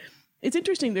 It's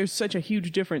interesting there's such a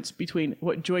huge difference between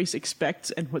what Joyce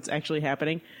expects and what's actually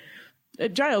happening.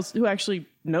 Giles, who actually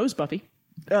knows Buffy.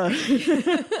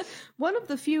 One of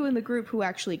the few in the group who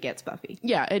actually gets Buffy.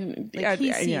 Yeah, and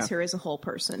he sees her as a whole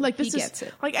person. Like he gets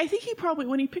it. Like I think he probably,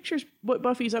 when he pictures what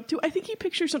Buffy's up to, I think he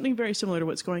pictures something very similar to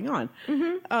what's going on.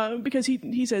 Because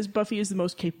he says Buffy is the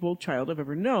most capable child I've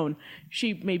ever known.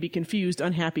 She may be confused,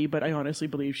 unhappy, but I honestly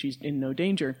believe she's in no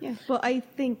danger. Yeah. Well, I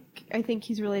think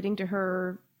he's relating to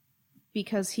her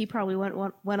because he probably went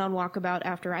on walkabout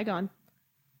after I gone.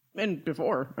 And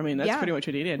before. I mean, that's pretty much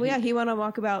what he did. Well, yeah, he went on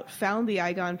Walkabout, found the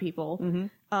Igon people,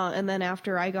 and then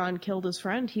after Igon killed his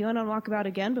friend, he went on Walkabout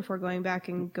again before going back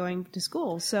and going to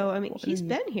school. So, I mean, he's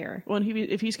been here. Well, and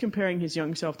if he's comparing his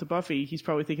young self to Buffy, he's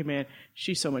probably thinking, man,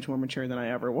 she's so much more mature than I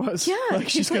ever was. Yeah. Like,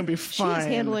 she's going to be fine. She's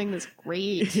handling this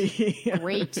great.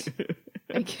 Great.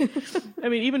 I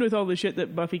mean, even with all the shit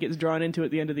that Buffy gets drawn into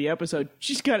at the end of the episode,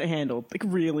 she's got it handled. Like,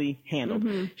 really handled.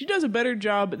 She does a better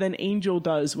job than Angel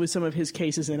does with some of his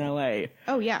cases in LA.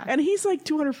 Oh, yeah. And he's like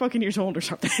 200 fucking years old or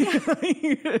something.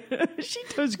 She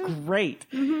does great.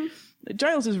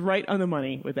 Giles is right on the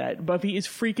money with that. Buffy is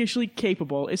freakishly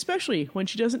capable, especially when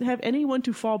she doesn't have anyone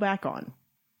to fall back on.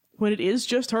 When it is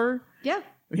just her. Yeah.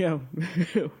 You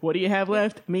know, what do you have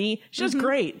left? Me? She does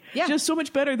great. Yeah. She does so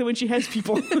much better than when she has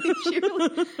people.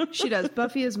 She does.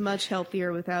 Buffy is much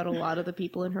healthier without a lot of the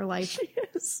people in her life. She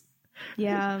is.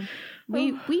 Yeah.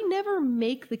 We never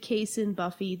make the case in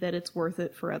Buffy that it's worth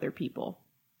it for other people.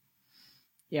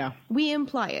 Yeah. We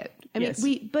imply it. I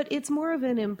mean, but it's more of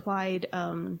an implied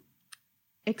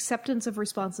acceptance of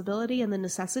responsibility and the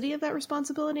necessity of that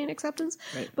responsibility and acceptance.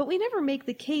 Right. But we never make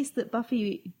the case that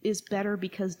Buffy is better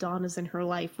because Dawn is in her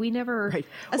life. We never,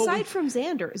 aside from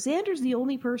Xander. Xander's the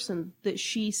only person that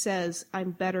she says,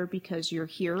 I'm better because you're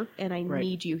here and I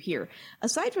need you here.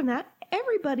 Aside from that,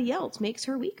 everybody else makes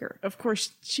her weaker. Of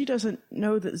course, she doesn't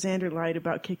know that Xander lied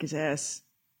about kick his ass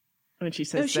when she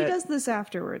says No, she does this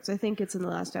afterwards. I think it's in the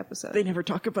last episode. They never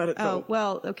talk about it, though. Oh,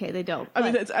 well, okay, they don't.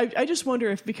 I mean, I just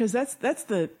wonder if, because that's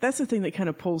the thing that kind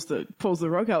of pulls the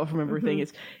rug out from everything,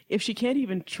 is if she can't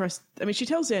even trust. I mean, she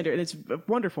tells Xander, and it's a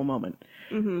wonderful moment,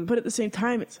 but at the same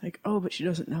time, it's like, oh, but she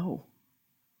doesn't know.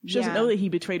 She doesn't know that he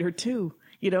betrayed her too.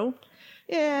 You know?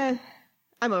 Yeah,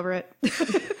 I'm over it.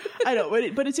 I know,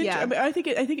 but it's interesting. I mean, I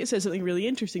think it says something really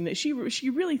interesting, that she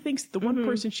really thinks the one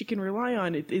person she can rely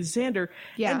on is Xander,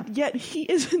 and yet he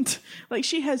isn't. Like,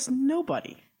 she has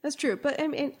nobody. That's true, but I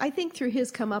mean, I think through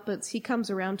his comeuppance, he comes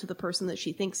around to the person that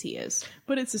she thinks he is.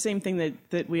 But it's the same thing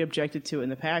that we objected to in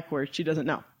the pack, where she doesn't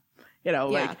know. You know,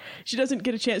 like, she doesn't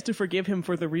get a chance to forgive him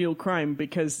for the real crime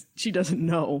because she doesn't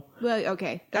know. Well,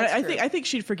 okay, that's true. I think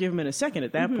she'd forgive him in a second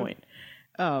at that point.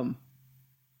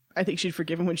 I think she'd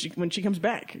forgive him when she comes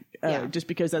back, just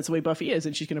because that's the way Buffy is,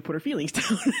 and she's going to put her feelings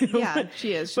down. You know? Yeah,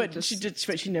 she is. But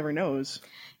she never knows.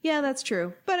 Yeah, that's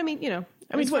true. But I mean, you know,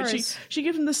 she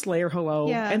gives him the Slayer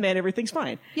hello, and then everything's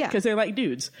fine. Yeah, because they're like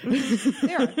dudes.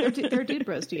 They are. They're dude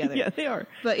bros together. Yeah, they are.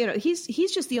 But you know,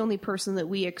 he's just the only person that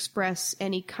we express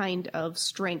any kind of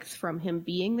strength from him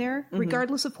being there,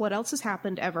 regardless of what else has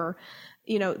happened ever.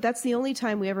 You know, that's the only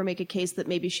time we ever make a case that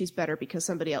maybe she's better because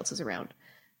somebody else is around.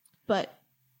 But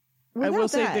I will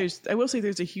say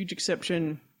there's a huge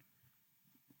exception.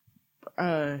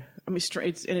 I mean,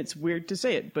 it's weird to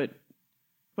say it, but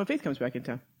when Faith comes back in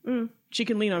town, she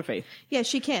can lean on Faith. Yeah,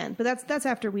 she can, but that's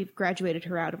after we've graduated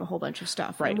her out of a whole bunch of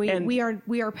stuff. Right, and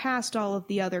we are past all of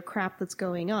the other crap that's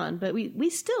going on. But we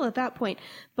still, at that point,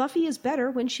 Buffy is better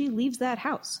when she leaves that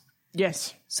house.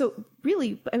 Yes. So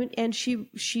really, I mean, and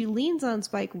she leans on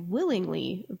Spike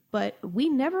willingly, but we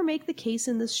never make the case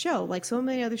in this show, like so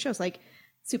many other shows, like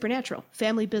Supernatural,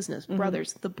 family business,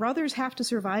 brothers. The brothers have to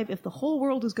survive. If the whole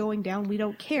world is going down, we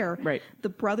don't care. Right. The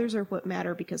brothers are what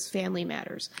matter because family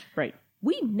matters. Right.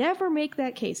 We never make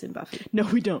that case in Buffy. No,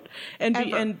 we don't. And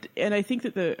I think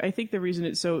that the reason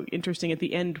it's so interesting at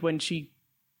the end when she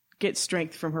gets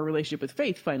strength from her relationship with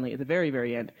Faith finally at the very,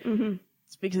 very end,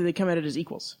 it's because they come at it as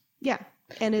equals. Yeah.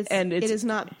 And it is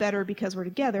not better because we're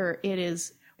together. It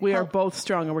is we are both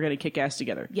strong and we're going to kick ass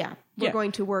together. Yeah. We're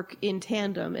going to work in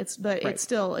tandem. It's Buffy's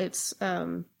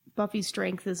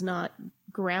strength is not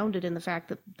grounded in the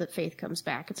fact that Faith comes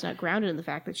back. It's not grounded in the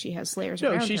fact that she has Slayers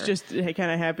around her. No, she's just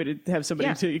kind of happy to have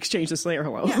somebody to exchange the Slayer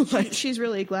hello. Yeah, she's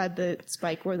really glad that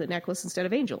Spike wore the necklace instead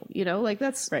of Angel. You know, like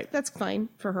that's fine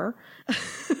for her.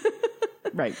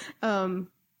 Right.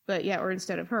 But yeah, or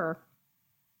instead of her.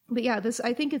 But yeah,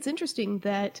 I think it's interesting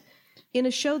that in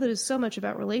a show that is so much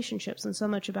about relationships and so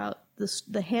much about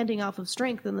the handing off of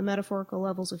strength and the metaphorical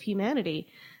levels of humanity,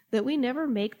 that we never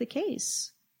make the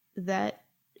case that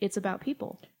it's about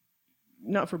people.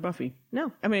 Not for Buffy.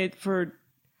 No. I mean, for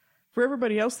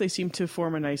everybody else, they seem to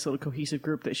form a nice little cohesive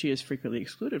group that she is frequently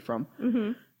excluded from.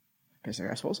 Mm-hmm. Because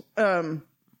they're assholes.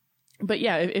 But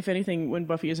yeah, if anything, when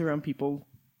Buffy is around people,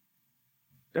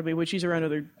 I mean, when she's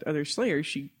around other Slayers,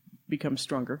 she becomes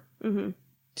stronger. Mm-hmm.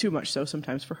 Too much so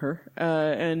sometimes for her.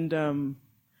 And when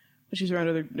she's around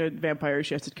other vampires,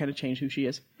 she has to kind of change who she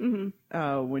is.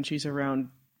 Mm-hmm. When she's around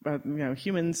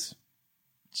humans,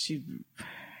 she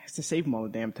to save them all the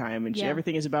damn time, and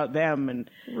everything is about them, and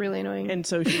really annoying. And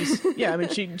so she's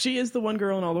she is the one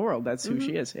girl in all the world. That's who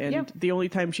she is, and the only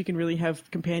time she can really have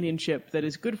companionship that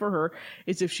is good for her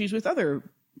is if she's with other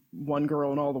one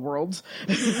girl in all the worlds,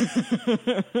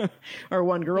 or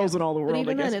one girls in all the world. But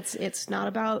even then, it's not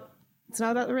about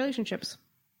the relationships.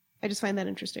 I just find that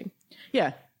interesting.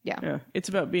 Yeah. It's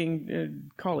about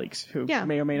being colleagues who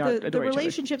may or may not adore each other. The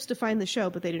relationships define the show,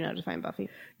 but they do not define Buffy.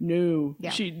 No.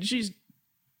 Yeah.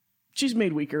 She's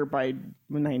made weaker by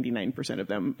 99% of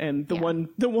them, and the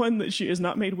one that she is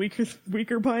not made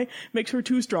weaker by makes her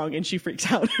too strong, and she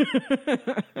freaks out.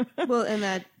 Well,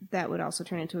 and that would also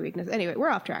turn into a weakness. Anyway, we're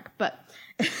off track, but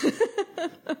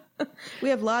we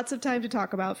have lots of time to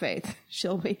talk about Faith.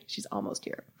 She's almost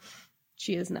here.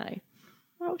 She is nigh.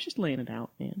 I was just laying it out,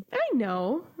 man. I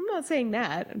know. I'm not saying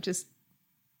that. I'm just...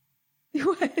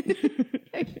 What?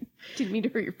 I didn't mean to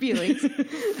hurt your feelings.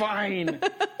 Fine.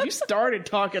 You started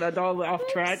talking on all the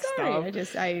off-track stuff.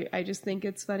 I just think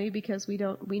it's funny because we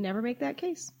never make that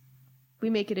case.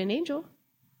 We make it an Angel.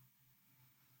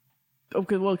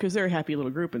 Okay, well, because they're a happy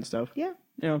little group and stuff. Yeah.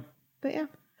 Yeah. But yeah,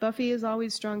 Buffy is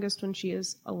always strongest when she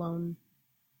is alone.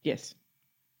 Yes.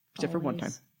 Except for one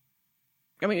time.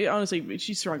 I mean, honestly,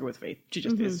 she's stronger with Faith. She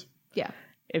just is. Yeah.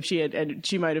 If she had, and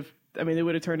she might have, I mean, they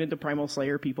would have turned into Primal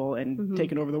Slayer people and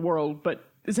taken over the world, but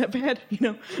is that bad?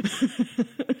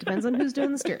 Depends on who's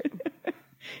doing the skirt.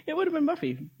 It would have been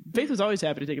Buffy. Faith was always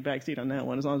happy to take a back seat on that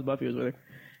one, as long as Buffy was with her.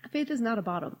 Faith is not a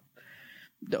bottom.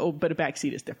 Oh, but a back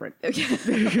seat is different.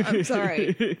 Okay. I'm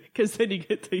sorry. Because then you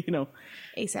get to,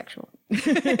 asexual.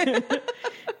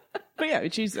 But yeah,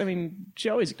 she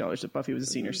always acknowledged that Buffy was a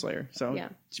senior Slayer. So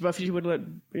Buffy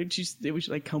it was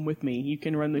like, come with me. You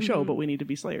can run the show, but we need to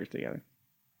be Slayers together.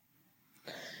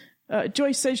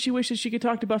 Joyce says she wishes she could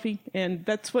talk to Buffy, and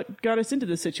that's what got us into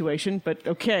this situation, but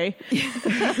okay.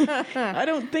 I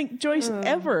don't think Joyce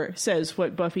ever says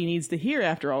what Buffy needs to hear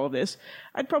after all of this.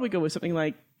 I'd probably go with something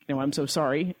like, I'm so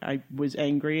sorry. I was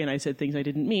angry and I said things I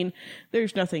didn't mean.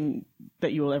 There's nothing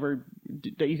that you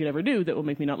could ever do that will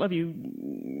make me not love you,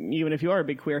 even if you are a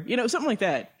big queer. Something like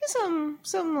that.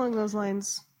 Something along those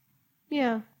lines.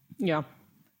 Yeah. Yeah.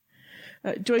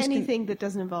 Joyce anything that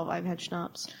doesn't involve I've had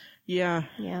schnapps. Yeah.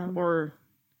 Yeah. Or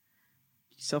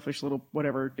selfish little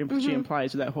whatever she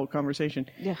implies with that whole conversation.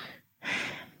 Yeah.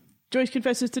 Joyce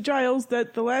confesses to Giles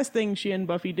that the last thing she and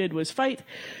Buffy did was fight.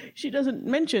 She doesn't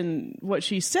mention what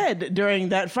she said during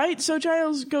that fight, so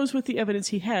Giles goes with the evidence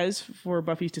he has for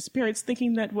Buffy's disappearance,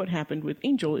 thinking that what happened with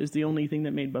Angel is the only thing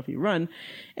that made Buffy run,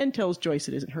 and tells Joyce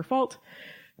it isn't her fault.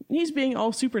 He's being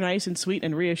all super nice and sweet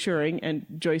and reassuring, and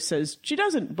Joyce says she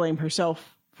doesn't blame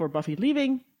herself for Buffy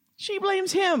leaving. She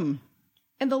blames him.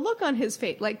 And the look on his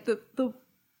face, like the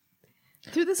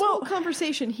through this whole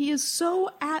conversation, he is so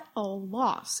at a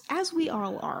loss, as we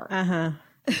all are.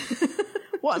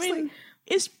 Well, I mean,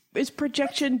 is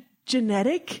projection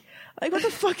genetic? Like, what the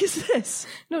fuck is this?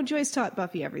 No, Joyce taught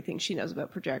Buffy everything she knows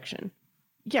about projection.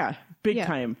 Yeah, big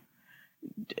time.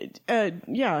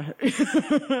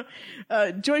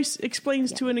 Joyce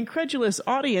explains to an incredulous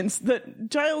audience that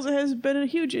Giles has been a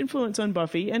huge influence on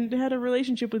Buffy and had a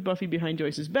relationship with Buffy behind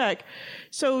Joyce's back,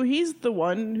 so he's the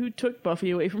one who took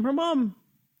Buffy away from her mom.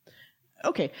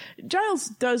 Okay, Giles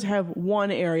does have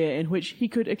one area in which he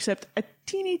could accept a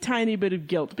teeny tiny bit of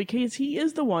guilt, because he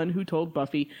is the one who told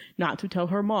Buffy not to tell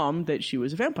her mom that she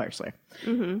was a vampire slayer.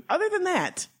 Other than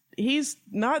that, he's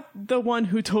not the one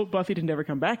who told Buffy to never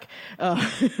come back.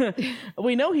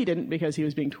 We know he didn't because he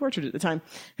was being tortured at the time.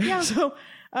 Yeah. So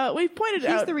we've pointed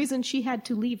out... He's the reason she had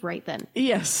to leave right then.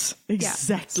 Yes,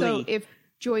 exactly. Yeah. So if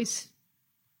Joyce...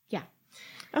 Yeah.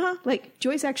 Like,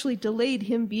 Joyce actually delayed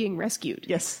him being rescued.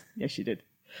 Yes, she did.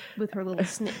 With her little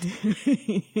snit.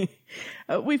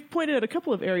 We've pointed out a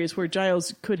couple of areas where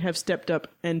Giles could have stepped up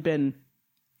and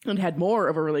had more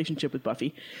of a relationship with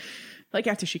Buffy. Like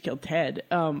after she killed Ted.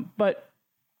 But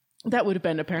that would have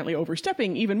been apparently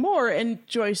overstepping even more, and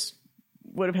Joyce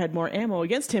would have had more ammo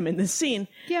against him in this scene.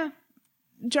 Yeah.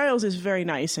 Giles is very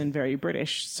nice and very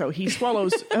British, so he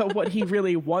swallows what he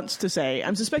really wants to say.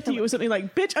 I'm suspecting it was something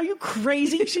like, bitch, are you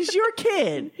crazy? She's your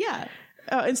kid. Yeah.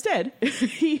 Instead,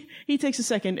 he takes a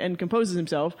second and composes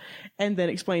himself, and then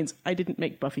explains, I didn't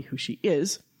make Buffy who she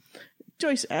is.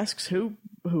 Joyce asks who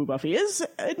Buffy is,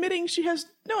 admitting she has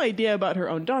no idea about her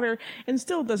own daughter, and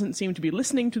still doesn't seem to be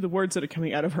listening to the words that are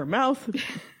coming out of her mouth.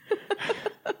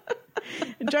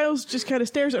 And Giles just kind of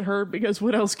stares at her, because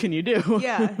what else can you do?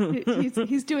 Yeah,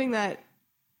 he's doing that.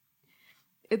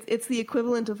 It's the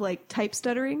equivalent of like type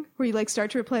stuttering, where you like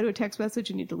start to reply to a text message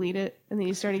and you delete it, and then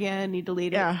you start again and you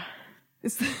delete it. Yeah.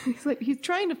 It's like he's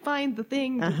trying to find the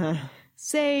thing.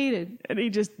 say? And he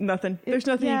just, nothing. There's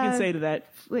nothing he can say to that.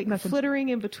 Like, nothing. flittering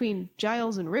in between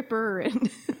Giles and Ripper. And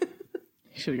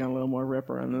should have gone a little more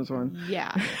Ripper on this one.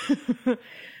 Yeah.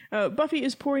 Buffy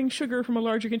is pouring sugar from a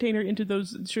larger container into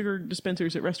those sugar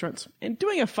dispensers at restaurants, and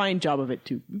doing a fine job of it,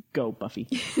 too. Go, Buffy.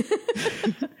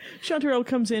 Chanterelle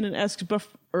comes in and asks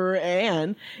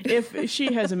Anne if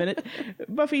she has a minute.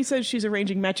 Buffy says she's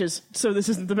arranging matches, so this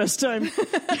isn't the best time.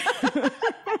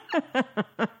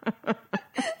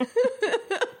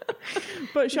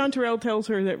 But Chanterelle tells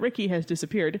her that Ricky has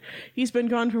disappeared. He's been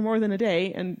gone for more than a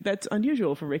day, and that's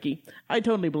unusual for Ricky. I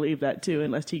totally believe that, too,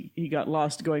 unless he got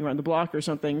lost going around the block or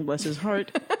something. Bless his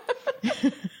heart.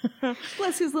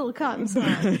 Bless his little cotton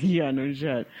sock. Yeah, no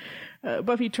shit.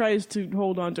 Buffy tries to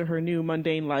hold on to her new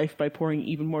mundane life by pouring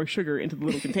even more sugar into the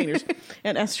little containers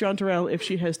and asks Chanterelle if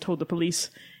she has told the police.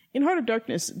 In Heart of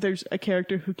Darkness, there's a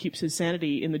character who keeps his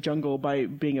sanity in the jungle by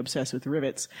being obsessed with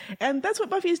rivets. And that's what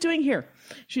Buffy is doing here.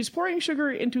 She's pouring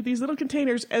sugar into these little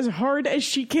containers as hard as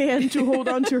she can to hold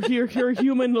on to her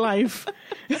human life.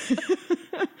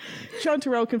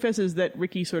 Chanterelle confesses that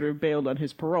Ricky sort of bailed on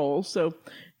his parole, so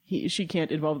she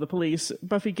can't involve the police.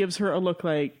 Buffy gives her a look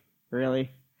like,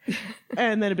 really?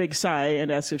 And then a big sigh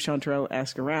and asks if Chanterelle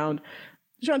asks around.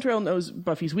 Chanterelle knows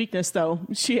Buffy's weakness, though.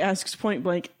 She asks point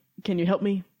blank, "Can you help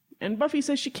me?" And Buffy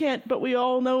says she can't, but we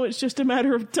all know it's just a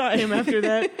matter of time after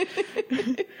that.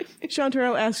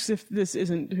 Chanterelle asks if this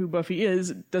isn't who Buffy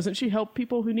is. Doesn't she help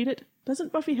people who need it?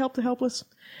 Doesn't Buffy help the helpless?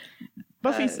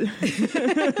 Buffy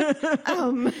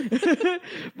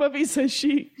Buffy says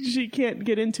she can't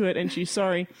get into it and she's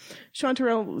sorry.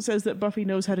 Chanterelle says that Buffy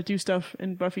knows how to do stuff,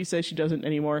 and Buffy says she doesn't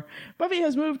anymore. Buffy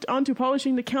has moved on to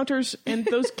polishing the counters, and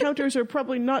those counters are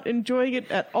probably not enjoying it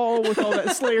at all with all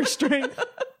that Slayer strength.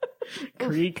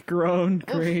 Creak, groan,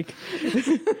 creak.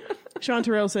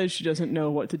 Chanterelle says she doesn't know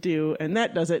what to do, and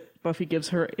that does it. Buffy gives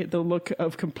her the look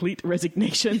of complete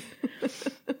resignation.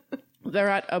 They're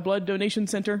at a blood donation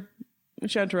center.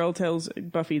 Chanterelle tells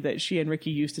Buffy that she and Ricky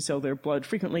used to sell their blood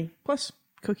frequently, plus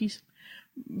cookies.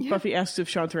 Yeah. Buffy asks if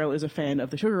Chanterelle is a fan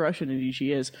of the Sugar Rush, and indeed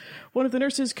she is. One of the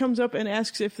nurses comes up and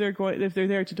asks if they're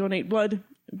there to donate blood.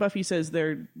 Buffy says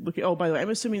they're looking. Oh, by the way, I'm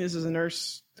assuming this is a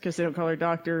nurse because they don't call her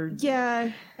doctor.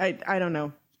 Yeah, I don't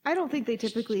know. I don't think they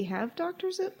typically have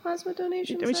doctors at plasma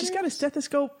donation centers. She's got a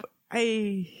stethoscope.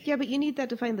 Yeah, but you need that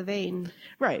to find the vein.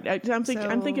 Right. I'm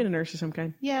thinking a nurse of some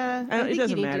kind. Yeah. It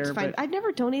doesn't matter. I've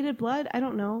never donated blood. I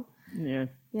don't know. Yeah.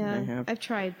 Yeah. I've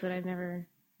tried, but I've never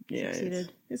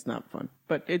succeeded. It's not fun.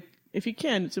 But if you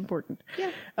can, it's important.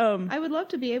 Yeah. I would love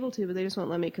to be able to, but they just won't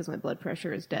let me because my blood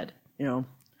pressure is dead. You know.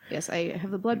 Yes, I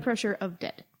have the blood pressure of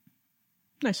dead.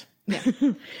 Nice. Yeah.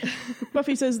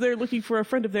 Buffy says they're looking for a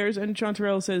friend of theirs, and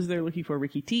Chanterelle says they're looking for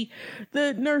Ricky T.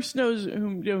 The nurse knows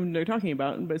whom they're talking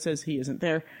about, but says he isn't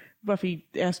there. Buffy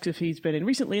asks if he's been in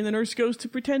recently, and the nurse goes to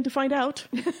pretend to find out.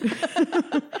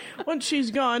 Once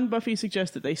she's gone, Buffy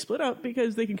suggests that they split up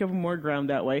because they can cover more ground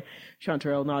that way.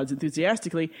 Chanterelle nods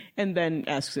enthusiastically, and then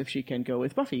asks if she can go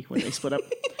with Buffy when they split up.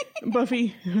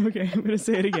 Buffy, okay, I'm going to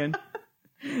say it again.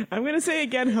 I'm going to say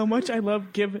again how much I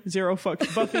love Give Zero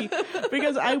Fucks Buffy,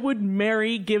 because I would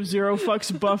marry Give Zero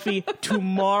Fucks Buffy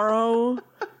tomorrow.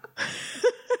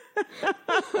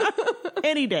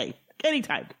 Any day.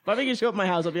 Anytime. Buffy can show up at my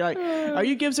house. I'll be like, "Are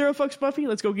you Give Zero Fucks Buffy?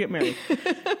 Let's go get married."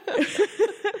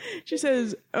 She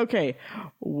says, "Okay,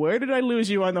 where did I lose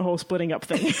you on the whole splitting up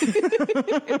thing?" She's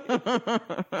a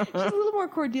little more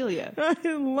Cordelia. I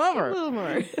love her. A little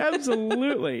more.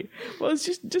 Absolutely. Well, it's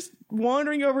just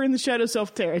wandering over in the Shadow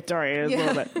Self territory a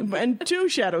little bit. And two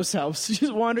Shadow Selves.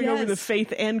 She's wandering over the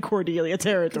Faith and Cordelia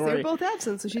territory. They're both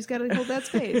absent, so she's got to hold that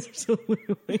space.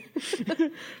 Absolutely.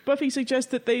 Buffy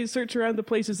suggests that they search around the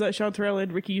places that Chanterelle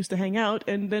and Ricky used to hang out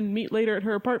and then meet later at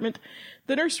her apartment.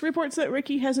 The nurse reports that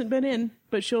Ricky hasn't been in,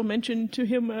 but she'll mention to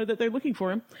him that they're looking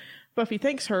for him. Buffy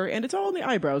thanks her, and it's all in the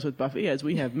eyebrows with Buffy, as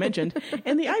we have mentioned,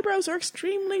 and the eyebrows are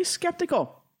extremely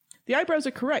skeptical. The eyebrows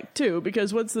are correct, too,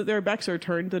 because once their backs are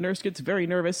turned, the nurse gets very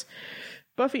nervous.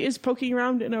 Buffy is poking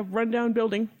around in a rundown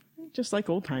building, just like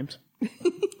old times.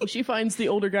 She finds the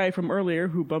older guy from earlier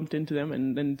who bumped into them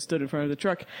and then stood in front of the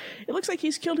truck. It looks like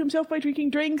he's killed himself by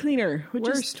drinking drain cleaner, which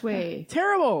Worst way.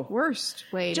 Terrible. Worst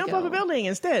way Jump to go. off a building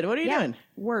instead. What are you doing?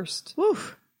 Worst.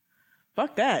 Woof.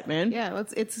 Fuck that, man. Yeah,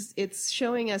 it's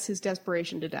showing us his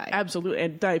desperation to die. Absolutely,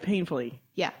 and die painfully.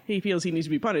 Yeah. He feels he needs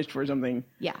to be punished for something.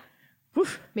 Yeah.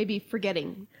 Woof. Maybe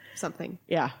forgetting something.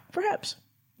 Yeah, perhaps.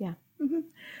 Yeah.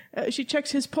 Mm-hmm. She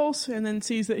checks his pulse and then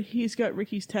sees that he's got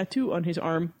Ricky's tattoo on his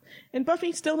arm. And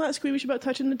Buffy's still not squeamish about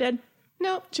touching the dead.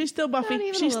 Nope. She's still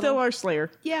Buffy. She's still our Slayer.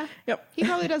 Yeah. Yep. He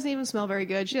probably doesn't even smell very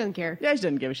good. She doesn't care. Yeah, she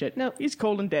doesn't give a shit. Nope. He's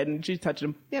cold and dead and she's touching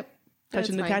him. Yep.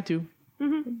 Touching the tattoo.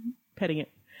 petting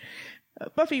it.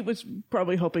 Buffy was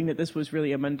probably hoping that this was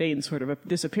really a mundane sort of a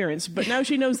disappearance, but now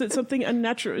she knows that something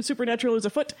supernatural is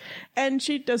afoot, and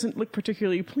she doesn't look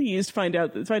particularly pleased finding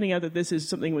out that this is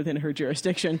something within her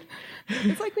jurisdiction.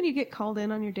 It's like when you get called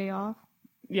in on your day off.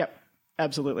 Yep,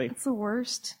 absolutely. It's the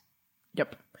worst.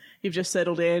 Yep. You've just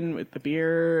settled in with the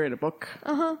beer and a book.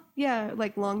 Yeah,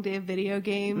 like long day of video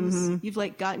games. You've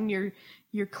like gotten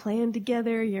your clan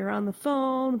together. You're on the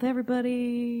phone with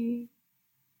everybody.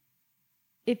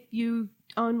 If you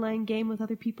online game with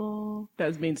other people.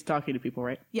 That means talking to people,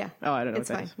 right? Yeah. Oh, I don't know it's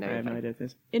what that fine. is. No, I have fine. no idea what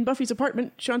this is. In Buffy's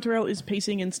apartment, Chanterelle is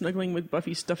pacing and snuggling with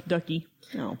Buffy's stuffed ducky.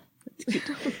 Oh, that's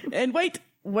cute. And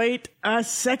wait a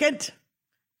second.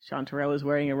 Chanterelle is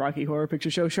wearing a Rocky Horror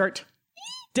Picture Show shirt.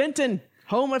 Denton,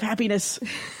 home of happiness.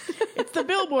 It's the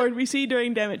billboard we see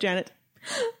during Damn It, Janet.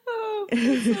 Oh,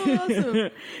 that's so awesome.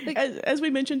 Like, As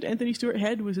we mentioned, Anthony Stewart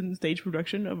Head was in the stage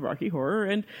production of Rocky Horror,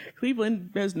 and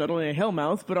Cleveland has not only a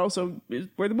hellmouth, but also is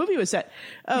where the movie was set.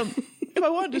 If I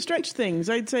wanted to stretch things,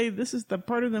 I'd say this is the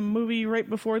part of the movie right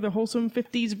before the wholesome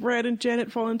 50s Brad and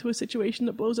Janet fall into a situation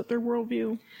that blows up their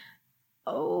worldview.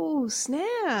 oh,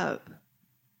 snap.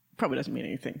 Probably doesn't mean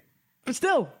anything. But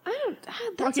still,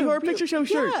 That's Rocky Horror Picture Show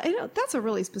shirt. Yeah, I know. That's a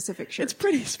really specific shirt. It's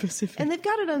pretty specific. And they've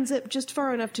got it unzipped just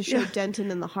far enough to show Denton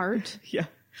in the heart. Yeah.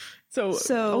 So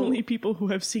only people who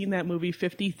have seen that movie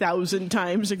 50,000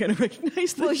 times are going to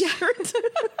recognize this shirt.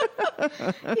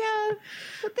 Yeah,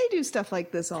 but they do stuff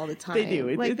like this all the time. They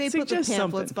do. They put the pamphlets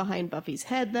something. behind Buffy's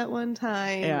head that one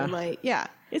time. Yeah. And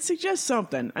It suggests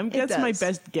something. That's my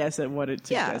best guess at what it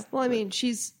suggests. Yeah, well, I mean,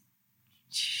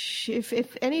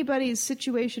 if anybody's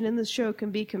situation in this show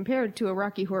can be compared to a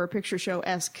Rocky Horror Picture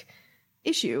Show-esque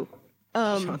issue.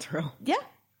 Chanterelle. Yeah.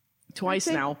 Twice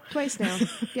now.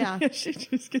 Yeah. She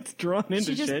just gets drawn into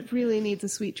She just shit. really needs a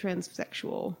sweet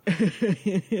transsexual.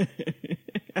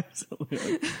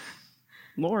 Absolutely.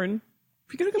 Lauren.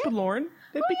 If you could hook up with Lauren,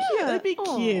 that'd be cute. That'd be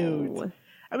cute.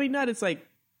 I mean, not it's like,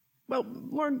 well,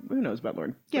 Lauren, who knows about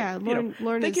Lauren? Yeah, But,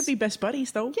 Lauren they is... could be best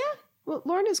buddies, though. Yeah. Well,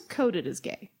 Lauren is coded as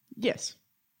gay. Yes.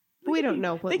 But we don't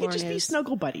know what They Lauren could just be is.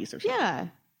 snuggle buddies or something. Yeah.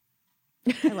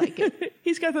 I like it.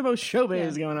 He's got the most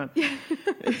showbiz going on.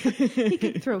 He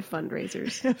could throw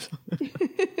fundraisers.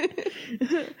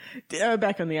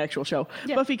 Back on the actual show.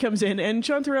 Yeah. Buffy comes in, and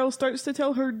Chanterelle starts to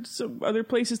tell her some other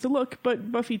places to look,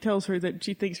 but Buffy tells her that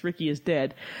she thinks Ricky is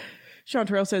dead.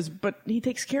 Chanterelle says, but he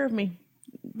takes care of me.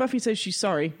 Buffy says she's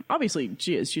sorry. Obviously,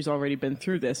 she is. She's already been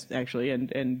through this, actually,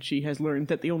 and she has learned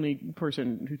that the only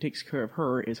person who takes care of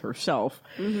her is herself.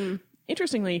 Mm-hmm.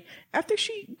 Interestingly, after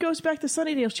she goes back to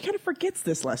Sunnydale, she kind of forgets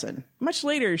this lesson. Much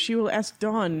later, she will ask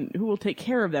Dawn who will take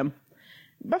care of them.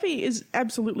 Buffy is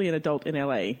absolutely an adult in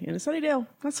L.A., and in Sunnydale,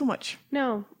 not so much.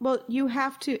 No. Well, you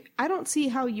have to... I don't see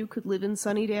how you could live in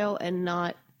Sunnydale and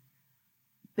not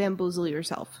bamboozle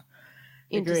yourself.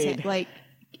 Agreed. Like,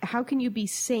 how can you be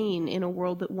sane in a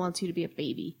world that wants you to be a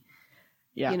baby?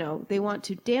 Yeah. You know, they want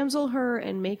to damsel her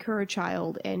and make her a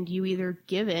child, and you either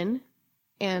give in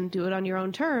and do it on your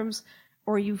own terms,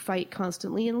 or you fight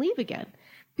constantly and leave again.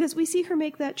 Because we see her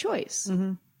make that choice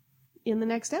in the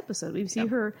next episode. We see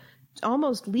her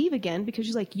almost leave again because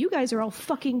she's like, you guys are all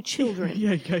fucking children.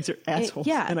 Yeah, you guys are assholes.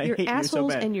 And I you're hate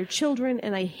assholes you so bad. And you're children,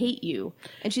 and I hate you.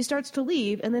 And she starts to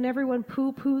leave, and then everyone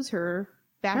poo-poos her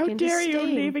back How into dare you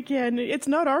staying. leave again? It's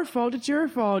not our fault, it's your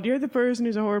fault. You're the person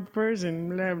who's a horrible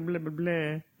person. Blah, blah, blah,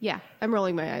 blah. Yeah, I'm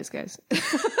rolling my eyes, guys.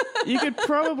 You could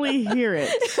probably hear it.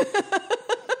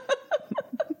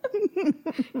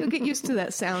 You'll get used to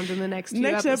that sound in the next few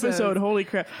episodes. Episode, holy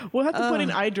crap. We'll have to put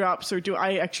in eye drops or do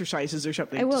eye exercises or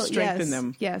something I will, to strengthen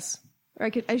them. Yes. Or I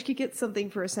could get something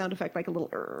for a sound effect, like a little...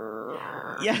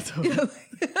 Yeah, totally.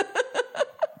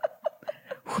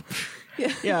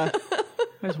 Yeah.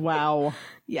 That's wow.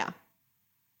 Yeah.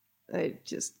 I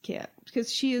just can't.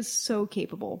 Because she is so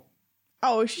capable.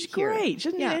 Oh, she's great. She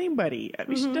doesn't need Yeah. anybody. I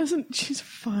mean, she's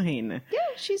fine. Yeah,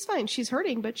 she's fine. She's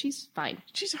hurting, but she's fine.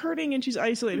 She's hurting and she's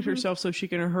isolated herself so she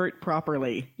can hurt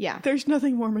properly. Yeah. There's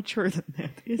nothing more mature than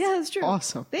that. It's that's true.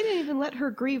 Awesome. They didn't even let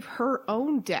her grieve her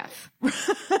own death.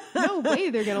 No way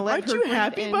they're going to let Aren't her you grieve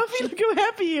happy, Buffy? Look how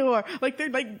happy you are. Like, they're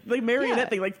like marionette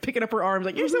thing, like picking up her arms,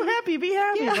 like, you're so happy, be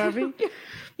happy, Buffy.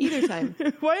 Either time.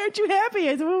 Why aren't you happy?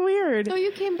 It's so weird. Oh,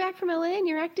 you came back from LA and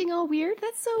you're acting all weird?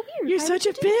 That's so weird. You're Why such a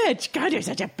would you do bitch. God, you're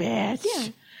such a bitch. Yeah.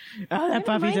 Oh, that Never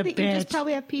Buffy's mind a that You just bitch.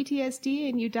 probably have PTSD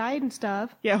and you died and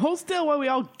stuff. Yeah, hold still while we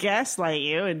all gaslight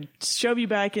you and shove you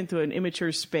back into an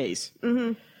immature space.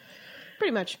 Mm-hmm.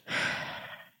 Pretty much.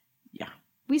 Yeah.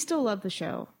 We still love the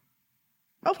show.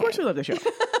 Of course we love the show.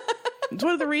 It's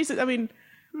one of the reasons, I mean,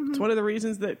 It's one of the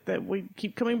reasons that we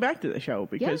keep coming back to the show,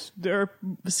 because there are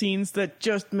scenes that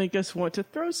just make us want to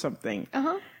throw something.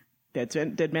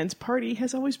 Dead Man's Party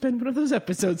has always been one of those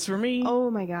episodes for me.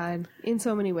 Oh my god, in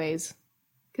so many ways.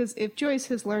 Because if Joyce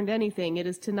has learned anything, it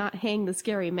is to not hang the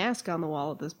scary mask on the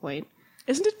wall at this point.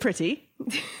 Isn't it pretty?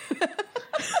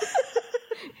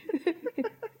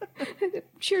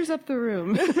 Cheers up the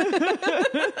room.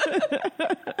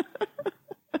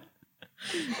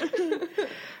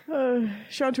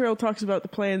 Chanterelle talks about the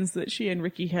plans that she and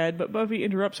Ricky had, but Buffy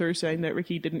interrupts her, saying that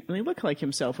Ricky didn't really look like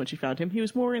himself when she found him. He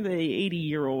was more in the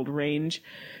 80-year-old range.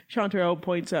 Chanterelle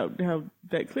points out how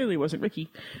that clearly wasn't Ricky,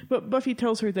 but Buffy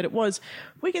tells her that it was.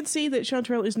 We can see that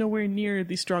Chanterelle is nowhere near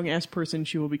the strong-ass person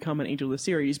she will become in Angel of the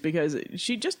series, because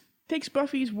she just takes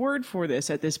Buffy's word for this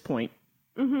at this point,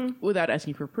 without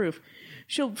asking for proof.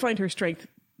 She'll find her strength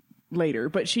later,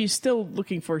 but she's still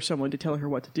looking for someone to tell her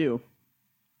what to do.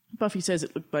 Buffy says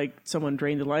it looked like someone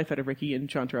drained the life out of Ricky, and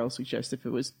Chanterelle suggests if it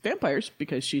was vampires,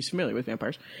 because she's familiar with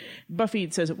vampires. Buffy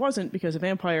says it wasn't, because a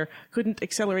vampire couldn't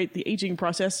accelerate the aging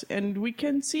process, and we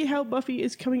can see how Buffy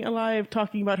is coming alive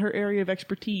talking about her area of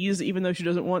expertise, even though she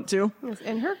doesn't want to. Yes,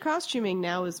 and her costuming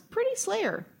now is pretty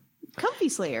Slayer. Comfy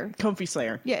Slayer. Comfy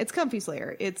Slayer. Yeah, it's Comfy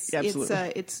Slayer. It's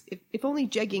if only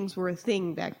jeggings were a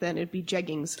thing back then, it'd be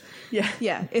jeggings. Yeah.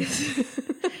 Yeah.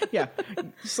 Yeah.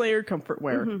 Slayer comfort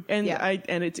wear. And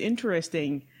and it's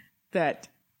interesting that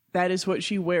is what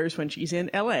she wears when she's in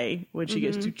LA, when she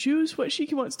gets to choose what she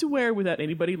wants to wear without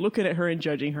anybody looking at her and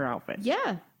judging her outfit.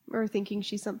 Yeah. Or thinking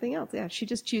she's something else. Yeah, she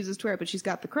just chooses to wear it, but she's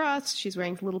got the cross, she's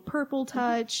wearing a little purple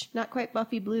touch, not quite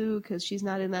Buffy blue, because she's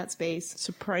not in that space.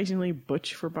 Surprisingly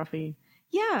butch for Buffy.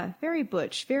 Yeah, very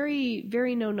butch, very,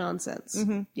 very no nonsense.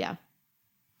 Yeah.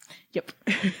 Yep.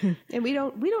 And we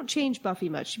don't change Buffy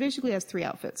much. She basically has 3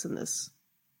 outfits in this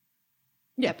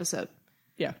episode.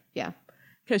 Yeah. Yeah.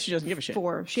 Because she doesn't give a shit.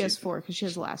 4. She has 4, because she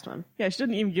has the last one. Yeah, she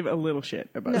doesn't even give a little shit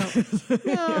about it.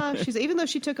 No, even though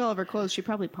she took all of her clothes, she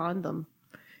probably pawned them.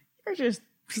 Or just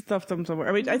stuffed them somewhere.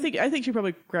 I mean, I think she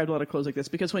probably grabbed a lot of clothes like this,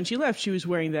 because when she left, she was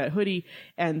wearing that hoodie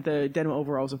and the denim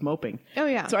overalls of moping. Oh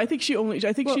yeah. So I think she took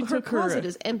her. Her closet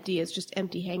is empty. It's just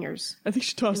empty hangers. I think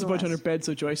she tossed a bunch on her bed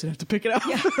so Joyce would have to pick it up.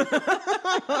 Yeah.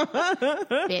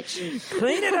 Bitch,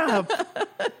 clean it up,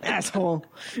 asshole.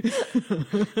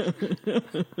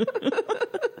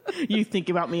 You think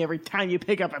about me every time you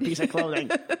pick up a piece of clothing.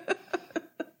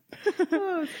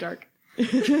 Oh, it's dark.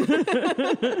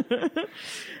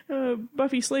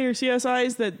 Buffy Slayer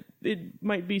CSIs that it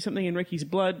might be something in Ricky's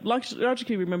blood.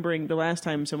 Logically remembering the last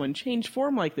time someone changed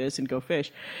form like this in Go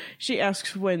Fish, she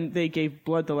asks when they gave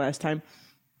blood the last time.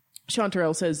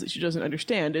 Chanterelle says that she doesn't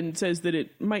understand and says that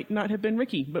it might not have been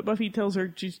Ricky, but Buffy tells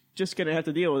her she's just going to have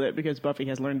to deal with it because Buffy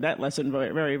has learned that lesson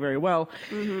very, very, very well.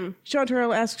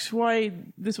 Chanterelle asks why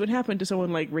this would happen to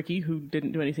someone like Ricky who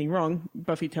didn't do anything wrong.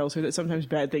 Buffy tells her that sometimes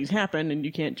bad things happen and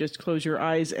you can't just close your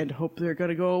eyes and hope they're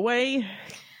going to go away.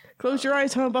 Close your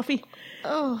eyes, huh, Buffy?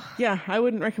 Oh. Yeah, I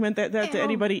wouldn't recommend that to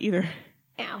anybody either.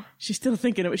 Ow. She's still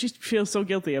thinking of it. She feels so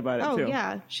guilty about it, too. Oh,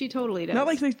 yeah. She totally does. Not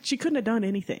like she couldn't have done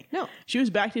anything. No. She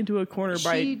was backed into a corner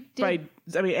by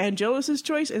Angelus's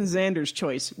choice and Xander's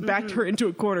choice. Backed her into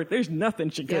a corner. There's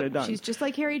nothing she could have done. She's just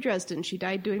like Harry Dresden. She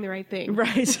died doing the right thing.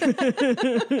 Right.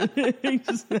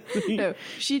 No,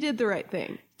 she did the right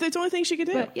thing. That's the only thing she could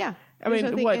do. But, yeah. I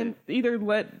mean, either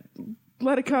let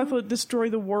Akatha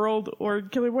destroy the world or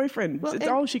kill her boyfriend. Well, it's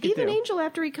all she could do. Even Angel,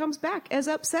 after he comes back, as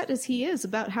upset as he is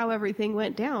about how everything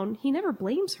went down, he never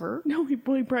blames her. No, he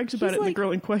brags about it in The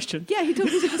Girl in Question. Yeah, he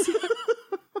totally does.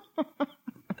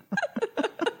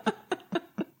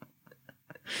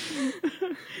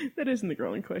 That isn't The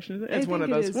Girl in Question. It's one of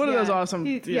those awesome...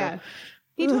 Yeah.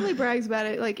 He totally brags about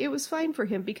it. Like, it was fine for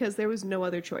him because there was no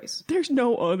other choice. There's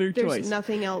no other choice. There's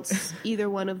nothing else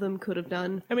either one of them could have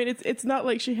done. I mean, it's not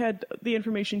like she had the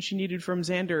information she needed from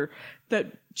Xander that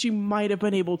she might have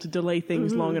been able to delay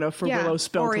things long enough for Willow's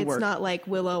spell to work. Or it's not like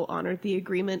Willow honored the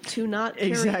agreement to not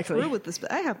carry through with the spell.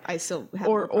 I still have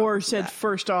or said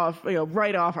first off,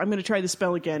 right off, I'm going to try the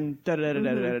spell again.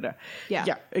 Da-da-da-da-da-da-da.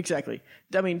 Yeah, exactly.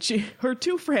 I mean, her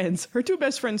two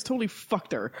best friends totally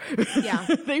fucked her. Yeah.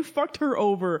 They fucked her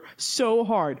over so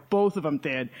hard. Both of them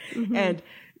did. And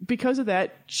because of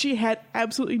that, she had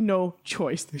absolutely no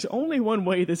choice. There's only one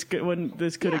way this could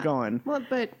have gone. Well,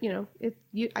 but,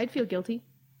 I'd feel guilty.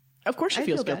 Of course she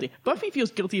feels guilty. Bad. Buffy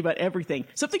feels guilty about everything.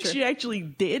 Something she actually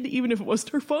did, even if it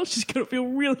wasn't her fault, she's going to feel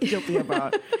really guilty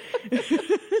about.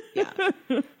 Yeah.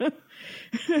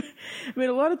 I mean,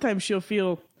 a lot of times she'll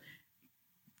feel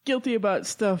guilty about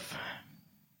stuff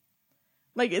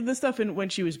Like, the stuff when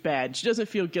she was bad, she doesn't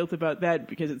feel guilt about that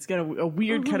because it's got a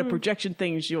weird kind of projection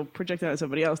thing. She'll project it on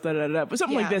somebody else, da-da-da-da. But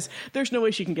something like this, there's no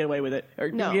way she can get away with it or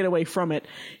get away from it.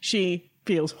 She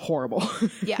feels horrible.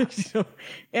 Yeah. So,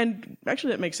 and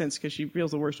actually that makes sense because she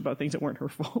feels the worst about things that weren't her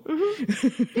fault.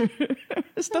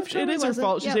 Stuff, it is her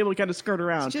fault. She's able to kind of skirt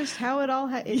around. It's just how it all,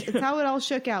 it's how it all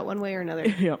shook out one way or another.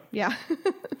 Yeah. Yeah.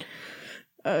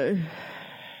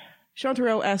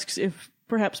 Chanterelle asks if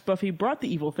perhaps Buffy brought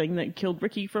the evil thing that killed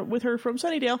Ricky with her from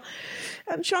Sunnydale.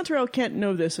 And Chanterelle can't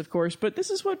know this, of course, but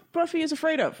this is what Buffy is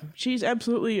afraid of. She's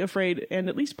absolutely afraid, and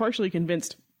at least partially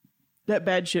convinced, that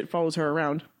bad shit follows her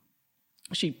around.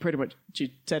 She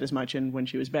said as much when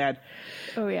she was bad.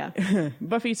 Oh, yeah.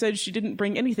 Buffy said she didn't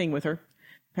bring anything with her.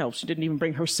 Hell, she didn't even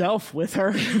bring herself with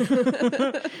her.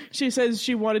 She says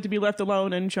she wanted to be left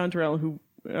alone, and Chanterelle, who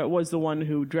was the one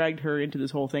who dragged her into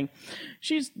this whole thing.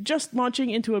 She's just launching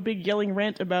into a big yelling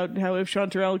rant about how if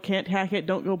Chanterelle can't hack it,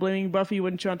 don't go blaming Buffy,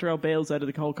 when Chanterelle bails out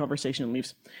of the whole conversation and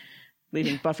leaves.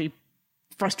 Leaving Buffy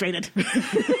frustrated.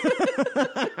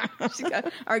 She's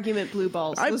got argument blue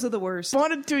balls. Those are the worst. I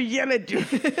wanted to yell at you.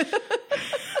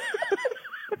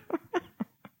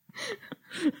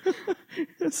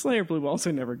 Slayer blue balls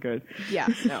are never good. Yeah,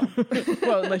 no.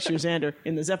 Well, unless you're Xander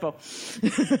in the Zeppo.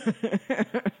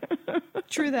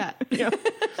 True that. Yeah.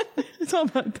 It's all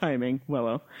about timing,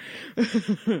 Wello.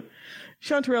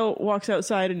 Chanterelle walks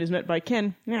outside and is met by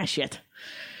Ken. Ah, shit.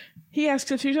 He asks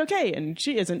if she's okay, and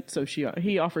she isn't, so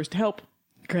he offers to help.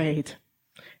 Great.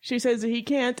 She says that he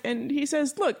can't, and he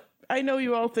says, look, I know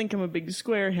you all think I'm a big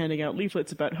square handing out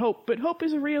leaflets about hope, but hope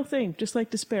is a real thing, just like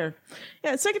despair.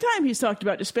 Yeah, second time he's talked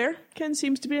about despair. Ken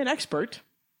seems to be an expert.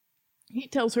 He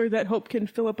tells her that hope can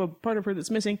fill up a part of her that's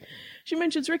missing. She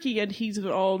mentions Ricky, and he's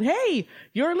all, hey,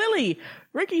 you're Lily.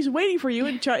 Ricky's waiting for you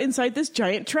inside this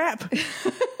giant trap.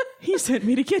 He sent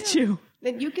me to get you.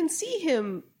 And you can see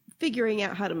him figuring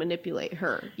out how to manipulate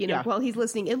her, while he's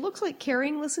listening. It looks like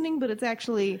caring listening, but it's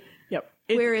actually... Yep.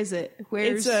 Where is it?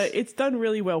 It's done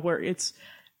really well. Where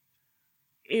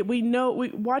we know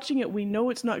watching it, we know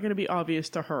it's not going to be obvious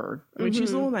to her. I mean,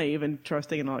 she's a little naive and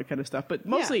trusting and all that kind of stuff, but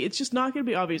mostly it's just not going to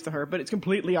be obvious to her. But it's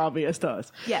completely obvious to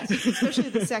us. Yes, especially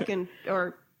the second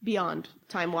or beyond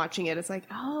time watching it. It's like,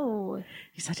 oh,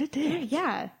 he's such a dick.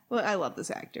 Yeah. Well, I love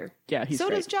this actor. Yeah, he's so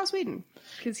great. does Joss Whedon,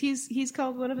 because he's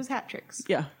called one of his hat tricks.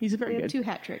 Yeah, he's very good. 2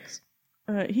 hat tricks.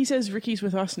 He says Ricky's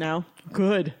with us now.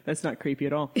 Good. That's not creepy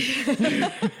at all.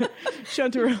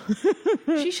 Chanterelle.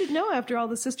 She should know after all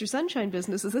the Sister Sunshine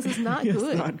businesses. This is not good.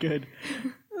 It's not good.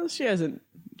 Well, she hasn't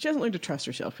learned to trust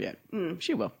herself yet.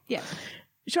 She will. Yeah.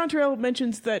 Chanterelle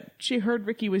mentions that she heard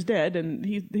Ricky was dead, and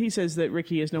he says that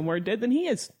Ricky is no more dead than he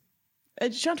is.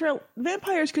 Chanterelle,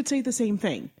 vampires could say the same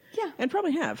thing. Yeah. And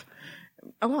probably have.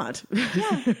 A lot.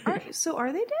 Yeah. So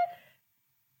are they dead?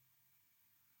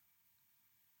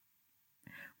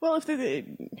 Well,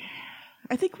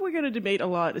 I think we're going to debate a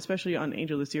lot, especially on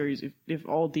Angel the series, if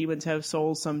all demons have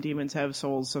souls. Some demons have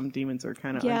souls. Some demons are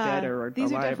kind of undead or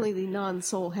these alive. Are definitely the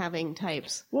non-soul having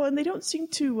types. Well, and they don't seem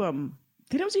to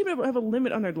have a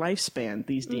limit on their lifespan.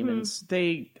 These demons,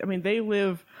 they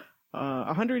live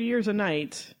 100 years a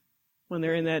night when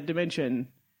they're in that dimension.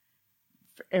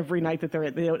 Every night that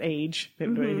they don't age, they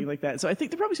don't do anything like that. So I think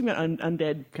they're probably some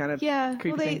undead kind of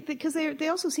creepy thing. Because they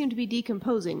also seem to be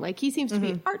decomposing. Like he seems to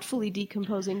be artfully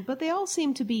decomposing, but they all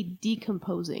seem to be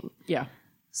decomposing. Yeah.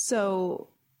 So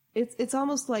it's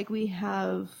almost like we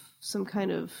have some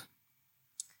kind of.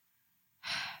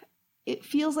 It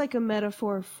feels like a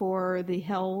metaphor for the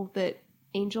hell that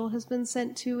Angel has been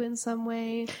sent to in some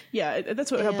way. Yeah, that's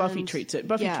how Buffy treats it.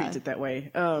 Buffy treats it that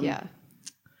way.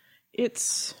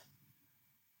 It's.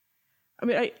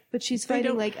 But she's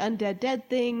fighting like undead dead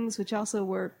things, which also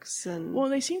works. And well,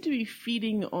 they seem to be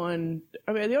feeding on.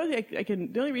 I mean,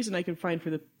 the only reason I can find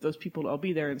for those people to all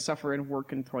be there and suffer and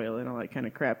work and toil and all that kind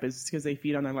of crap is because they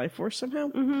feed on their life force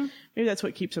somehow. Maybe that's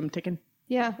what keeps them ticking.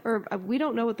 Yeah, or we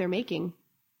don't know what they're making.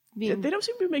 They don't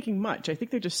seem to be making much. I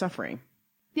think they're just suffering.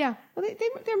 Yeah, well,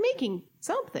 they're making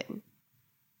something.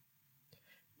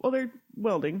 Well, they're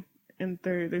welding, and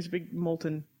there's a big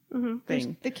molten. Thing. There's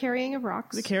the carrying of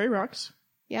rocks. They carry rocks.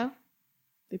 Yeah.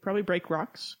 They probably break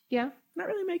rocks. Yeah. Not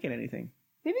really making anything.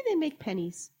 Maybe they make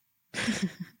pennies.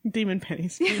 Demon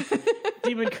pennies.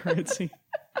 Demon currency.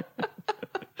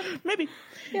 Maybe.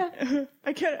 Yeah.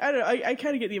 I don't know. I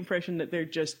kind of get the impression that they're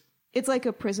just... It's like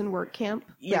a prison work camp.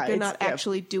 Yeah. Like they're not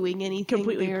actually doing anything.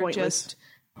 Completely they're pointless. Just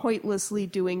pointlessly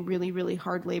doing really, really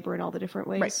hard labor in all the different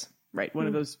ways. Right. One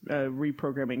of those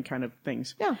reprogramming kind of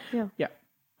things. Yeah. Yeah.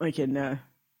 Like in...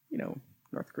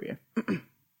 North Korea.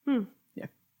 Yeah.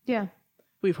 Yeah.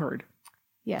 We've heard.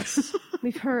 Yes,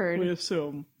 we've heard. We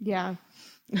assume. Yeah.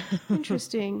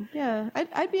 Interesting. Yeah,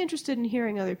 I'd be interested in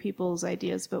hearing other people's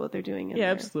ideas about what they're doing.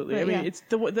 Yeah, absolutely. But, I mean, it's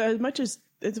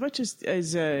as much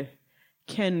as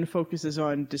Ken focuses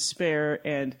on despair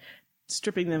and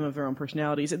stripping them of their own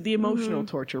personalities, the emotional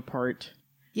torture part.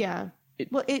 Yeah.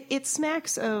 It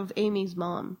smacks of Amy's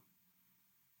mom.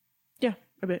 Yeah,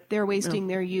 a bit. They're wasting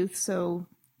their youth, so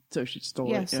she stole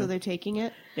it. Yeah, so they're taking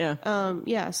it. Yeah.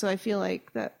 Yeah. So I feel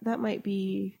like that might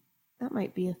be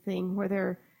a thing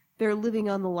where they're living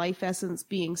on the life essence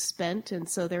being spent, and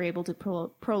so they're able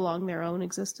to prolong their own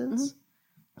existence. Mm-hmm.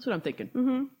 That's what I'm thinking.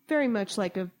 Mm-hmm. Very much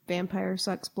like a vampire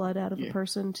sucks blood out of a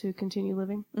person to continue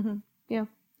living. Mm-hmm. Yeah.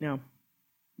 No.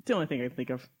 It's the only thing I can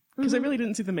think of. Because I really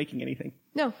didn't see them making anything.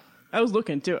 No. I was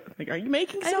looking too. Like, are you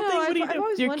making something? What are you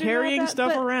doing? You're carrying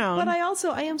stuff around. But I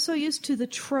am so used to the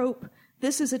trope.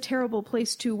 This is a terrible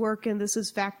place to work, and this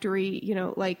is factory.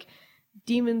 Like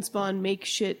demon spawn, make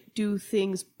shit, do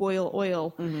things, boil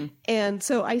oil. Mm-hmm. And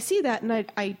so I see that, and I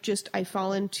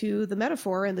fall into the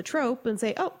metaphor and the trope, and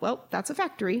say, oh well, that's a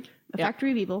factory of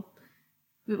evil.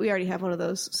 We already have one of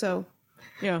those, so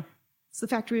yeah, it's the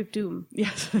factory of doom.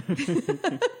 Yes.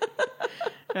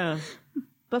 Yeah.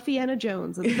 Buffy Anna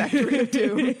Jones and the Factory of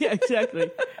Doom. Yeah,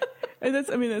 exactly. And that's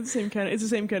the same kind of. It's the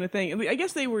same kind of thing. I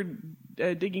guess they were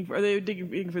digging for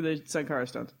the Sankara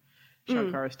stones,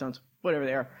 Shankara stones, whatever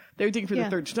they are. They were digging for the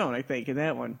third stone, I think, in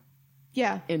that one.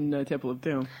 Yeah. In Temple of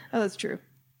Doom. Oh, that's true.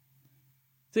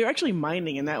 So they're actually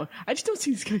mining in that one. I just don't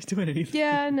see these guys doing anything.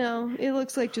 Yeah, no, it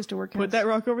looks like just a workhouse. Put that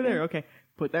rock over there. Okay.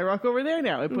 Put that rock over there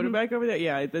now. And put it back over there.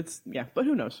 Yeah, but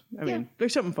who knows? I mean,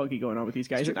 there's something funky going on with these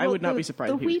guys. I would not be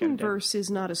surprised if he was kind of dead. The Whedonverse is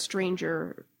not a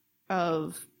stranger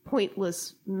of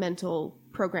pointless mental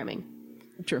programming.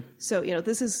 True. So,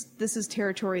 this is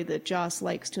territory that Joss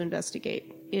likes to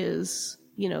investigate, is,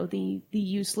 the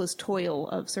useless toil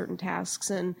of certain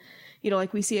tasks. And,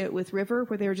 like we see it with River,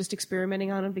 where they're just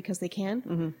experimenting on them because they can.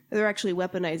 Mm-hmm. They're actually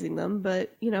weaponizing them,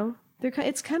 but,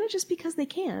 it's kind of just because they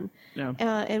can. Yeah.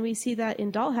 And we see that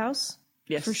in Dollhouse,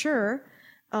 yes, for sure.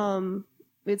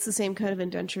 It's the same kind of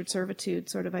indentured servitude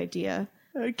sort of idea.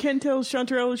 Ken tells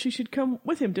Chanterelle she should come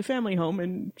with him to family home,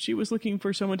 and she was looking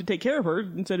for someone to take care of her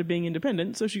instead of being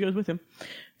independent, so she goes with him.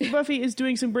 Buffy is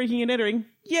doing some breaking and entering.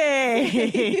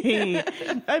 Yay!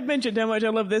 I've mentioned how much I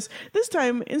love this. This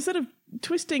time, instead of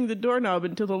twisting the doorknob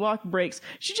until the lock breaks,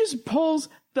 she just pulls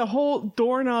the whole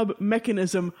doorknob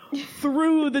mechanism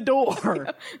through the door.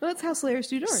 Well, that's how Slayers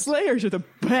do doors. Slayers are the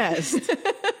best.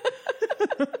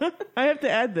 I have to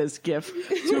add this GIF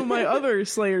to my other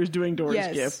Slayers doing doors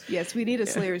GIF. Yes, we need a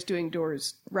Slayers doing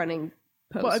doors running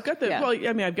post. Well, I've got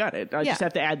I've got it. I just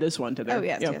have to add this one to there. Oh,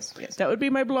 yes. That would be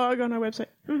my blog on our website.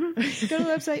 Mm-hmm. Go to the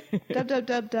website,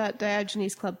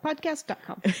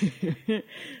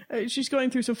 www.diogenesclubpodcast.com. She's going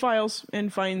through some files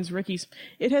and finds Ricky's.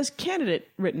 It has candidate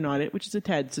written on it, which is a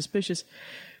tad suspicious.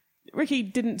 Ricky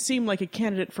didn't seem like a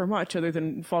candidate for much other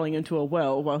than falling into a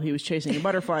well while he was chasing a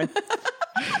butterfly.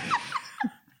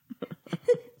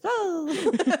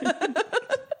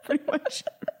 Pretty much.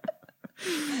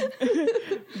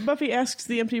 Buffy asks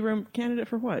the empty room, candidate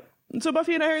for what? And so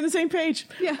Buffy and I are on the same page.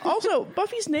 Yeah. Also,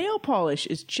 Buffy's nail polish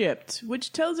is chipped,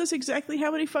 which tells us exactly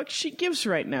how many fucks she gives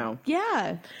right now.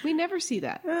 Yeah, we never see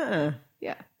that.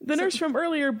 Yeah. The nurse from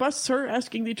earlier busts her,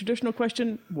 asking the traditional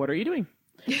question, what are you doing?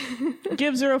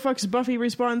 Give zero fucks. Buffy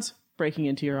responds, breaking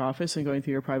into your office and going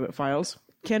through your private files.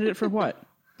 Candidate for what?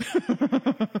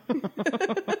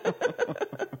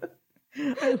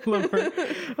 I love her.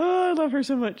 Oh, I love her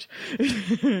so much.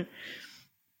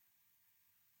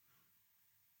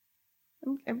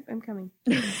 I'm coming.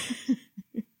 All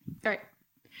right.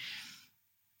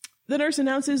 The nurse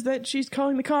announces that she's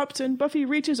calling the cops, and Buffy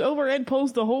reaches over and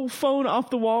pulls the whole phone off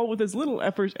the wall with as little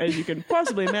effort as you can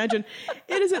possibly imagine.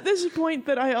 It is at this point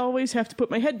that I always have to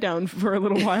put my head down for a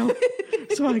little while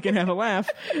so I can have a laugh.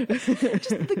 Just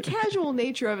the casual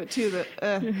nature of it, too.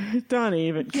 Donnie,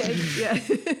 even. Yeah.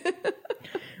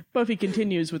 Buffy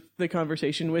continues with the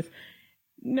conversation with,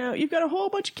 now, you've got a whole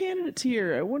bunch of candidates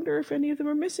here. I wonder if any of them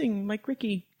are missing, like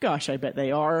Ricky. Gosh, I bet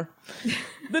they are.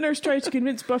 The nurse tries to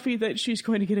convince Buffy that she's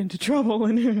going to get into trouble,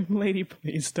 and lady,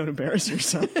 please don't embarrass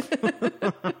yourself.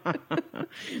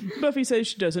 Buffy says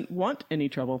she doesn't want any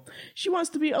trouble. She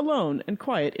wants to be alone and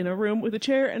quiet in a room with a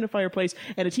chair and a fireplace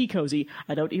and a tea cozy.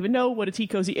 I don't even know what a tea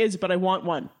cozy is, but I want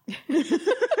one.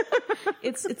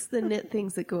 It's the knit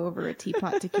things that go over a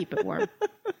teapot to keep it warm.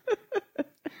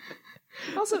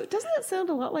 Also, doesn't that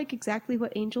sound a lot like exactly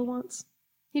what Angel wants?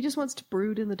 He just wants to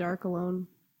brood in the dark alone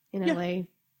in LA.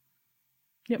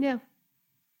 Yep. Yeah.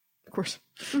 Of course.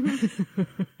 Mm-hmm.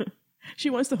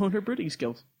 She wants to hone her brooding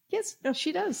skills. Yes,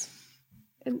 she does.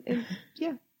 And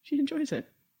yeah. She enjoys it.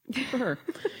 Good for her.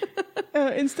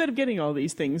 Instead of getting all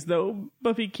these things, though,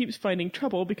 Buffy keeps finding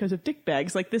trouble because of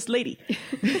dickbags like this lady.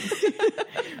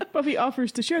 Buffy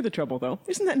offers to share the trouble, though.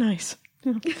 Isn't that nice?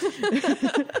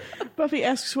 Buffy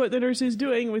asks what the nurse is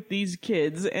doing with these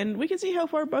kids, and we can see how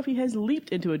far Buffy has leaped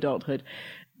into adulthood.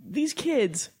 These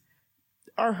kids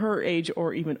are her age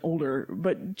or even older,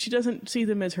 but she doesn't see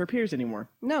them as her peers anymore.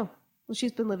 No. Well,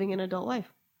 she's been living an adult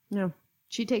life. No.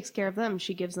 She takes care of them.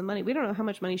 She gives them money. We don't know how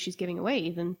much money she's giving away,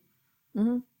 even.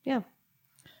 Mm-hmm. Yeah.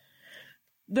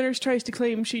 The nurse tries to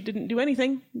claim she didn't do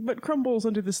anything, but crumbles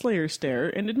under the Slayer's stare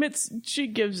and admits she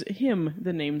gives him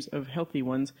the names of healthy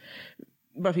ones.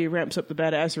 Buffy ramps up the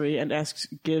badassery and asks,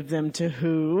 give them to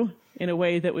who? In a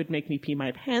way that would make me pee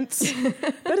my pants.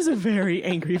 That is a very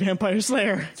angry vampire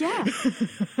slayer. Yeah.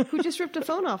 Who just ripped a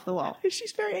phone off the wall.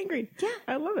 She's very angry. Yeah.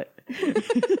 I love it.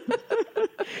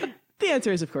 The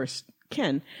answer is, of course,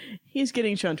 Ken. He's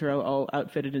getting Chanterelle all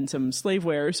outfitted in some slave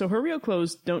wear, so her real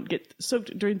clothes don't get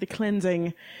soaked during the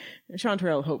cleansing.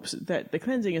 Chanterelle hopes that the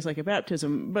cleansing is like a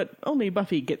baptism, but only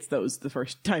Buffy gets those the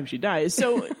first time she dies,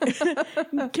 so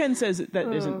Ken says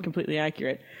that isn't completely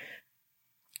accurate.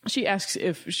 She asks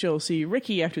if she'll see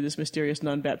Ricky after this mysterious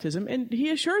non-baptism, and he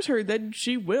assures her that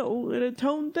she will, in a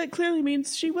tone that clearly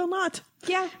means she will not.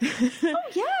 Yeah.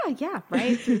 Oh, yeah.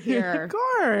 Right through here. Of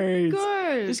course.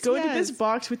 Just go into this yes.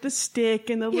 box with the stick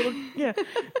and the little,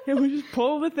 and we just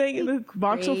pull the thing and the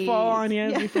box will fall on you.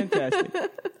 It'll be fantastic.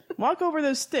 Walk over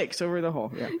those sticks over the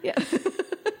hole. Yeah.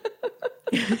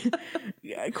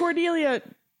 Cordelia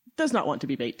does not want to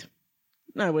be bait.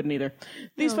 I wouldn't either.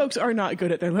 These folks are not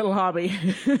good at their little hobby.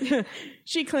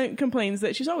 She complains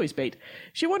that she's always bait.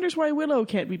 She wonders why Willow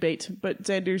can't be bait, but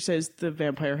Xander says the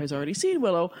vampire has already seen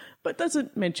Willow, but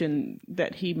doesn't mention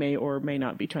that he may or may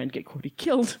not be trying to get Cordy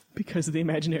killed because of the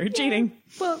imaginary cheating.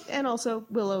 Well, and also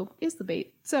Willow is the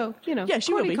bait. So, she Cordy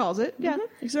will be. calls it. Yeah,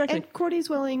 exactly. And Cordy's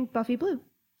willing Buffy Blue.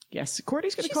 Yes,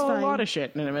 Cordy's going to She's call fine. a lot of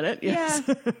shit in a minute. Yes.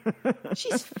 Yeah.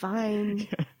 She's fine.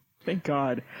 Yeah. Thank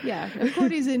God. Yeah, and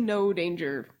Cordy's in no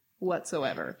danger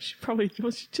whatsoever. She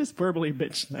just verbally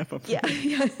bitch slap him. Yeah.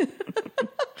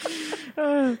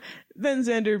 Then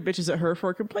Xander bitches at her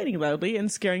for complaining loudly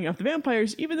and scaring off the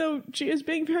vampires, even though she is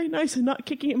being very nice and not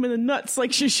kicking him in the nuts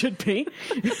like she should be.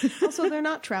 Also, they're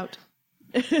not trout.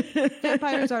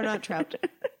 Vampires are not trout.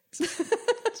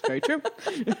 It's very true.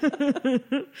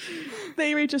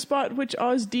 They reach a spot which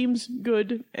Oz deems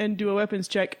good and do a weapons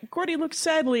check. Cordy looks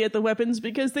sadly at the weapons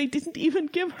because they didn't even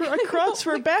give her a cross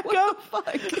for backup. What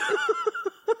the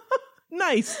fuck?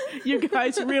 Nice. You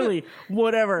guys, really,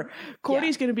 whatever.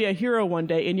 Cordy's going to be a hero one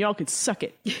day and y'all could suck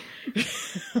it.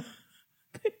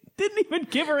 Didn't even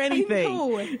give her anything. I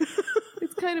know.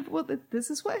 It's kind of,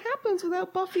 this is what happens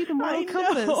without Buffy the moral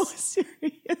compass. Know,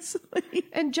 seriously.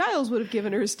 And Giles would have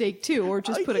given her a steak too, or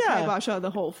just put a kibosh on the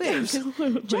whole thing.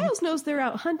 Absolutely. Giles knows they're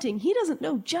out hunting. He doesn't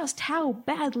know just how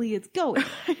badly it's going.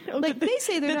 Like, they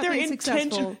say they're not being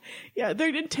successful. Yeah,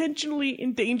 they're intentionally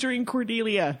endangering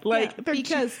Cordelia.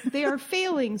 Because they are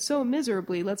failing so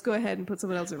miserably. Let's go ahead and put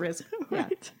someone else at risk. Yeah.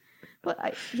 Right. But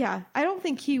I don't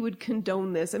think he would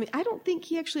condone this. I mean, I don't think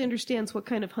he actually understands what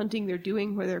kind of hunting they're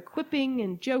doing, where they're quipping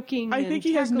and joking. I think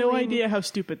he has no idea how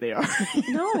stupid they are.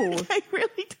 No, I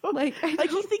really don't. Like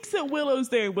he thinks that Willow's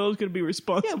there and Willow's going to be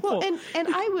responsible. Yeah, well, and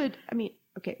I would. I mean,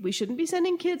 okay, we shouldn't be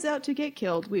sending kids out to get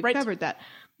killed. We've covered that.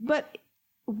 But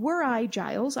were I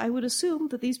Giles, I would assume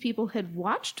that these people had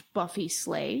watched Buffy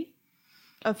slay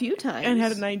a few times and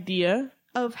had an idea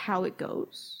of how it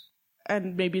goes.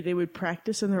 And maybe they would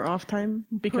practice in their off time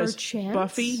because Perchance.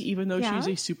 Buffy, even though she's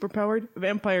a superpowered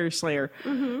vampire slayer,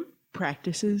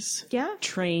 practices,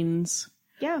 trains.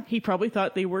 Yeah. He probably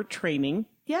thought they were training.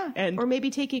 Yeah. Or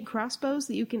maybe taking crossbows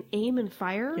that you can aim and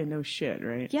fire. Yeah, no shit,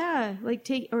 right? Yeah, like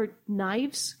or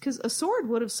knives, because a sword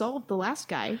would have solved the last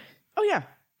guy. Oh, yeah.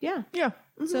 Yeah. Yeah.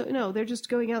 Mm-hmm. So, no, they're just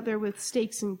going out there with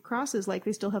stakes and crosses like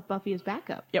they still have Buffy as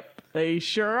backup. Yep, they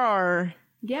sure are.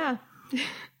 Yeah.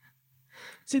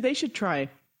 See, they should try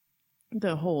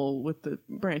the hole with the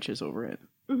branches over it.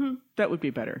 Mm-hmm. That would be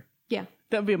better. Yeah.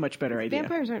 That would be a much better idea.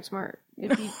 Vampires aren't smart.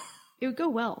 It would go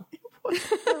well.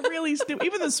 They're really stupid.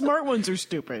 Even the smart ones are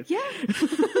stupid. Yeah.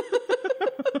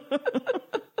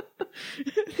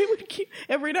 They would keep,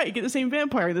 every night you get the same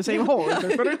vampire in the same hole. Next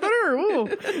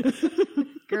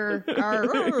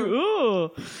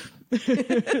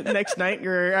night,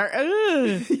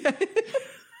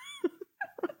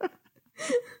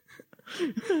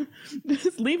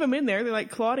 just leave them in there. They're like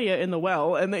Claudia in the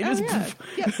well, and they just.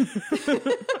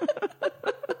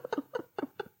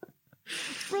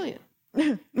 It's brilliant.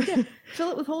 Yeah.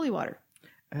 Fill it with holy water.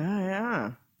 Ah,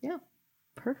 yeah. Yeah.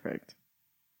 Perfect.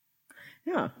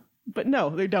 Yeah. But no,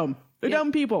 they're dumb. They're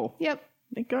dumb people. Yep.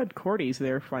 Thank God Cordy's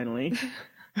there finally.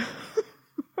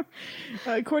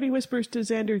 Cordy whispers to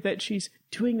Xander that she's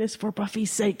doing this for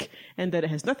Buffy's sake and that it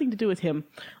has nothing to do with him.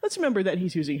 Let's remember that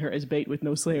he's using her as bait with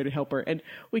no Slayer to help her, and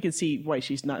we can see why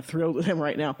she's not thrilled with him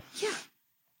right now. Yeah.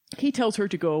 He tells her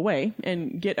to go away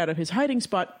and get out of his hiding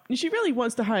spot. She really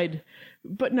wants to hide,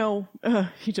 but no,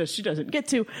 she doesn't get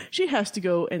to. She has to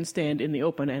go and stand in the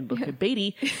open and look at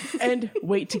Beatty and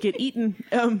wait to get eaten.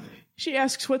 She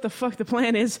asks what the fuck the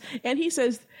plan is, and he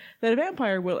says that a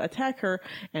vampire will attack her,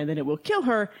 and then it will kill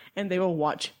her, and they will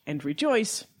watch and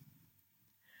rejoice.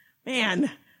 Man.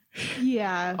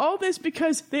 Yeah. All this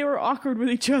because they were awkward with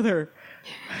each other.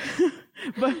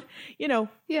 But,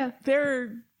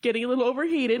 they're getting a little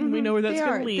overheated, and we know where that's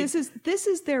going to lead. This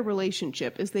is their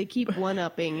relationship, is they keep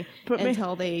one-upping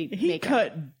until they make He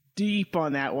cut deep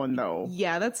on that one, though.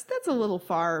 Yeah, that's a little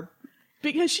far.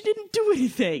 Because she didn't do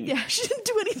anything. Yeah. She didn't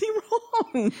do anything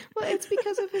wrong. Well, it's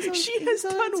because of his own She has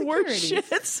done worse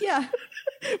shit. Yeah.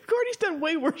 Cordy's done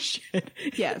way worse shit.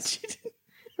 Yes.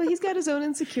 Well, he's got his own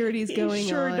insecurities going on. He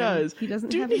sure does. He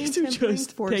doesn't have any tempering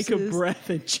forces. Take a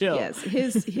breath and chill. Yes.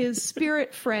 His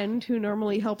spirit friend, who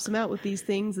normally helps him out with these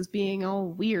things, is being all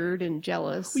weird and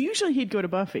jealous. Well, usually he'd go to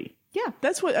Buffy. Yeah.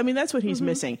 That's what he's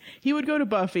missing. He would go to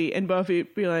Buffy, and Buffy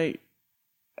would be like,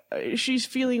 she's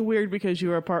feeling weird because you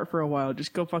were apart for a while.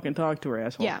 Just go fucking talk to her,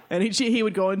 asshole. Yeah. And he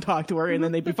would go and talk to her, and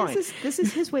then they'd be fine. This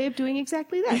is his way of doing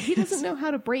exactly that. He doesn't know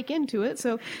how to break into it,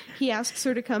 so he asks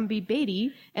her to come be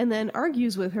Beatty, and then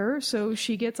argues with her, so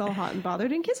she gets all hot and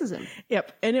bothered and kisses him.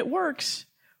 Yep, and it works,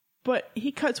 but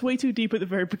he cuts way too deep at the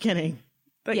very beginning.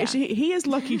 Like, yeah. He is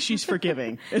lucky she's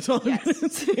forgiving. It's all I'm going to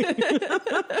say.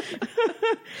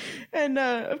 And,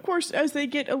 of course, as they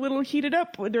get a little heated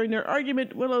up during their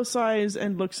argument, Willow sighs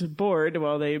and looks bored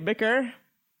while they bicker.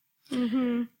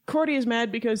 Mm-hmm. Cordy is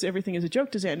mad because everything is a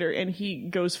joke to Xander, and he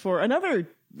goes for another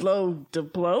low to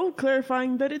blow,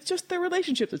 clarifying that it's just their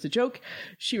relationship that's a joke.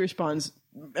 She responds,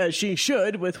 as she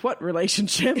should, with what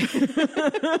relationship?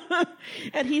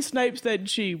 And he snipes that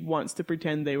she wants to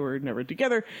pretend they were never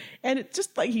together. And it's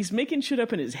just like he's making shit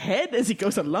up in his head as he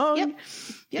goes along.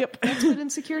 Yep. That's what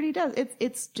insecurity does.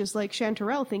 It's just like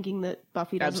Chanterelle thinking that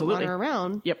Buffy doesn't want her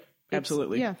around. Yep.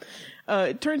 Absolutely. Yeah.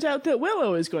 It turns out that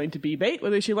Willow is going to be bait,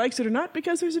 whether she likes it or not,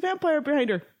 because there's a vampire behind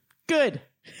her. Good.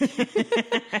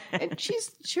 And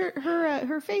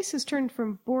her face has turned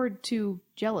from bored to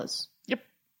jealous. Yep.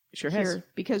 Sure has.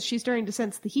 Because she's starting to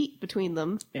sense the heat between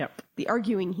them. Yep. The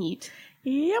arguing heat.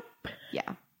 Yep.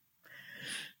 Yeah.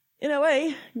 In LA,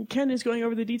 Ken is going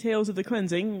over the details of the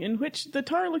cleansing, in which the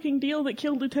tar-looking deal that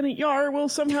killed Lieutenant Yar will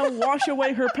somehow wash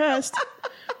away her past.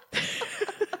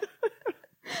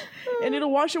 And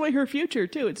it'll wash away her future,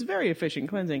 too. It's very efficient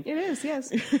cleansing. It is,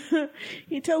 yes.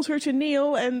 He tells her to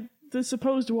kneel, and the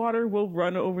supposed water will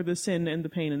run over the sin and the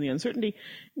pain and the uncertainty.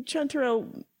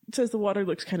 Chanterelle says the water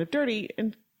looks kind of dirty,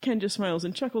 and Ken just smiles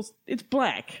and chuckles. It's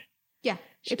black. Yeah,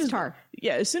 it's tar.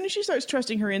 Yeah, as soon as she starts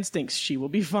trusting her instincts, she will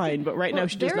be fine. But right now,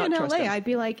 she does not trust them. in LA, I'd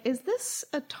be like, is this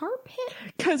a tar pit?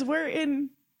 Because we're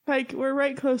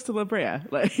right close to La Brea.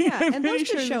 Like, yeah, and those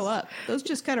just show up. Those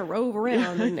just kind of rove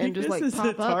around and just like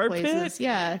pop up places. Pit?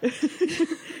 Yeah.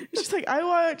 It's just like, I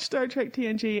watch Star Trek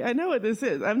TNG. I know what this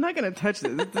is. I'm not going to touch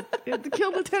this. It's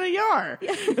kill Lieutenant Yar.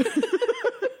 Yeah.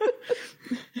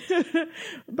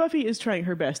 Buffy is trying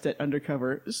her best at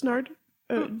undercover. Snart.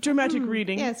 Dramatic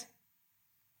reading. Yes.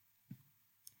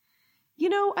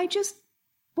 I just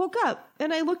woke up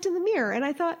and I looked in the mirror and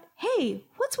I thought, hey,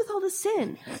 what's with all the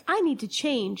sin? I need to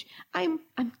change. I'm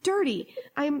dirty.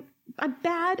 I'm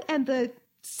bad, and the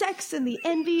sex and the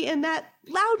envy and that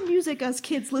loud music us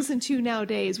kids listen to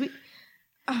nowadays.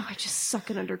 I just suck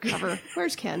at undercover.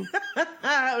 Where's Ken?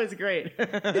 That was great.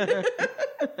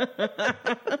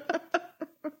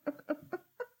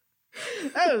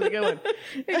 That was a good one.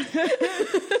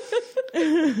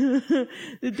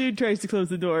 The dude tries to close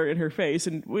the door in her face,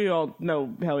 and we all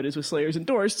know how it is with slayers and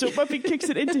doors, so Buffy kicks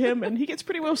it into him, and he gets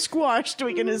pretty well squashed,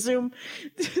 we can assume.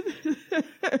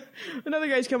 Another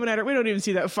guy's coming at her. We don't even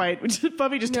see that fight.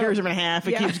 Buffy just tears him in half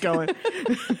and keeps going.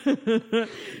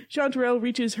 Chanterelle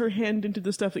reaches her hand into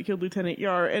the stuff that killed Lieutenant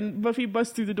Yar, and Buffy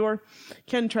busts through the door.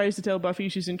 Ken tries to tell Buffy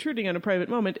she's intruding on a private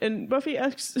moment, and Buffy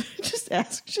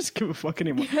just give a fuck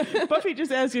anymore. Buffy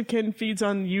just asks if Ken feeds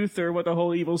on youth or what the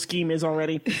whole evil scheme is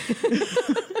already.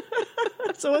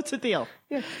 So what's the deal?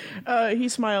 Yeah. He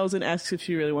smiles and asks if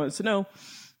she really wants to know.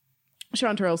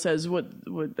 Chanterelle says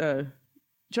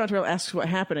Chanterelle asks what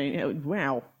happened.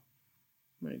 Wow.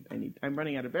 I'm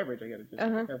running out of beverage. I gotta just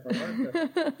have a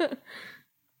bar.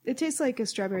 It tastes like a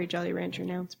strawberry Jolly Rancher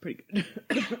now. It's pretty good.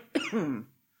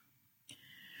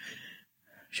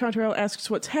 Chanterelle asks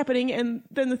what's happening, and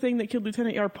then the thing that killed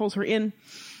Lieutenant Yar pulls her in.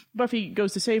 Buffy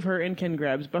goes to save her, and Ken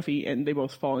grabs Buffy, and they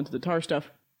both fall into the tar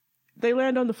stuff. They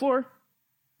land on the floor.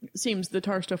 Seems the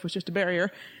tar stuff was just a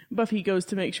barrier. Buffy goes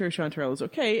to make sure Chanterelle is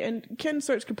okay, and Ken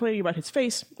starts complaining about his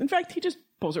face. In fact, he just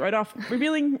pulls it right off,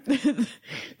 revealing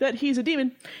that he's a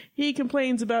demon. He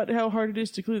complains about how hard it is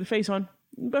to glue the face on.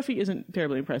 Buffy isn't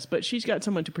terribly impressed, but she's got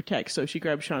someone to protect, so she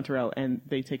grabs Chanterelle, and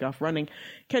they take off running.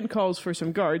 Ken calls for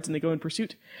some guards, and they go in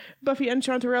pursuit. Buffy and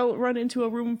Chanterelle run into a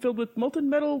room filled with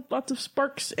molten metal, lots of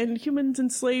sparks, and humans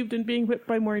enslaved and being whipped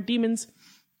by more demons.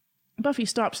 Buffy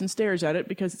stops and stares at it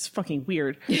because it's fucking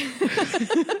weird.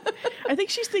 I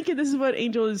think she's thinking this is what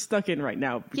Angel is stuck in right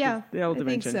now. Yeah, I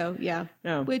think so, yeah.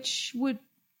 Oh. Which would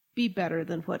be better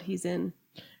than what he's in.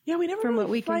 Yeah, we never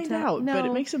really find out, but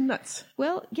it makes him nuts.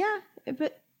 Well, yeah,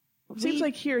 but... Seems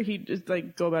like here he'd just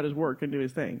like go about his work and do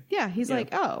his thing. Yeah, he's like,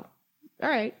 oh, all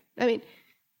right. I mean,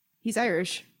 he's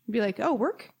Irish. He'd be like, oh,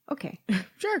 work? Okay.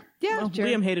 Sure. Yeah, well, sure.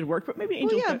 Liam hated work, but maybe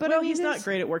Angel... Well, yeah, but he's not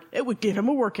great at work. It would give him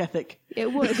a work ethic.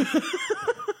 It would.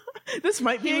 This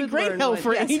might be a great help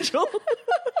for Angel.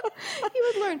 He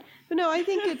would learn. But no, I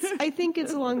think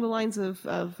it's along the lines of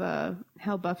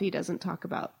how Buffy doesn't talk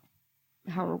about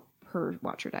how her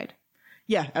watcher died.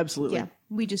 Yeah, absolutely. Yeah,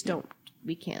 we just don't.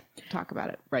 We can't talk about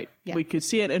it. Right. Yeah. We could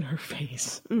see it in her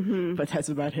face, but that's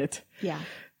about it. Yeah.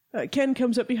 Ken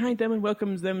comes up behind them and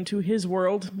welcomes them to his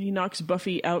world. He knocks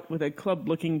Buffy out with a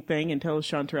club-looking thing and tells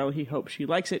Chanterelle he hopes she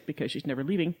likes it because she's never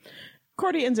leaving.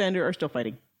 Cordy and Xander are still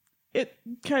fighting. It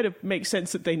kind of makes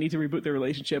sense that they need to reboot their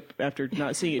relationship after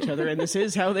not seeing each other, and this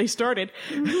is how they started.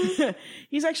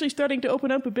 He's actually starting to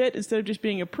open up a bit instead of just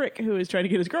being a prick who is trying to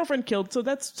get his girlfriend killed, so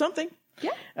that's something.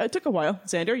 Yeah. It took a while.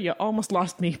 Xander, you almost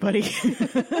lost me, buddy. He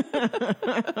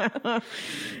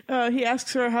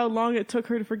asks her how long it took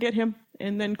her to forget him,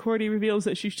 and then Cordy reveals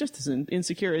that she's just as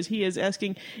insecure as he is,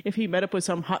 asking if he met up with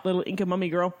some hot little Inca mummy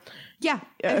girl. Yeah,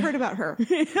 I heard about her.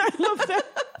 I love that.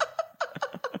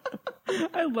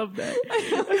 I love that.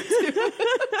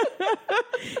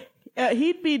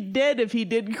 He'd be dead if he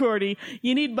did, Cordy.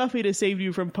 You need Buffy to save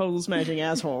you from pole smashing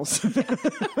assholes.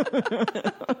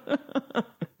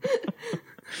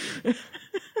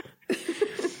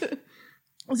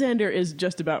 Xander is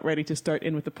just about ready to start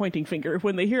in with the pointing finger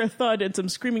when they hear a thud and some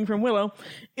screaming from Willow.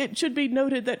 It should be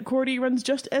noted that Cordy runs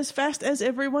just as fast as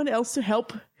everyone else to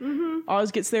help.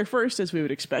 Oz gets there first, as we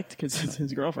would expect, because it's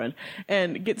his girlfriend,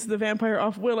 and gets the vampire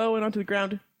off Willow and onto the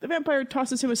ground. The vampire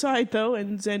tosses him aside, though,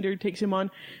 and Xander takes him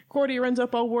on. Cordy runs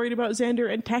up all worried about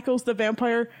Xander and tackles the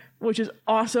vampire, which is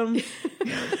awesome.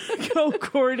 Go,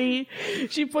 Cordy.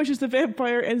 She pushes the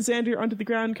vampire and Xander onto the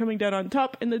ground, coming down on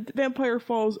top, and the vampire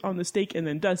falls on the stake and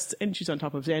then dusts, and she's on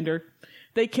top of Xander.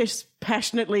 They kiss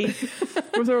passionately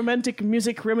with romantic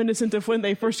music reminiscent of when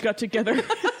they first got together.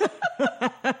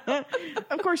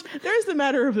 Of course, there's the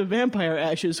matter of the vampire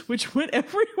ashes, which went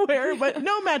everywhere, but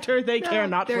no matter, they care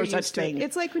not for such thing.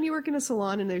 It's like when you work in a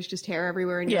salon and there's just hair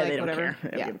everywhere and you're like, they don't whatever.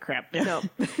 care. They don't give a crap. No.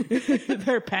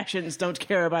 Their passions don't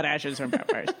care about ashes from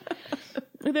vampires.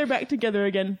 They're back together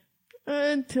again.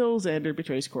 Until Xander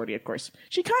betrays Cordy, of course.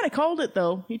 She kind of called it,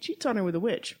 though. He cheats on her with a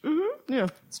witch. Mm-hmm. Yeah.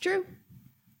 It's true.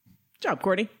 Good job,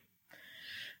 Cordy.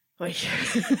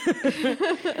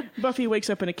 Buffy wakes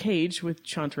up in a cage with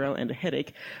Chanterelle and a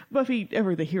headache. Buffy,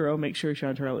 ever the hero, makes sure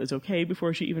Chanterelle is okay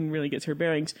before she even really gets her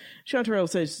bearings. Chanterelle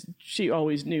says she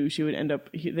always knew she would end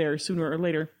up there sooner or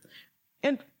later.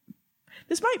 And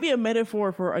this might be a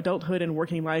metaphor for adulthood and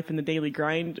working life and the daily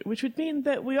grind, which would mean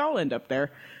that we all end up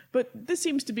there. But this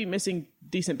seems to be missing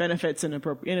decent benefits and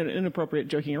inappropriate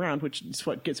joking around, which is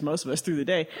what gets most of us through the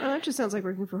day. Oh, that just sounds like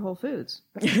working for Whole Foods.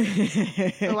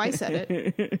 Oh, I said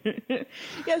it.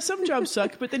 Yeah, some jobs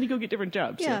suck, but then you go get different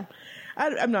jobs. Yeah.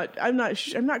 So I'm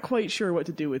not quite sure what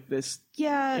to do with this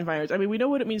environment. I mean, we know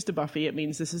what it means to Buffy. It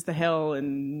means this is the hell,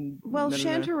 and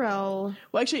Chanterelle.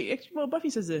 Well, actually, Buffy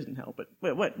says it isn't hell, but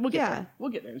what? We'll get there.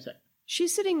 We'll get there in a sec.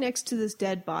 She's sitting next to this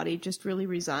dead body, just really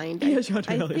resigned. Yeah,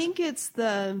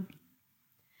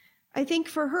 I think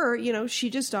for her, she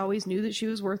just always knew that she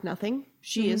was worth nothing.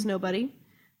 She is nobody.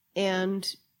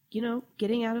 And,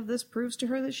 getting out of this proves to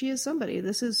her that she is somebody.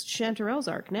 This is Chanterelle's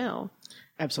arc now.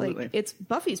 Absolutely. It's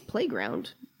Buffy's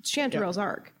playground. It's Chanterelle's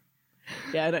arc.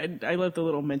 Yeah, and I love the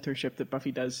little mentorship that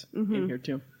Buffy does in here,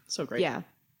 too. So great. Yeah,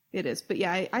 it is. But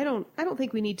yeah, I don't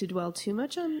think we need to dwell too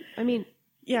much on,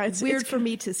 yeah, it's weird for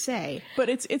me to say. But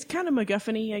it's kind of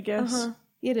MacGuffin-y, I guess. Uh-huh.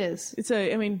 It is.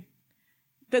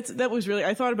 That was really,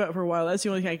 I thought about it for a while. That's the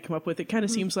only thing I could come up with. It kind of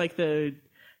seems like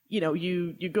you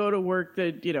go to work,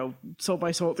 sold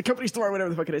by soul at the company store,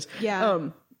 whatever the fuck it is. Yeah.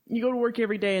 You go to work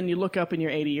every day and you look up and you're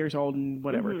 80 years old and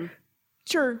whatever.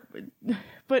 Sure.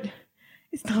 But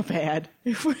It's not bad.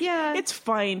 Yeah. It's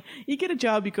fine. You get a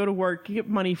job, you go to work, you get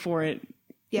money for it.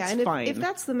 Yeah, it's and fine. if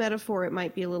that's the metaphor, it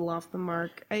might be a little off the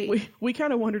mark. We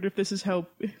kind of wondered if this is how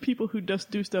people who just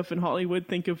do stuff in Hollywood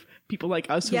think of people like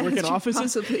us who work in offices.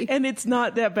 Possibly. And it's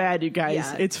not that bad, you guys.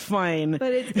 Yeah. It's fine.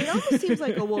 But it almost seems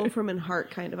like a Wolfram and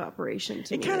Hart kind of operation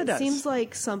to me. It kind of does. It seems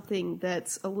like something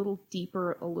that's a little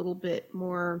deeper, a little bit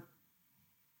more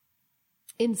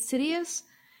insidious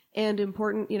and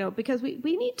important, because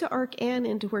we need to arc Anne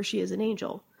into where she is an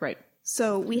angel. Right.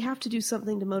 So we have to do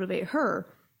something to motivate her.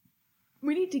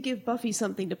 We need to give Buffy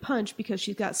something to punch because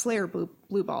she's got Slayer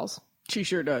blue balls. She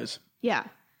sure does. Yeah.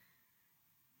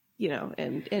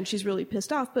 And she's really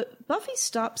pissed off. But Buffy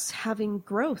stops having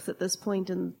growth at this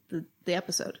point in the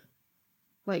episode.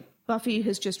 Like, Buffy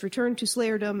has just returned to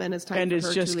Slayerdom, and it's time for her to leave. And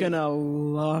is just going to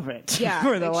love it. Yeah.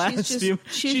 For the last few.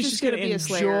 She's just going to be a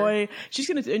Slayer. She's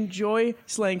going to enjoy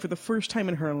slaying for the first time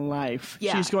in her life.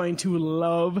 Yeah. She's going to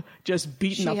love just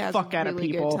beating the fuck out of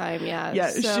people. Good time, yeah. Yeah.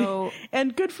 So,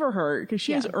 and good for her, because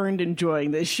she has earned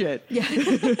enjoying this shit. Yeah.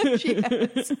 She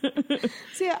has.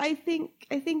 So yeah, I think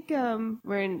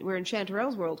we're in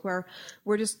Chanterelle's world where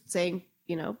we're just saying,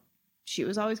 she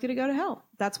was always going to go to hell.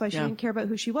 That's why she didn't care about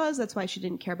who she was. That's why she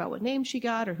didn't care about what name she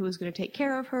got or who was going to take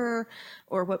care of her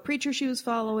or what preacher she was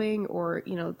following or,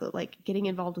 getting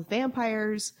involved with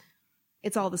vampires.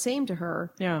 It's all the same to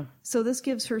her. Yeah. So this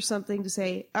gives her something to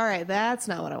say, all right, that's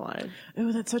not what I wanted.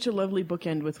 Oh, that's such a lovely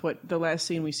bookend with what the last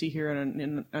scene we see here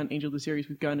on Angel of the Series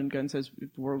with Gunn. And Gunn says,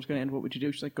 if the world was going to end, what would you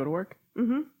do? She's like, go to work.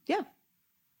 Mm-hmm. Yeah.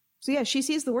 So yeah, she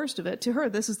sees the worst of it. To her,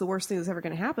 this is the worst thing that's ever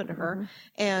going to happen to her.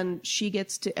 Mm-hmm. And she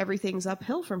gets to everything's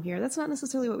uphill from here. That's not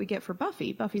necessarily what we get for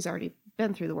Buffy. Buffy's already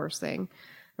been through the worst thing.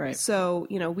 Right. So,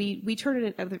 we turn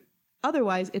it in.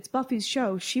 Otherwise, it's Buffy's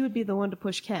show. She would be the one to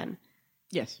push Ken.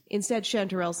 Yes. Instead,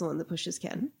 Chanterelle's the one that pushes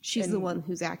Ken. She's the one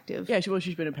who's active. Yeah,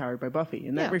 she's been empowered by Buffy.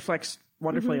 And that reflects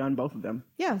wonderfully on both of them.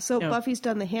 Yeah, so Buffy's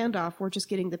done the handoff. We're just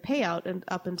getting the payout and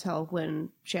up until when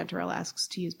Chanterelle asks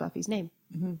to use Buffy's name.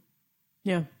 Mm-hmm.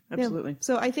 Yeah, absolutely. Yeah.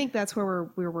 So I think that's where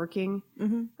we're working.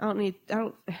 Mm-hmm.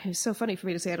 It's so funny for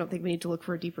me to say I don't think we need to look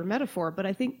for a deeper metaphor, but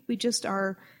I think we just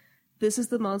are, this is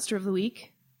the monster of the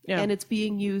week. Yeah. And it's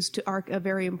being used to arc a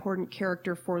very important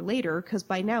character for later, because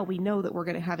by now we know that we're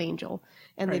going to have Angel,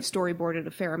 and they've storyboarded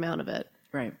a fair amount of it.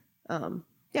 Right.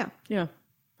 Yeah. Yeah.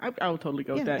 I'll totally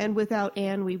go with that. And without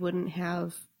Anne, we wouldn't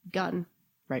have Gunn.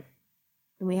 Right.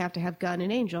 And we have to have Gunn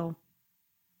and Angel.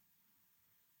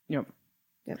 Yep.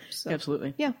 Yep. So,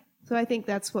 absolutely. Yeah. So I think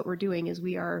that's what we're doing is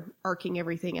we are arcing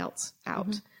everything else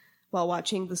out while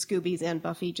watching the Scoobies and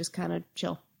Buffy just kind of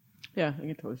chill. Yeah, I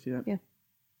can totally see that. Yeah.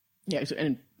 Yeah, so,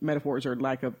 and metaphors or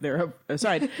lack of thereof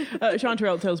aside,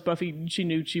 Chanterelle tells Buffy she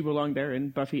knew she belonged there,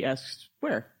 and Buffy asks,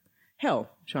 where?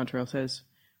 Hell, Chanterelle says.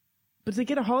 But did they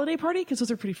get a holiday party? Because those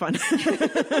are pretty fun.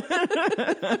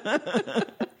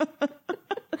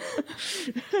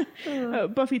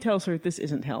 Buffy tells her this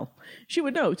isn't hell. She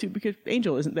would know, too, because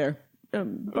Angel isn't there.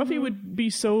 Buffy would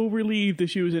be so relieved if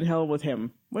she was in hell with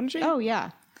him, wouldn't she? Oh, yeah.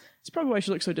 It's probably why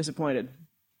she looks so disappointed.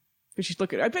 Because she's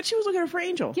looking, I bet she was looking for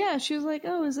Angel. Yeah, she was like,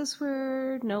 oh, is this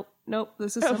where... Nope,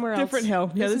 this is somewhere else. Different hell.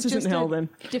 Yeah, this isn't hell then.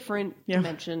 Different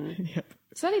dimension. Yep.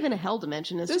 It's not even a hell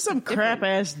dimension. It's There's some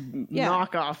crap-ass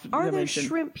knockoff Are dimension. there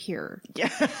shrimp here? Yeah.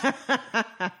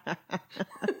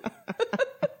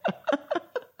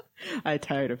 I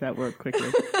tired of that word quickly.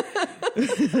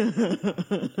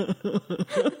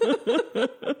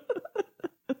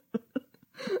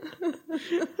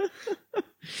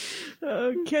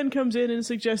 Ken comes in and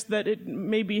suggests that it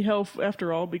may be hell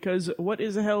after all, because what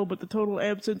is a hell but the total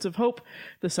absence of hope,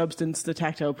 the substance, the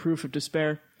tactile proof of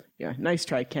despair? Yeah, nice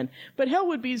try, Ken. But hell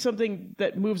would be something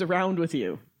that moves around with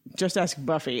you. Just ask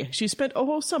Buffy. She spent a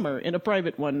whole summer in a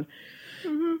private one.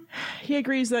 Mm-hmm. He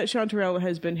agrees that Chanterelle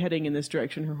has been heading in this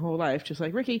direction her whole life, just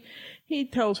like Ricky. He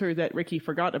tells her that Ricky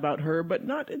forgot about her, but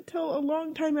not until a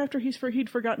long time after he'd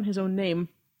forgotten his own name.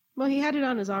 Well, he had it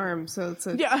on his arm, so it's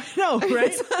a... Yeah, I know,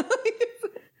 right?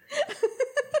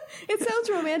 It sounds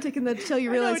romantic until you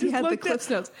realize he had the Cliff's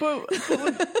Notes. But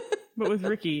with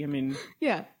Ricky, I mean...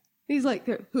 Yeah. He's like,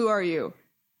 who are you?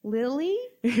 Lily?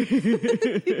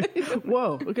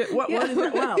 Whoa. Okay. What is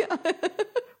that? Wow. Yeah.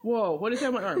 Whoa. What is that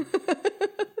on my arm?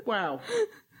 Wow.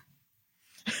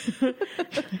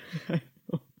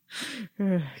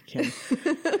 Ken.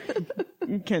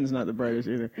 Ken's not the brightest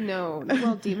either. No.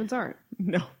 Well, demons aren't.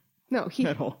 No. No,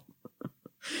 at all.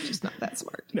 Just not that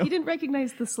smart. No. He didn't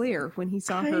recognize the Slayer when he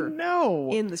saw her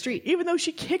in the street. Even though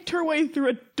she kicked her way through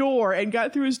a door and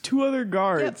got through his two other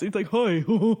guards. Yep. He's like, hi.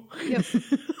 Yep.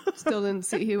 Still didn't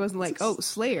see. He wasn't like, oh,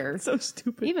 Slayer. So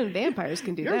stupid. Even vampires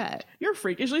can do that. You're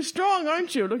freakishly strong,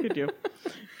 aren't you? Look at you.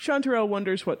 Chanterelle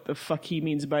wonders what the fuck he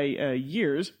means by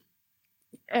years,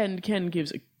 and Ken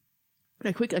gives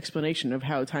a quick explanation of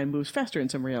how time moves faster in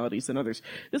some realities than others.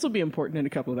 This will be important in a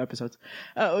couple of episodes.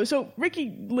 So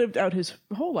Ricky lived out his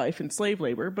whole life in slave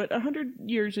labor, but 100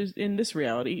 years in this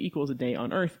reality equals a day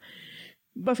on Earth.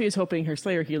 Buffy is hoping her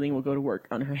Slayer healing will go to work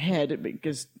on her head,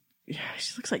 because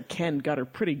she looks like Ken got her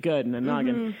pretty good in the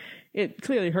noggin. It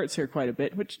clearly hurts her quite a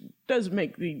bit, which does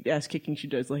make the ass-kicking she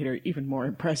does later even more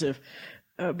impressive.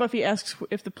 Buffy asks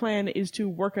if the plan is to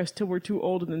work us till we're too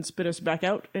old and then spit us back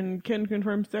out, and Ken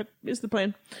confirms that is the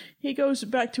plan. He goes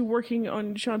back to working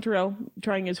on Chanterelle,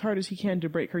 trying as hard as he can to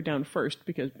break her down first,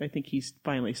 because I think he's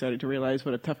finally started to realize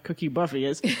what a tough cookie Buffy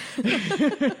is.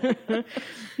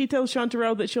 He tells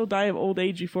Chanterelle that she'll die of old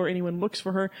age before anyone looks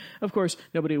for her. Of course,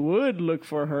 nobody would look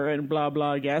for her, and blah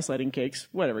blah gaslighting cakes.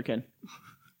 Whatever, Ken.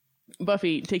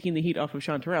 Buffy, taking the heat off of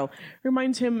Chanterelle,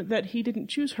 reminds him that he didn't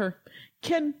choose her.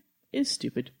 Ken is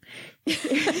stupid.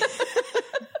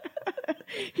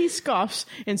 He scoffs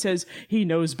and says he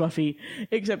knows Buffy,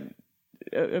 except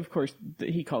of course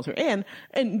he calls her Anne,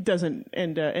 and does it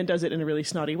in a really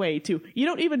snotty way too. You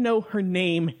don't even know her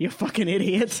name, you fucking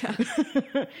idiot.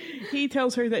 He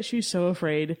tells her that she's so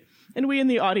afraid, and we in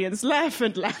the audience laugh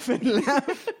and laugh and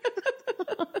laugh.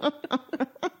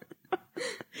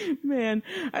 Man,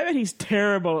 I bet he's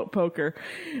terrible at poker.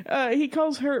 He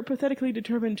calls her pathetically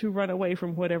determined to run away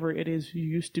from whatever it is you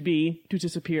used to be, to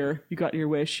disappear. You got your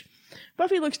wish.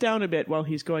 Buffy looks down a bit while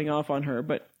he's going off on her,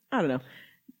 but I don't know.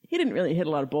 He didn't really hit a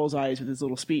lot of bullseyes with his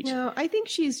little speech. No, I think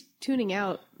she's tuning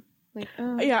out.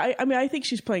 Yeah, I mean, I think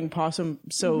she's playing possum,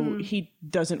 so he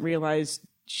doesn't realize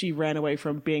she ran away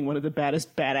from being one of the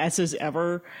baddest badasses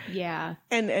ever. Yeah.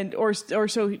 Or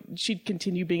so she'd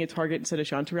continue being a target instead of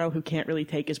Chanterelle, who can't really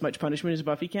take as much punishment as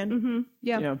Buffy can. Mm-hmm.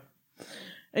 Yeah. You know?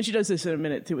 And she does this in a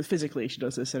minute too, physically. She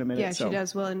does this in a minute. Yeah, she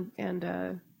does. Well,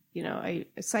 and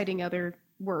citing other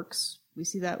works, we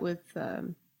see that with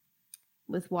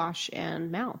Wash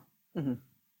and Mal. Mm-hmm.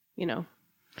 You know.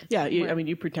 Yeah,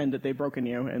 you pretend that they've broken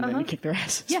you, and then you kick their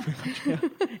asses. Yeah.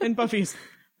 And Buffy's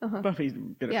gonna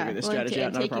figure this strategy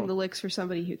out. And taking the licks for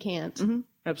somebody who can't. Mm-hmm.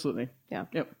 Absolutely. Yeah.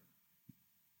 Yep.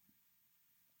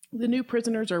 The new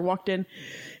prisoners are walked in,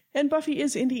 and Buffy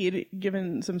is indeed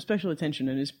given some special attention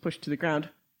and is pushed to the ground.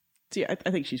 See, I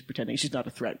think she's pretending she's not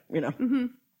a threat. You know. Mm-hmm.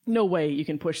 No way you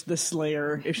can push the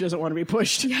Slayer if she doesn't want to be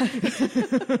pushed. Yeah.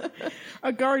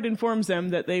 A guard informs them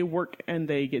that they work and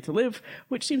they get to live,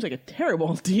 which seems like a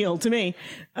terrible deal to me.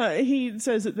 He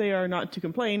says that they are not to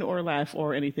complain or laugh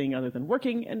or anything other than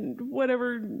working, and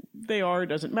whatever they are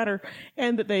doesn't matter,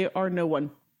 and that they are no one,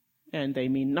 and they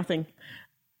mean nothing.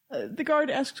 The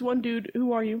guard asks one dude,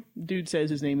 "Who are you?" Dude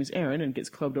says his name is Aaron and gets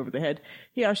clubbed over the head.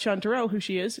 He asks Chanterelle who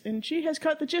she is, and she has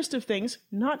caught the gist of things,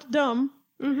 not dumb.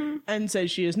 Mm-hmm. And says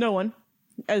she is no one,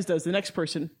 as does the next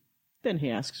person. Then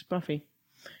he asks Buffy.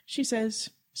 She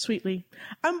says, sweetly,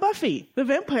 "I'm Buffy, the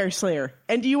Vampire Slayer,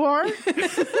 and you are?"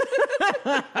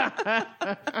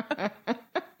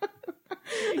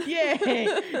 Yay!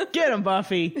 Get him,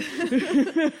 Buffy.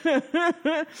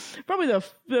 Probably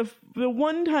the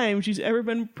one time she's ever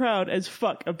been proud as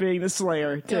fuck of being the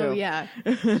Slayer, too. Oh, yeah.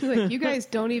 She's like, you guys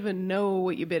don't even know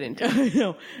what you've been into. I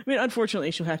know. I mean,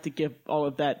 unfortunately, she'll have to give all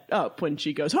of that up when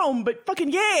she goes home, but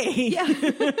fucking yay! Yeah.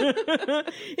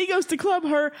 He goes to club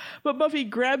her, but Buffy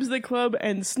grabs the club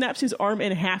and snaps his arm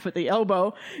in half at the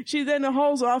elbow. She then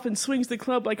hauls off and swings the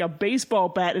club like a baseball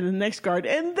bat at the next guard,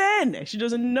 and then she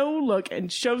does a no-look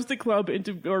and shoves the club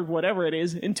into, or whatever it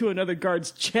is, into another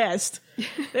guard's chest.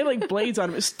 They have like blades on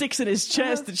him. It sticks in his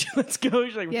chest and she lets go.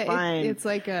 She's like, fine. It's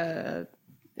like an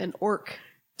orc.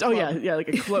 Oh, yeah, like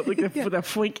a club, like with a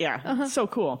flink. Yeah, so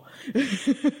cool.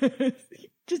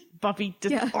 Just Buffy,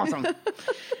 awesome.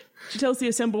 She tells the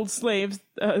assembled slaves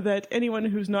that anyone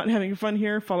who's not having fun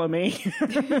here, follow me.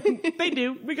 They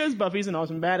do, because Buffy's an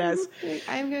awesome badass.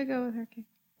 I'm going to go with her.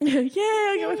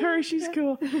 Yeah, go with her. She's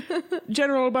cool.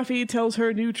 General Buffy tells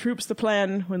her new troops the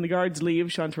plan. When the guards leave,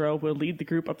 Chanterelle will lead the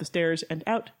group up the stairs and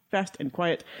out, fast and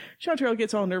quiet. Chanterelle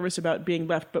gets all nervous about being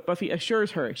left, but Buffy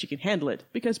assures her she can handle it,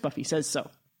 because Buffy says so.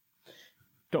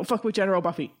 Don't fuck with General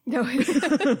Buffy. No. This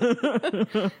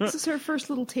is her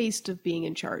first little taste of being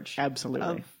in charge.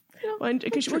 Absolutely.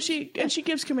 She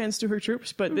gives commands to her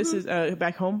troops, but this is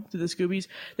back home to the Scoobies.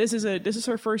 This is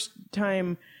her first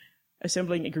time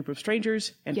assembling a group of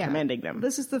strangers and commanding them.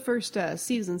 This is the first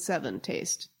season 7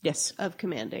 taste. Yes. Of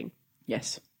commanding.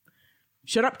 Yes.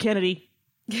 Shut up, Kennedy.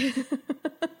 Just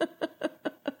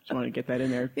want to get that in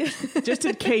there, just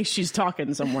in case she's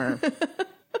talking somewhere.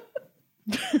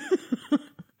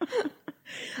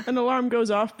 An alarm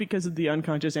goes off because of the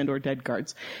unconscious and or dead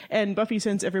guards. And Buffy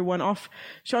sends everyone off.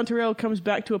 Chanterelle comes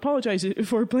back to apologize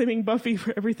for blaming Buffy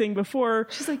for everything before.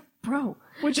 She's like, bro.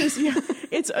 Which is, yeah,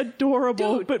 it's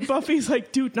adorable. Dude. But Buffy's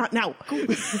like, dude, not now. Go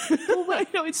away. I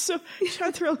know, it's so,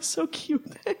 Chanterelle is so cute.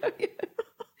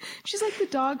 She's like the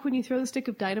dog when you throw the stick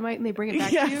of dynamite and they bring it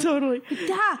back to you. Yeah, totally.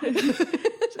 Yeah.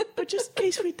 But just in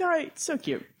case we die, it's so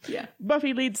cute. Yeah.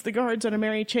 Buffy leads the guards on a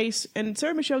merry chase, and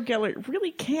Sarah Michelle Gellar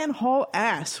really can haul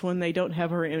ass when they don't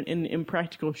have her in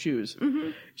impractical shoes.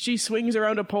 Mm-hmm. She swings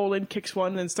around a pole and kicks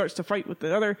one and starts to fight with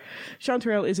another.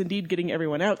 Chanterelle is indeed getting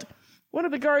everyone out. One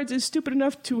of the guards is stupid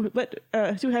enough to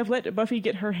have let Buffy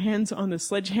get her hands on the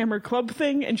sledgehammer club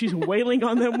thing, and she's wailing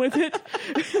on them with it.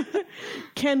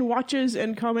 Ken watches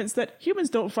and comments that humans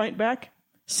don't fight back.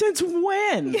 Since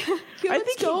when? Yeah,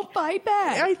 humans don't fight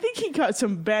back. I think he got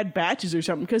some bad batches or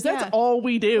something, because that's all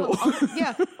we do.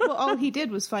 Well, all he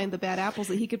did was find the bad apples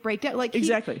that he could break down. Like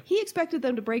exactly. He expected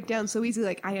them to break down so easily,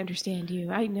 like, I understand you,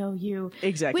 I know you.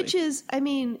 Exactly. Which is, I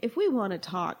mean, if we want to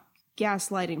talk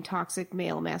gaslighting, toxic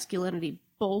male masculinity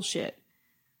bullshit,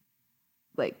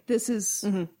 like, this is,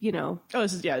 you know. Oh,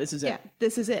 this is it. Yeah,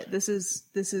 this is it.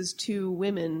 This is two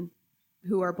women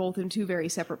who are both in two very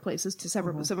separate places,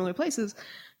 similar places,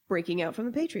 breaking out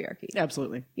from the patriarchy.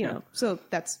 Absolutely. You know, so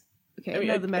that's,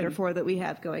 okay, the metaphor that we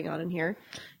have going on in here.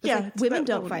 It's like, women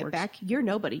don't fight back. You're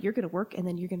nobody. You're going to work and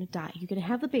then you're going to die. You're going to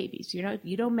have the babies.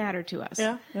 You don't matter to us.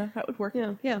 Yeah, that would work.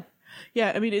 Yeah.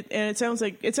 I mean, it sounds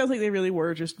like they really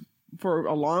were just, for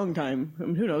a long time, I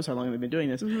mean, who knows how long they've been doing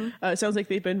this. It sounds like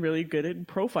they've been really good at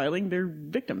profiling their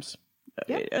victims.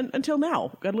 Until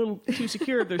now. Got a little too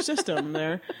secure of their system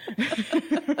there.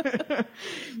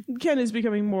 Ken is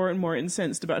becoming more and more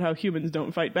incensed about how humans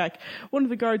don't fight back. One of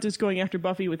the guards is going after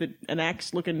Buffy with an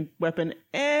axe-looking weapon,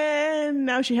 and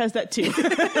now she has that too.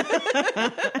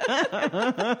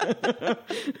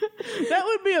 That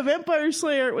would be a vampire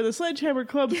slayer with a sledgehammer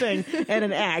club thing and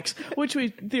an axe, which we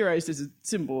theorized is a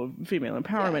symbol of female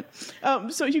empowerment. Yeah.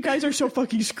 So you guys are so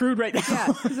fucking screwed right now.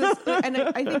 Yeah, and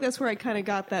I think that's where I kind of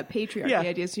got that patriarchy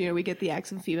idea. So, you know, we get the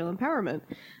axe of female empowerment.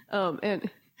 And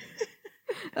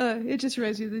it just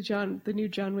reminds me of the new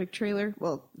John Wick trailer.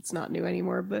 Well, it's not new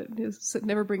anymore, but it's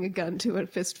never bring a gun to a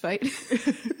fist fight.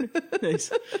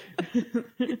 Nice.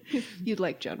 You'd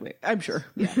like John Wick. I'm sure.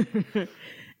 Yeah.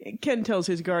 Ken tells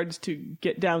his guards to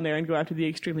get down there and go after the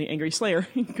extremely angry Slayer.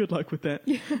 Good luck with that.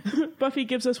 Yeah. Buffy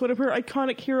gives us one of her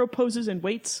iconic hero poses and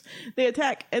waits. They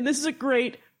attack, and this is a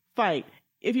great fight.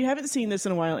 If you haven't seen this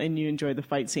in a while and you enjoy the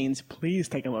fight scenes, please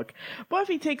take a look.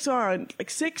 Buffy takes on like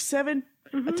 6, 7,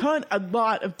 a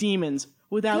lot of demons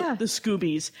without the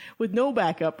Scoobies, with no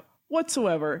backup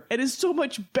whatsoever. It is so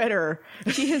much better.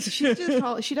 She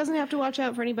doesn't have to watch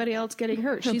out for anybody else getting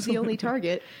hurt. She's the only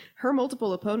target. Her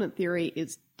multiple opponent theory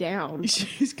is down.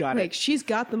 She's got it. She's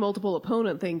got the multiple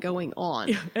opponent thing going on.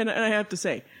 Yeah, and I have to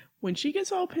say, when she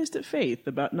gets all pissed at Faith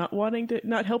about not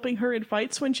helping her in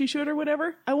fights when she should or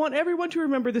whatever, I want everyone to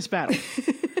remember this battle.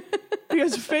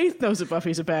 Because Faith knows that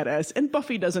Buffy's a badass, and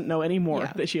Buffy doesn't know anymore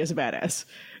that she is a badass.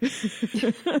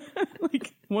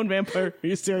 Like, one vampire, are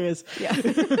you serious? Yeah.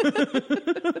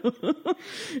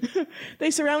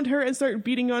 They surround her and start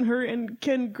beating on her, and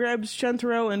Ken grabs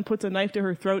Chanterelle and puts a knife to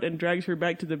her throat and drags her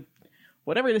back to the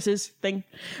whatever this is thing.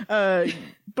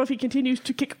 Buffy continues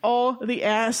to kick all the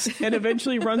ass and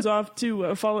eventually runs off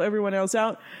to follow everyone else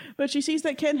out. But she sees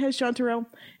that Ken has Chanterelle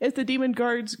as the demon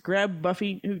guards grab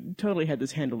Buffy, who totally had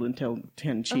this handled until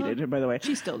Ken cheated, by the way.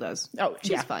 She still does. Oh,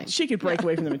 she's fine. She could break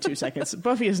away from them in 2 seconds.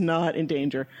 Buffy is not in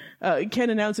danger. Ken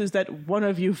announces that one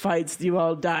of you fights, you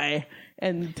all die,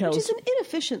 and tells... Which is an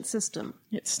inefficient system.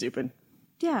 It's stupid.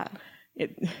 Yeah.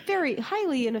 Very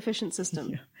highly inefficient system.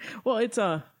 Yeah. Well, it's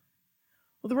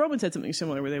well, the Romans had something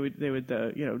similar where they would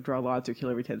draw lots or kill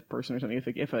every 10th person or something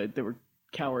if they were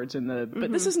cowards in the.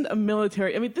 But this isn't a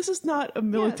military. I mean, this is not a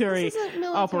military,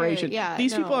 operation. Yeah,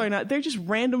 these people are not. They're just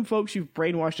random folks you've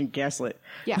brainwashed and gaslit.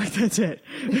 Yeah, like, that's it.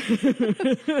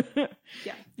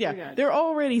 Yeah. They're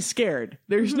already scared.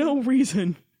 There's no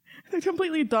reason. They're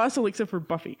completely docile except for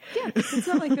Buffy. Yeah, it's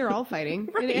not like they're all fighting.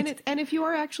 Right. And if you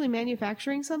are actually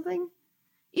manufacturing something,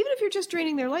 even if you're just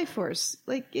draining their life force,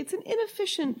 like, it's an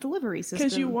inefficient delivery system.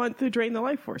 Because you want to drain the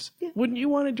life force. Yeah. Wouldn't you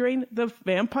want to drain the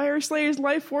vampire slayer's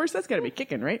life force? That's got to be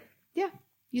kicking, right? Yeah.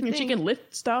 And she can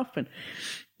lift stuff and...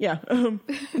 Yeah.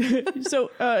 So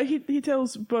he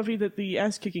tells Buffy that the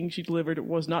ass-kicking she delivered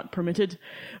was not permitted.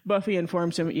 Buffy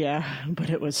informs him, yeah, but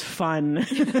it was fun.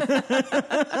 She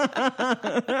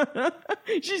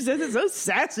says it so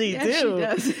sassy, too. She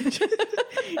does.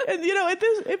 And,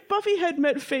 if Buffy had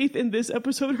met Faith in this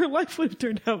episode, her life would have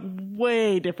turned out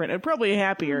way different and probably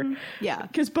happier. Yeah.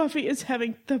 Because Buffy is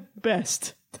having the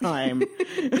best time.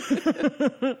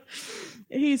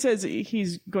 He says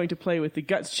he's going to play with the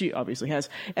guts she obviously has,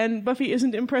 and Buffy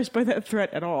isn't impressed by that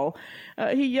threat at all.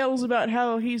 He yells about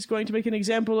how he's going to make an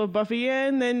example of Buffy,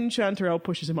 and then Chanterelle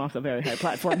pushes him off the very high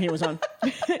platform he was on.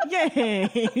 Yay!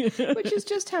 Which is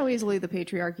just how easily the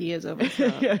patriarchy is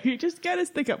overthrown. Yeah, you just gotta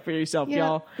stick up for yourself,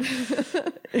 y'all.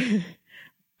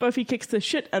 Buffy kicks the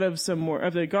shit out of some more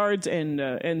of the guards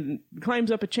and climbs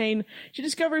up a chain. She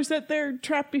discovers that they're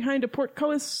trapped behind a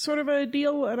portcullis sort of a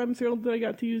deal, and I'm thrilled that I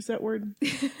got to use that word.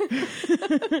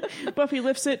 Buffy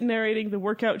lifts it, narrating the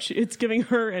workout it's giving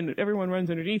her, and everyone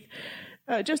runs underneath.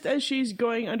 Just as she's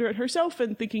going under it herself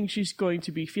and thinking she's going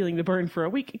to be feeling the burn for a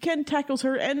week, Ken tackles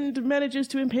her and manages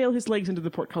to impale his legs into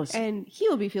the portcullis. And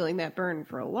he'll be feeling that burn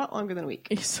for a lot longer than a week.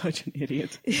 He's such an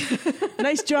idiot.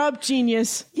 Nice job,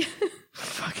 genius.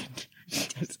 Fucking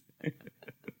genius.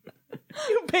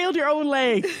 You impaled your own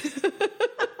leg.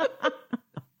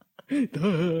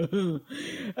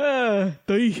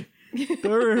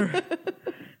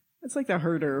 It's like the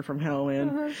herder from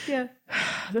Halloween. Yeah.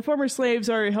 The former slaves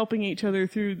are helping each other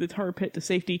through the tar pit to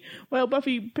safety, while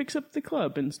Buffy picks up the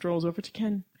club and strolls over to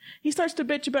Ken. He starts to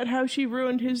bitch about how she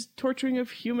ruined his torturing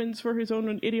of humans for his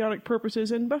own idiotic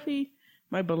purposes, and Buffy,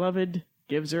 my beloved,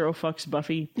 gives zero fucks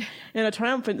Buffy, in a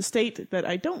triumphant state that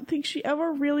I don't think she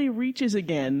ever really reaches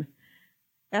again,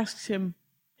 asks him,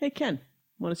 hey Ken,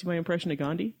 want to see my impression of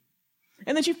Gandhi?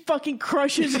 And then she fucking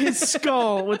crushes his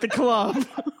skull with the club.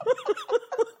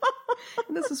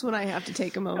 This is when I have to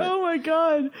take a moment. Oh my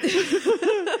god.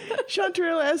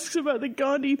 Chanterelle asks about the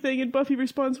Gandhi thing, and Buffy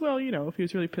responds, well, if he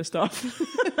was really pissed off.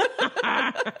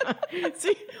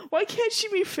 See, why can't she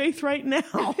be Faith right now?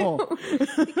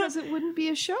 Because it wouldn't be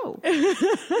a show.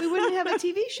 We wouldn't have a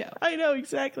TV show. I know,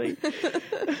 exactly.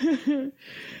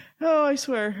 Oh, I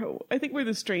swear. I think we're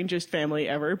the strangest family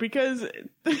ever, because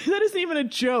that isn't even a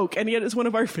joke, and yet it's one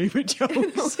of our favorite jokes.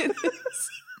 It is.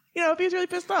 If he's really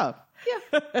pissed off. Yeah.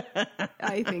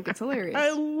 I think it's hilarious.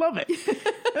 I love it.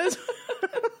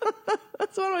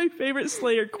 That's one of my favorite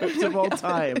Slayer quips of all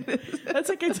time. That's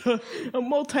like it's a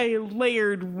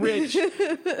multi-layered, rich,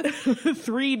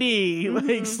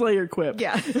 3D Slayer quip.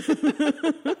 Yeah.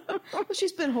 Well,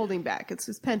 she's been holding back. It's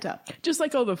just pent up. Just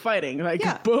like all the fighting.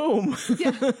 Boom.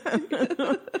 Yeah.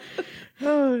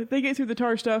 They get through the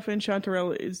tar stuff, and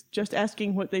Chanterelle is just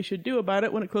asking what they should do about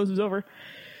it when it closes over.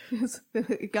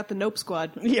 It got the Nope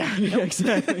Squad. Yeah,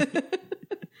 exactly.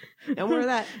 No more of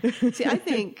that. See,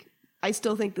 I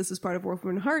still think this is part of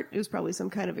Wolfram and Hart. It was probably some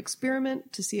kind of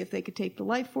experiment to see if they could take the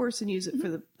life force and use it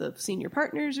for the senior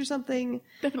partners or something.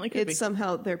 Definitely could be.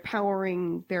 Somehow they're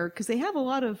powering because they have a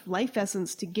lot of life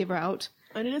essence to give out.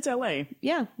 And it's LA.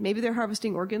 Yeah. Maybe they're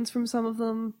harvesting organs from some of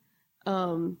them.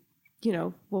 Wolfram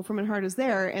and Hart is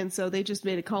there. And so they just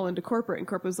made a call into corporate, and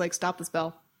corporate was like, stop the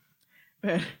spell.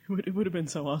 Man, it would have been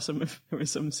so awesome if there was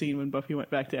some scene when Buffy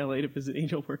went back to LA to visit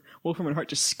Angel where Wolfram and Hart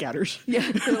just scatters.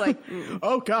 Yeah, they're like,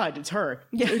 oh God, it's her.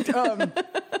 Yeah.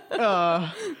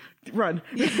 Run.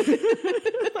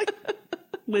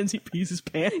 Lindsay pees his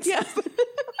pants. Yeah.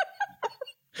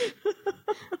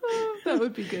 That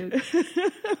would be good.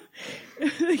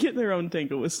 They get their own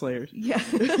tangle with Slayers. Yeah.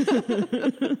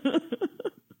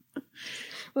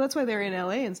 Well, that's why they're in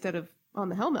LA instead of on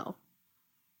the Hellmouth.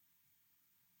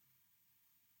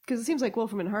 Because it seems like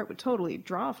Wolfram and Hart would totally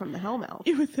draw from the Hellmouth.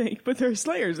 You would think, but there are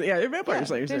Slayers. Yeah, there are vampire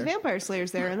Slayers there. There's vampire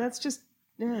Slayers there, and that's just,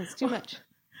 it's too much.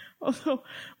 Although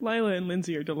Lila and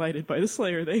Lindsay are delighted by the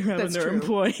Slayer they have in their true.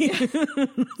 employ. Yeah.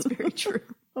 It's very true.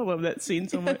 I love that scene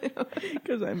so much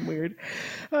because I'm weird.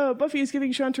 Buffy is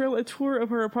giving Chanterelle a tour of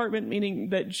her apartment, meaning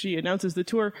that she announces the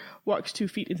tour, walks 2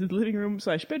 feet into the living room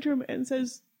 / bedroom, and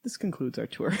says, "This concludes our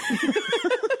tour."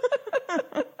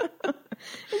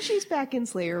 And she's back in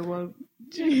Slayer mode.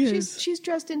 She's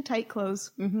dressed in tight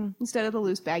clothes instead of the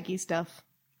loose baggy stuff.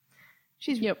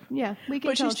 We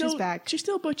can tell she's back. She's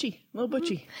still butchy, a little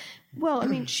butchy. Well, I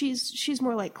mean, she's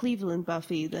more like Cleveland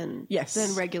Buffy than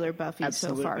regular Buffy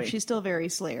so far. She's still very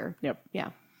Slayer. Yep.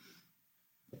 Yeah.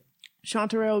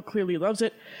 Chanterelle clearly loves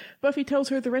it. Buffy tells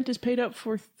her the rent is paid up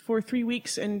for 3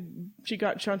 weeks, and she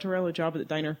got Chanterelle a job at the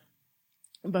diner.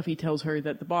 Buffy tells her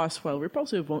that the boss, while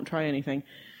repulsive, won't try anything.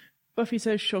 Buffy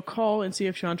says she'll call and see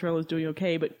if Chanterelle is doing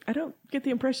okay, but I don't get the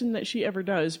impression that she ever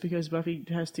does, because Buffy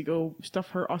has to go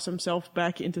stuff her awesome self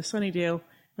back into Sunnydale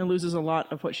and loses a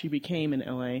lot of what she became in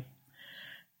L.A.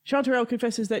 Chanterelle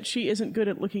confesses that she isn't good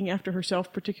at looking after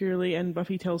herself particularly, and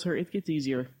Buffy tells her it gets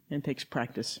easier and takes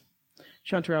practice.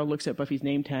 Chanterelle looks at Buffy's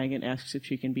name tag and asks if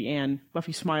she can be Anne.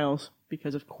 Buffy smiles,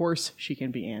 because of course she can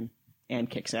be Anne. Anne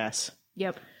kicks ass.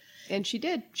 Yep. And she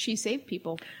did. She saved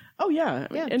people. Oh, yeah.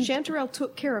 Yeah, and Chanterelle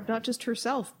took care of not just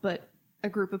herself, but a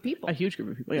group of people. A huge group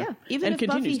of people, yeah. Even if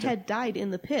Buffy had died in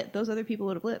the pit, those other people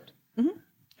would have lived. Mm-hmm.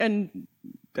 And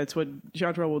that's what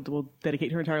Chanterelle will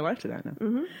dedicate her entire life to that now.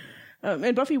 Mm-hmm.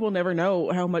 And Buffy will never know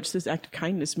how much this act of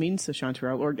kindness means to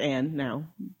Chanterelle, or Anne now,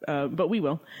 but we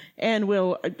will. Anne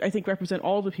will, I think, represent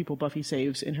all the people Buffy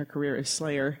saves in her career as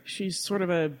Slayer. She's sort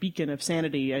of a beacon of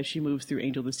sanity as she moves through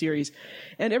Angel the series.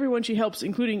 And everyone she helps,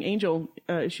 including Angel,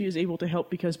 she is able to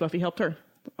help because Buffy helped her.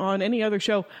 On any other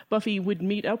show, Buffy would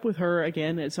meet up with her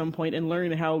again at some point and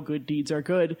learn how good deeds are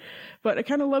good. But I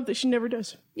kind of love that she never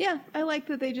does. Yeah, I like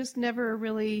that they just never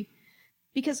really...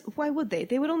 Because why would they?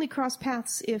 They would only cross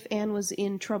paths if Anne was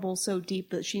in trouble so deep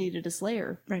that she needed a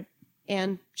Slayer. Right.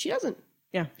 And she doesn't.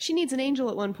 Yeah. She needs an Angel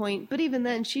at one point, but even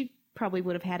then, she probably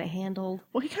would have had it handled.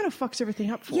 Well, he kind of fucks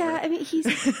everything up for her. Yeah, I mean, he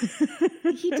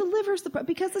delivers the...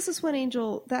 Because this is when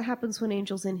that happens when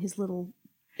Angel's in his little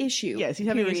issue. Yes,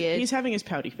 he's having his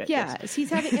pouty fit. Yes, he's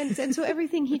having... And so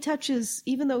everything he touches,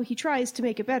 even though he tries to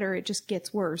make it better, it just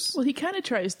gets worse. Well, he kind of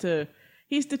tries to...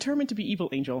 He's determined to be evil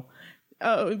Angel.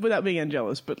 Without being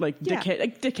jealous, but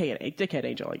dickhead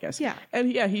Angel, I guess. Yeah.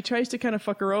 And yeah, he tries to kind of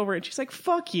fuck her over, and she's like,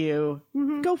 fuck you.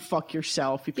 Mm-hmm. Go fuck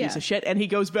yourself, you piece of shit. And he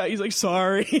goes back, he's like,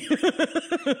 sorry.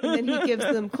 And then he gives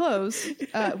them clothes,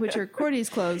 which are Cordy's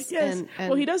clothes. Yes. And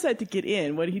well, he does that to get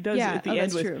in. What he does at the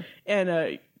end that's true. And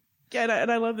I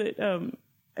love that.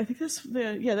 I think that's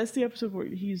the episode where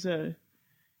he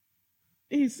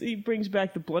brings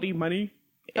back the bloody money.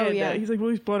 And, he's like, well,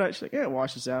 he's blood out. She's like, yeah, it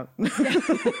washes out.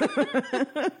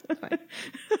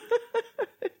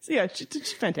 Yeah,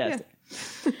 she's fantastic.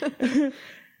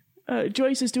 Yeah.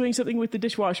 Joyce is doing something with the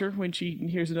dishwasher when she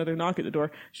hears another knock at the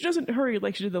door. She doesn't hurry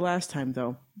like she did the last time,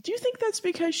 though. Do you think that's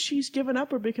because she's given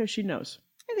up or because she knows?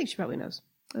 I think she probably knows.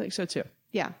 I think so, too.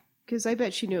 Yeah, because I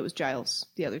bet she knew it was Giles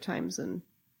the other times. And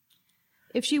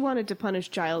if she wanted to punish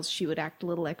Giles, she would act a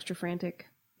little extra frantic.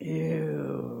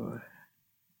 Ew.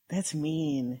 That's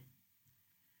mean.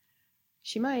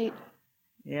 She might.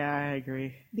 Yeah, I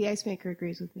agree. The ice maker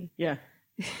agrees with me. Yeah.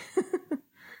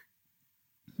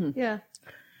 Yeah.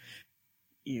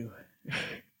 Ew.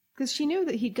 Because she knew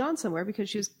that he'd gone somewhere because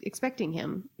she was expecting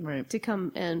him to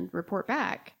come and report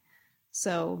back.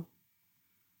 So.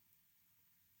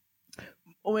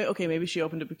 Oh, wait, okay, maybe she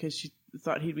opened it because she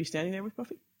thought he'd be standing there with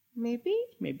Buffy? Maybe.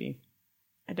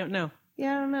 I don't know.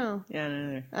 Yeah, I don't know.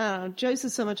 Yeah, no. Joyce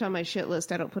is so much on my shit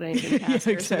list, I don't put anything past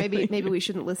her. Exactly. So maybe we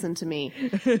shouldn't listen to me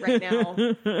right now.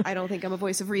 I don't think I'm a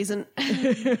voice of reason.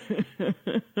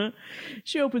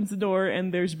 She opens the door,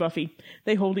 and there's Buffy.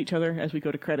 They hold each other as we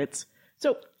go to credits.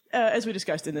 So, as we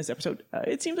discussed in this episode,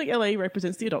 it seems like LA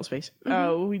represents the adult space.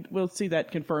 Mm-hmm. We'll see that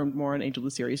confirmed more on Angel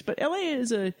the series. But LA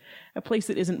is a place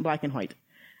that isn't black and white.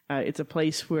 It's a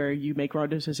place where you make wrong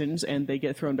decisions and they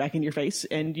get thrown back in your face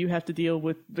and you have to deal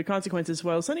with the consequences,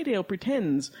 while Sunnydale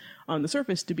pretends on the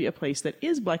surface to be a place that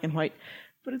is black and white.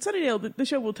 But in Sunnydale, the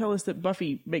show will tell us that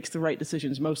Buffy makes the right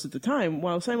decisions most of the time,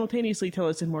 while simultaneously tell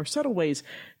us in more subtle ways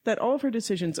that all of her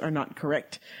decisions are not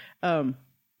correct.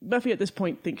 Buffy at this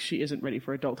point thinks she isn't ready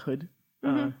for adulthood,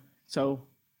 so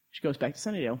she goes back to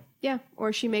Sunnydale. Yeah,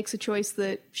 or she makes a choice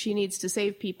that she needs to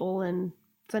save people and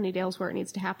Sunnydale's where it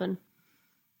needs to happen.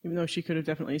 Even though she could have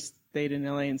definitely stayed in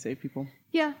LA and saved people.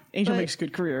 Yeah. Angel makes a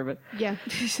good career of it. Yeah,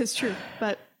 it's true.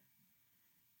 But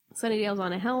Sunnydale's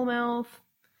on a hellmouth.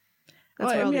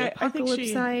 That's where all the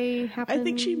apocalypse happens. I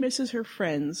think she misses her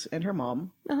friends and her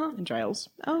mom and Giles.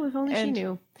 Oh, if only she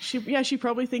knew. She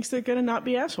probably thinks they're going to not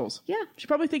be assholes. Yeah. She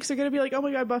probably thinks they're going to be like, oh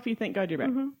my God, Buffy, thank God you're back.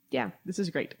 Mm-hmm. Yeah. This is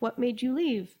great. What made you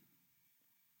leave?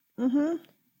 Mm-hmm.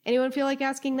 Anyone feel like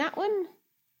asking that one?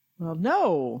 Well,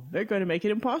 no. They're going to make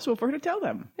it impossible for her to tell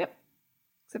them. Yep.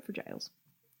 Except for Giles.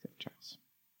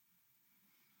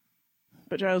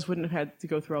 But Giles wouldn't have had to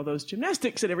go through all those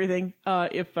gymnastics and everything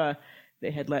if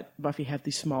they had let Buffy have the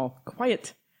small,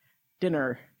 quiet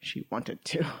dinner she wanted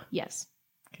to. Yes.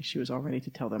 Because she was all ready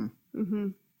to tell them. Mm-hmm.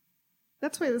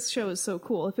 That's why this show is so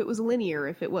cool. If it was linear,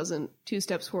 if it wasn't 2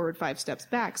 steps forward, 5 steps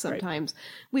back sometimes,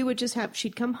 we would just have,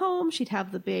 she'd come home, she'd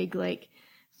have the big,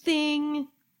 thing...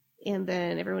 And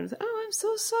then everyone would say, oh, I'm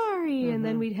so sorry. Mm-hmm. And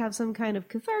then we'd have some kind of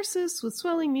catharsis with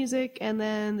swelling music. And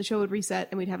then the show would reset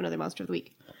and we'd have another Monster of the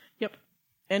Week. Yep.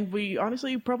 And we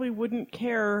honestly probably wouldn't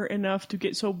care enough to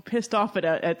get so pissed off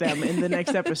at them in the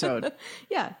next episode.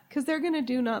 Yeah, because they're going to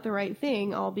do not the right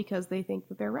thing, all because they think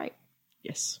that they're right.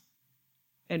 Yes.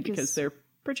 And because they're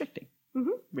projecting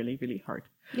really, really hard.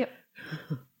 Yep.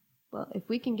 Well, if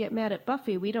we can get mad at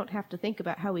Buffy, we don't have to think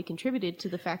about how we contributed to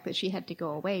the fact that she had to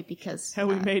go away because... How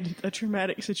we made a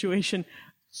traumatic situation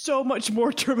so much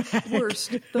more traumatic.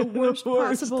 The worst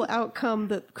possible outcome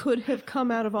that could have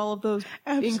come out of all of those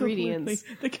ingredients.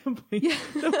 It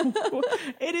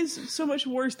is so much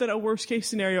worse than a worst case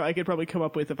scenario I could probably come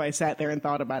up with if I sat there and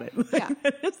thought about it. Yeah.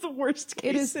 It's the worst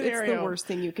case scenario. It's the worst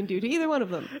thing you can do to either one of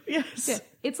them. Yes. Yeah.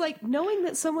 It's like knowing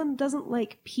that someone doesn't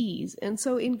like peas, and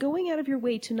so in going out of your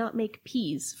way to not make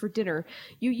peas for dinner,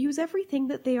 you use everything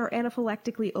that they are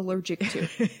anaphylactically allergic to.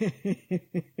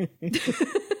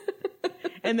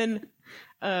 And then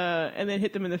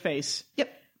hit them in the face.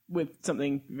 Yep. With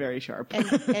something very sharp.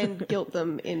 And guilt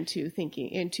them into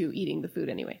eating the food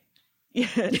anyway. Yeah,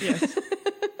 yes.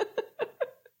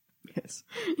 Yes.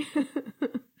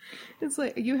 It's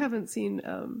like, you haven't seen,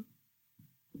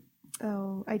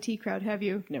 IT Crowd, have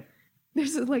you? No.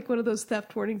 There's like one of those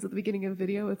theft warnings at the beginning of the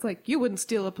video. It's like, you wouldn't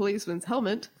steal a policeman's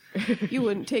helmet. You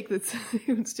wouldn't you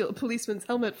wouldn't steal a policeman's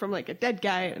helmet from like a dead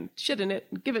guy and shit in it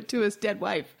and give it to his dead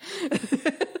wife.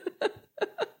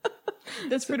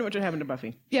 That's pretty much what happened to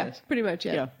Buffy. Yeah, yes. Pretty much,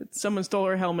 yeah. Someone stole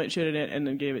her helmet, shit in it, and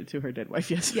then gave it to her dead wife,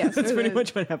 yes. Yes. That's pretty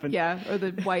much what happened. Yeah, or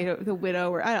the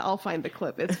widow, or I'll find the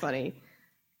clip. It's funny.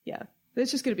 Yeah.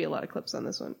 There's just going to be a lot of clips on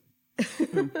this one.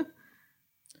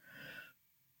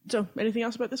 So, anything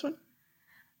else about this one?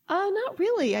 Not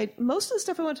really. Most of the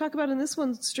stuff I want to talk about in this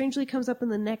one strangely comes up in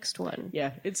the next one.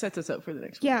 Yeah, it sets us up for the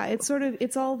next one. Yeah, it's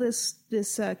all this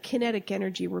kinetic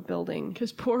energy we're building.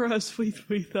 Because poor us, we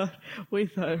thought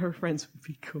her friends would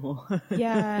be cool.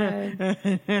 Yeah.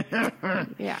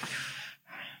 Yeah.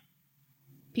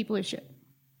 People are shit.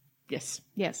 Yes.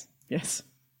 Yes. Yes.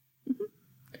 Mm-hmm.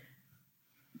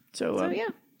 So yeah.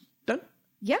 Done?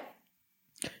 Yeah.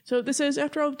 So this is,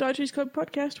 after all, the Dodgy's Club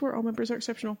podcast, where all members are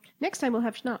exceptional. Next time we'll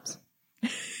have schnapps.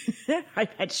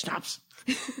 I've had schnapps.